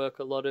allowed to work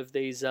a lot of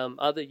these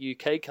other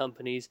UK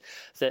companies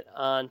that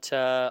aren't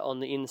on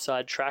the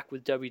inside track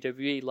with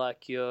WWE,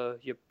 like your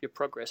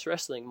Progress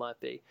Wrestling might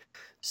be.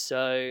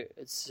 So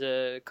it's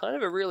kind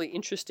of a really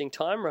interesting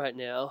time right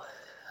now.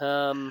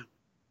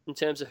 in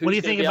terms of who's What do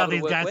you going to think be about able to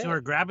these work guys who where.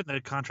 are grabbing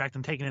the contract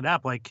and taking it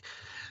up? Like,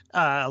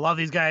 a lot of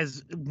these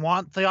guys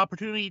want the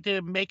opportunity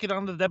to make it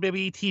on the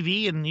WWE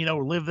TV and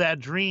live that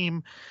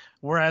dream,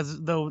 whereas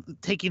though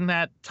taking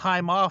that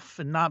time off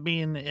and not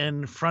being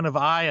in front of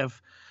eye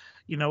of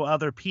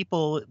other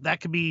people,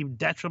 that could be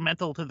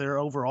detrimental to their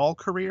overall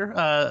career.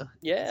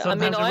 Yeah, I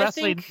mean, Sometimes in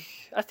wrestling,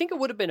 I think it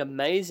would have been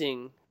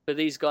amazing for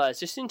these guys,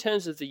 just in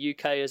terms of the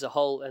UK as a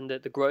whole and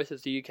the growth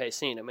of the UK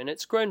scene. I mean,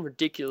 it's grown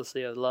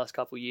ridiculously over the last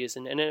couple of years,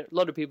 and a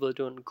lot of people are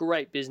doing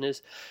great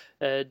business.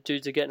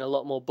 Dudes are getting a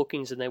lot more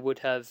bookings than they would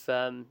have,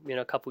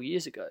 a couple of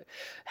years ago.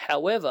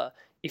 However,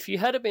 if you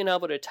had been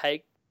able to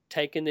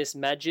taken this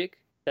magic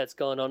that's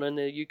going on in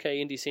the UK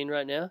indie scene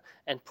right now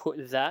and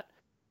put that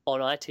on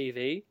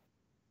ITV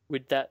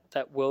with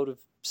that world of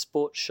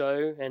sports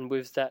show and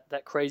with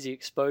that crazy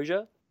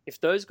exposure,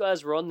 if those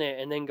guys were on there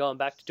and then going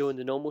back to doing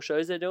the normal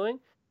shows they're doing,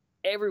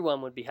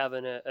 everyone would be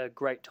having a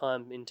great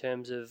time in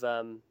terms of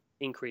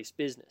increased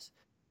business.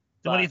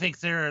 what do you think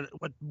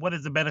what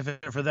is the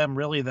benefit for them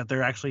really that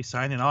they're actually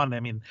signing on? I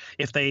mean,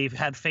 if they've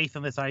had faith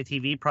in this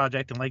ITV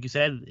project, and like you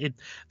said,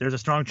 there's a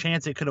strong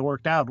chance it could have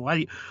worked out.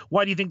 Why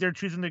do you think they're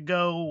choosing to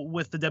go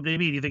with the WWE?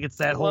 Do you think it's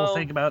that whole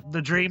thing about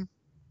the dream?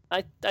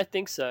 I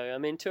think so. I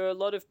mean, to a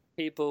lot of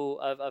people,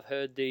 I've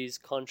heard these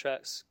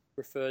contracts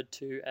referred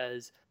to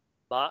as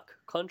mark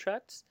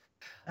contracts,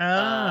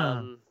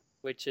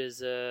 which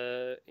is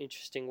a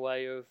interesting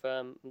way of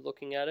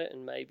looking at it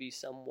and maybe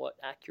somewhat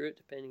accurate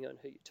depending on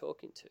who you're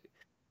talking to.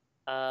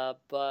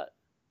 But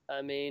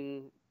I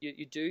mean,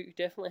 you do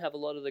definitely have a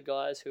lot of the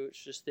guys who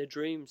it's just their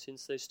dream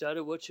since they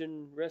started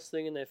watching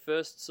wrestling and they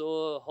first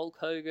saw Hulk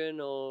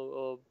Hogan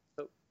or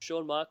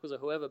Shawn Michaels or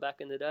whoever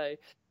back in the day.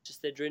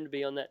 Just their dream to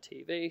be on that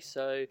TV,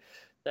 so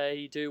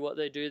they do what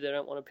they do. They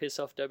don't want to piss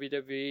off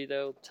WWE.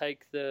 They'll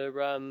take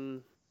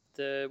the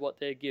what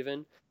they're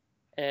given,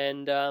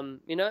 and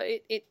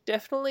it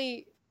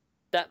definitely,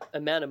 that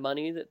amount of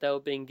money that they were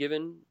being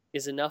given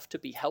is enough to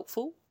be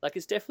helpful. Like,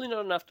 it's definitely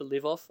not enough to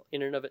live off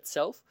in and of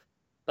itself,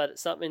 but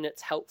it's something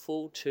that's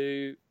helpful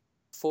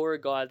for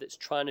a guy that's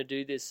trying to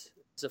do this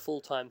as a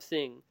full-time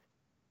thing,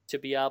 to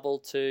be able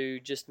to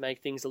just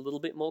make things a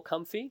little bit more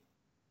comfy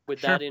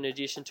with Sure. that in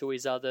addition to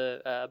his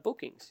other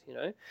bookings,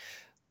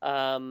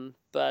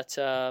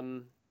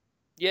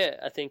 yeah,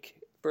 I think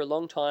for a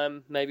long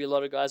time, maybe a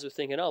lot of guys were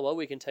thinking, oh, well,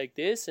 we can take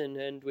this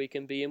and we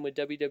can be in with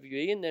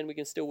WWE and then we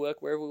can still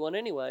work wherever we want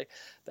anyway.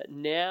 But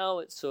now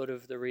it's sort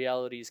of the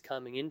realities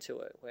coming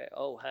into it where,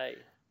 oh, hey,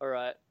 all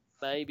right,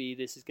 maybe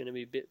this is going to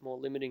be a bit more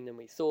limiting than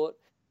we thought.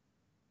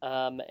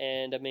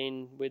 And I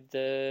mean, with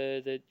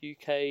the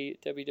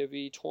UK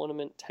WWE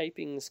tournament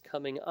tapings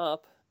coming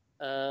up,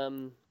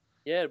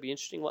 it'll be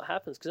interesting what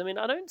happens. Because, I mean,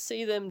 I don't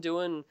see them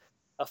doing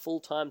a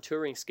full-time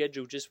touring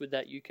schedule just with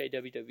that UK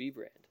WWE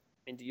brand. I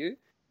mean, do you?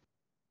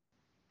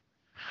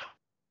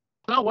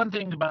 Well, one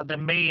thing about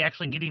them may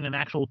actually getting an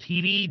actual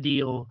TV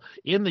deal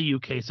in the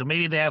UK, so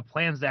maybe they have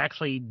plans to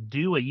actually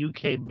do a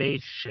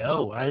UK-based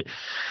show. I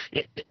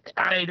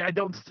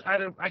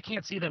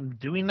can't see them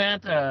doing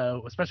that,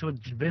 especially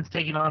with Vince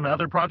taking on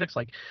other projects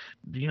like,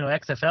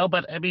 XFL.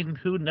 But I mean,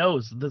 who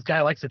knows? This guy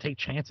likes to take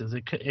chances.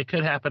 It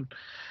could happen,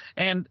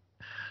 and.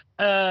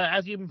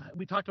 As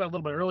we talked about a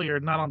little bit earlier,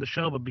 not on the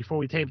show, but before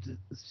we taped,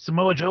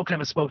 Samoa Joe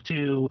kind of spoke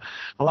to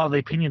a lot of the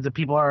opinions that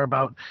people are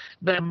about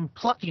them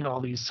plucking all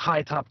these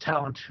high top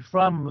talent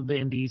from the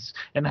indies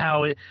and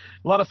how a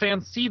lot of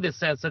fans see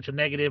this as such a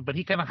negative, but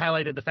he kind of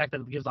highlighted the fact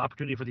that it gives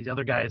opportunity for these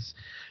other guys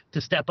to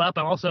step up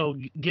and also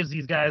gives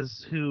these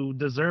guys who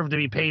deserve to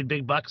be paid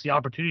big bucks the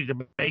opportunity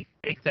to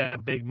make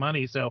that big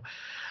money. So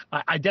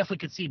I definitely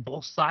could see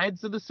both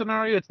sides of the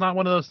scenario. It's not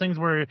one of those things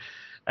where,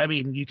 I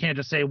mean, you can't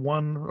just say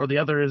one or the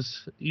other is,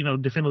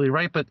 definitively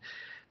right. But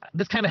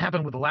this kind of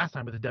happened with the last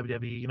time with the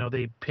WWE.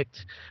 They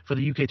picked for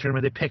the UK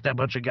tournament, they picked a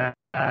bunch of guys.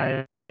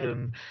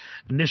 And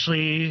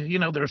initially,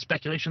 there was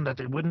speculation that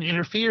they wouldn't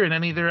interfere in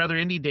any of their other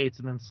indie dates.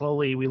 And then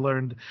slowly we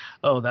learned,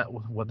 that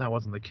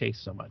wasn't the case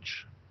so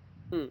much.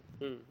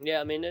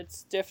 Yeah, I mean,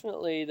 it's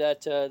definitely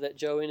that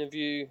Joe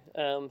interview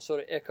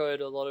sort of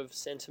echoed a lot of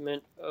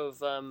sentiment of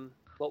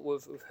what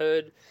we've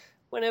heard.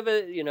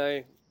 Whenever,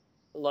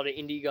 a lot of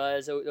indie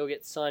guys, they'll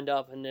get signed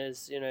up and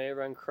there's,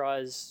 everyone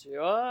cries,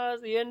 oh,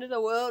 it's the end of the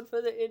world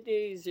for the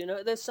indies,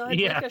 they signed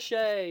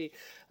Ricochet.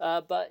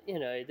 But,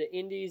 the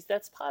indies,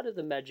 that's part of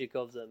the magic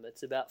of them.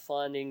 It's about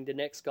finding the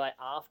next guy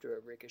after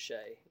a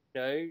Ricochet,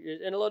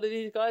 and a lot of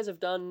these guys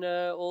have done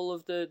all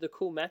of the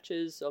cool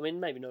matches. I mean,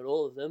 maybe not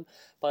all of them,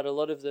 but a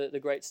lot of the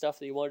great stuff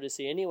that you wanted to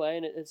see anyway.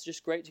 And it's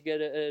just great to get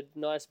a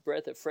nice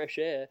breath of fresh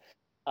air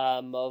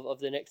of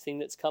the next thing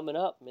that's coming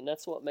up. I mean,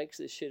 that's what makes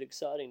this shit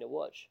exciting to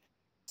watch.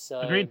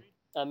 So, Agreed.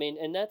 I mean,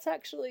 and that's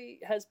actually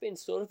has been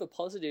sort of a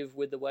positive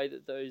with the way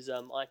that those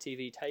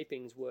ITV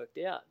tapings worked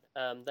out.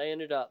 They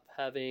ended up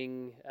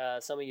having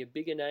some of your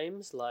bigger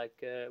names,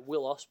 like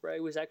Will Ospreay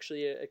was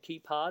actually a key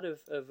part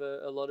of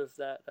a lot of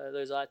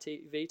those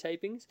ITV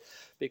tapings,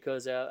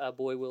 because our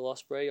boy Will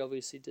Ospreay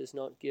obviously does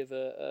not give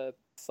a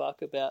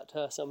fuck about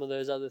some of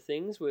those other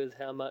things, with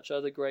how much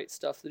other great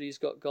stuff that he's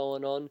got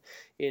going on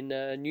in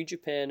New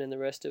Japan and the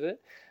rest of it.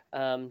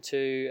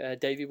 To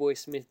Davey Boy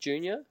Smith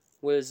Jr.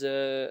 was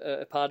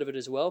a part of it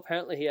as well.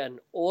 Apparently he had an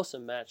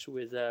awesome match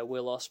with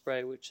Will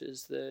Ospreay, which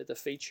is the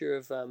feature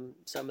of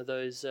some of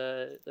those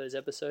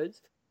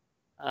episodes.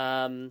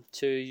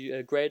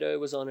 To Grado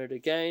was on it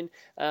again.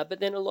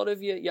 But then a lot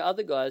of your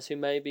other guys who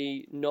may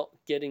be not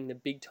getting the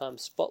big time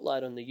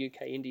spotlight on the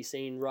UK indie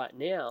scene right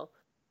now,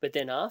 but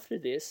then after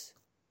this,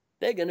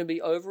 they're going to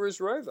be over as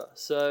Rover.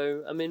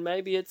 So, I mean,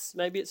 maybe it's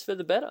for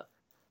the better.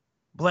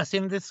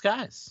 Blessing in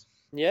disguise.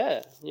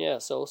 Yeah.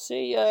 So we'll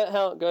see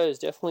how it goes.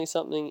 Definitely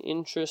something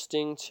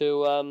interesting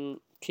to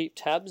keep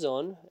tabs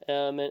on,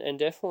 and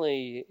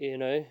definitely,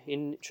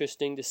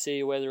 interesting to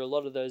see whether a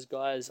lot of those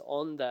guys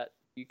on that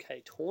UK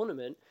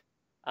tournament,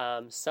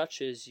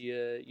 such as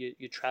your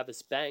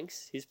Travis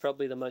Banks, he's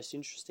probably the most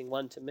interesting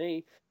one to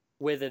me,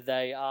 whether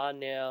they are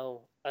now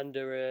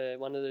under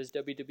one of those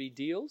WWE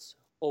deals,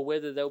 or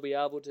whether they'll be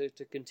able to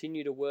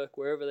continue to work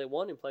wherever they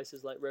want in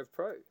places like Rev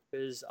Pro.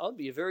 Because I'd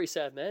be a very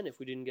sad man if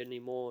we didn't get any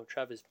more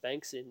Travis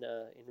Banks in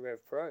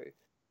Rev Pro.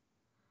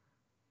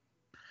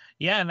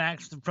 Yeah, and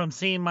actually, from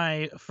seeing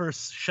my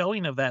first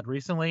showing of that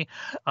recently,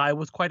 I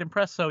was quite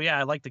impressed. So yeah,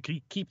 I'd like to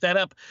keep that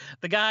up.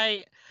 The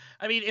guy,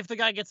 I mean, if the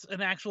guy gets an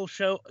actual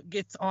show,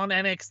 gets on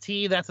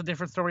NXT, that's a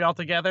different story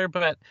altogether.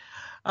 But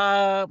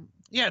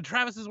yeah,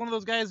 Travis is one of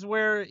those guys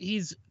where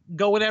he's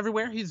going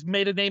everywhere. He's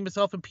made a name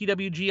himself in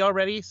PWG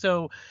already,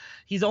 so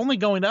he's only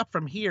going up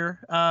from here.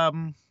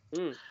 Yeah,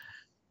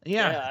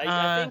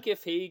 I think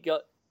if he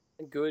got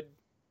a good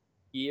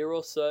year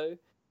or so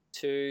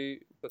to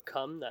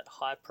become that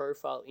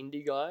high-profile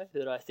indie guy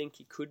that I think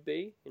he could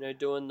be,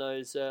 doing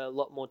those a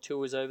lot more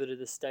tours over to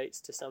the States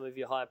to some of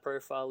your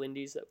high-profile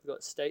indies that we've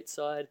got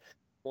stateside,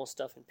 more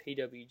stuff in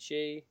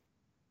PWG.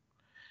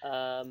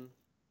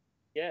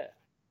 Yeah.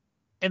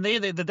 And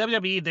the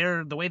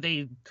WWE, the way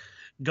they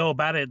go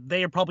about it,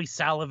 they are probably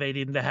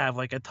salivating to have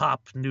like a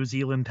top New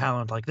Zealand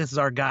talent. Like, this is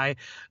our guy,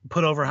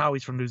 put over how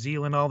he's from New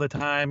Zealand all the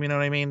time. You know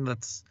what I mean?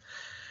 It's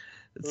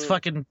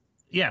fucking,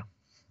 yeah.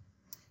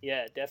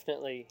 Yeah,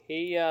 definitely.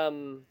 He,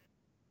 You're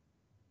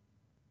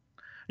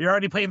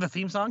already playing the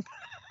theme song?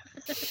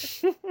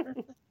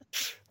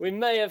 We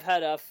may have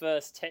had our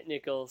first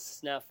technical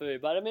snafu,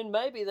 but I mean,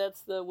 maybe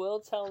that's the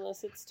world telling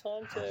us it's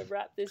time to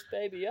wrap this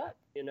baby up,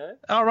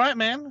 All right,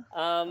 man.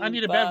 I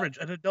need a beverage,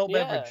 an adult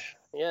beverage.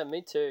 Yeah,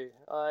 me too.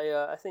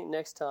 I think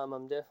next time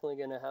I'm definitely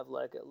going to have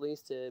like at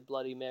least a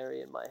Bloody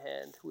Mary in my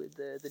hand with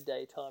the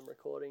daytime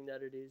recording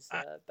that it is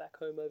back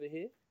home over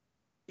here.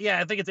 Yeah,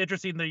 I think it's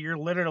interesting that you're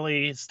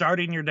literally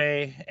starting your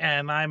day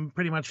and I'm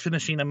pretty much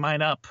finishing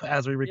mine up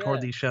as we record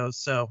these shows.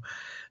 So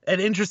an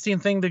interesting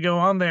thing to go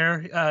on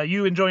there.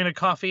 You enjoying a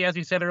coffee, as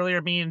you said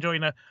earlier, me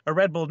enjoying a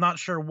Red Bull. Not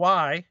sure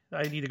why.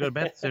 I need to go to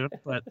bed soon,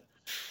 but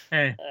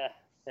hey.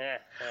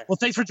 Well,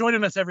 thanks for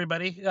joining us,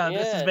 everybody.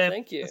 This has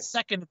been the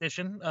second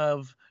edition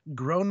of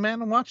Grown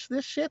Men Watch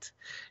This Shit.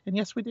 And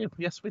yes, we do.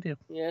 Yes, we do.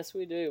 Yes,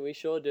 we do. We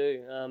sure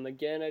do.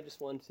 Again, I just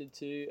wanted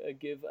to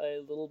give a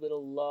little bit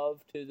of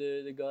love to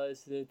the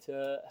guys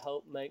that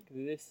help make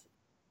this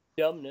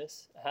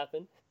dumbness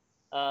happen.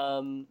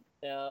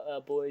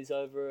 Our boys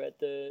over at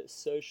the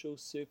Social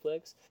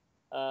Suplex,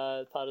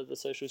 part of the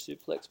Social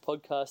Suplex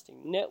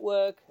podcasting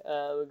network.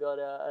 We got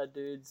our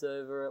dudes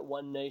over at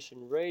One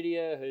Nation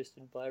Radio,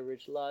 hosted by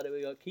Rich Latta.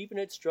 We got Keeping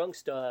It Strong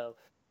Style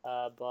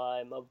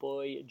by my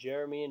boy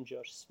Jeremy and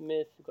Josh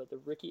Smith. We've got the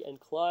Ricky and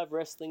Clive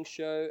Wrestling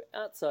Show,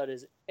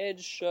 Outsiders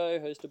Edge Show,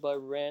 hosted by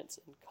Rance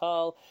and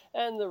Carl,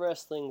 and the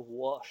Wrestling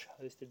Wash,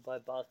 hosted by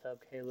Bathtub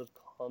Caleb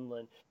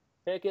Conlon.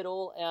 Check it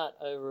all out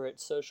over at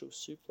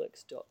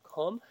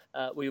socialsuplex.com.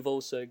 We've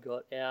also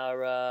got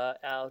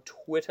our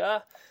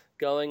Twitter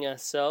going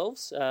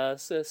ourselves,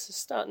 so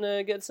starting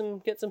to get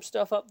some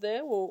stuff up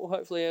there. We'll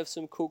hopefully have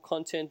some cool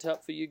content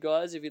up for you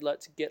guys if you'd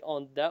like to get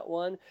on that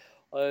one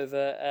over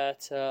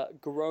at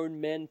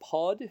Grown Men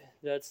Pod.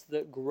 That's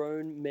the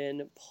Grown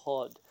Men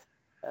Pod.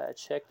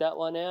 Check that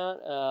one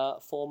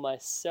out. For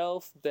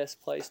myself,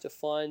 best place to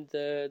find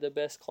the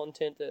best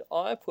content that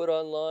I put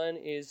online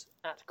is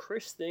at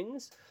Chris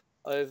Things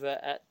over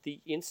at the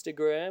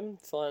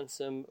Instagram. Find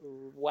some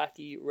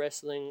wacky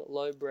wrestling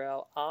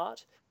lowbrow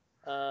art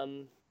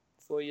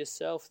for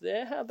yourself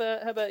there. How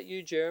about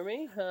you,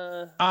 Jeremy?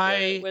 Where's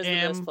the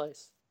best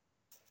place?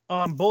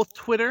 On both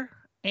Twitter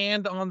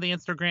and on the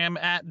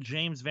Instagram at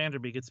James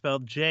Vanderbeek. It's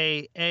spelled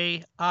Jaims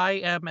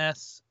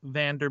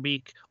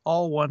Vanderbeek,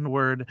 all one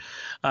word.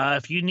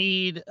 If you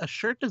need a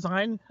shirt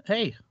design,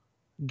 hey,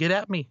 get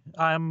at me.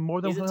 I'm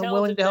more than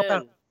willing to help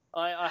out.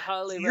 I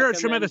highly recommend You're a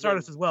tremendous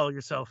artist as well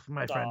yourself,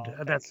 my friend.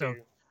 Thank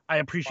you. I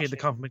appreciate the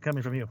compliment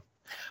coming from you.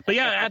 But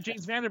yeah, at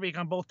James Vanderbeek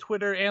on both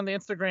Twitter and the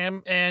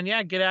Instagram. And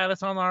yeah, get at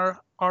us on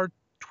our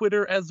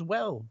Twitter as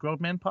well, Grown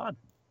Men Pod.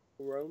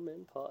 Grown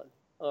Men Pod.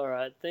 All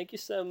right. Thank you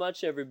so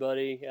much,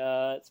 everybody.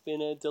 It's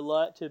been a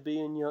delight to be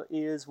in your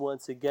ears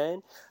once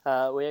again.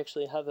 We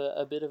actually have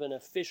a bit of an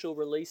official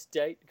release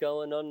date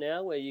going on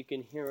now where you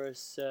can hear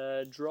us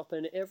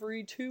dropping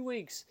every 2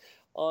 weeks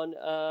on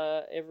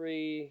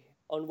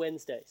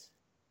Wednesdays.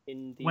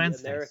 In the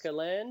America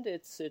land,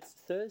 it's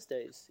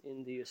Thursdays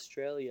in the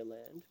Australia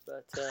land.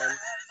 But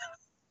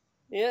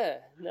yeah,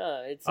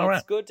 no,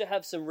 it's good to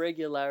have some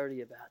regularity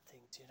about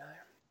things, you know.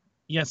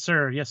 Yes,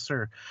 sir. Yes,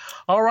 sir.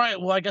 All right.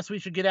 Well, I guess we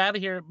should get out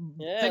of here.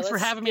 Yeah, thanks for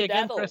having me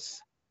again,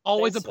 Chris.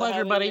 Always a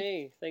pleasure,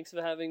 buddy. Thanks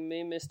for having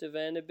me, Mr.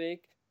 Vanderbeek.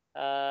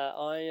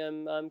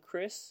 I'm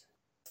Chris.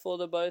 For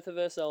the both of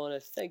us, I want to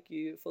thank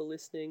you for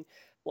listening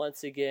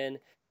once again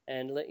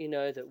and let you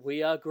know that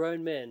we are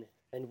grown men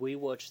and we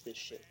watch this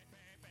shit.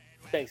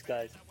 Thanks,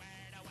 guys.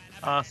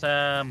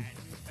 Awesome.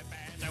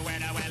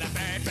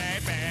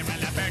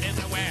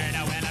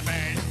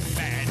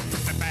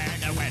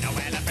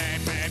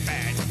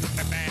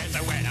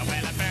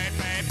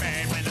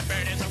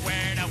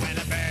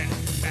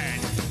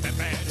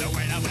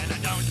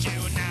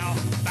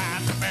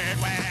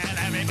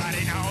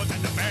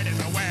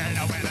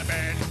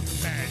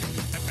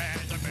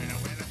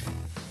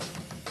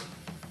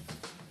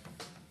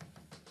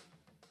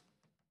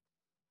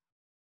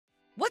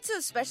 What's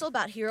so special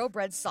about Hero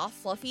Bread's soft,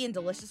 fluffy, and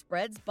delicious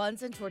breads,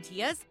 buns, and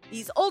tortillas?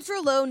 These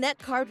ultra-low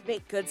net-carb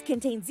baked goods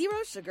contain 0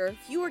 sugar,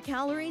 fewer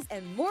calories,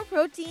 and more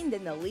protein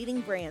than the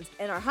leading brands,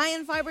 and are high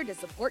in fiber to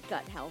support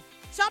gut health.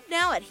 Shop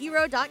now at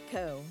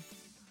Hero.co.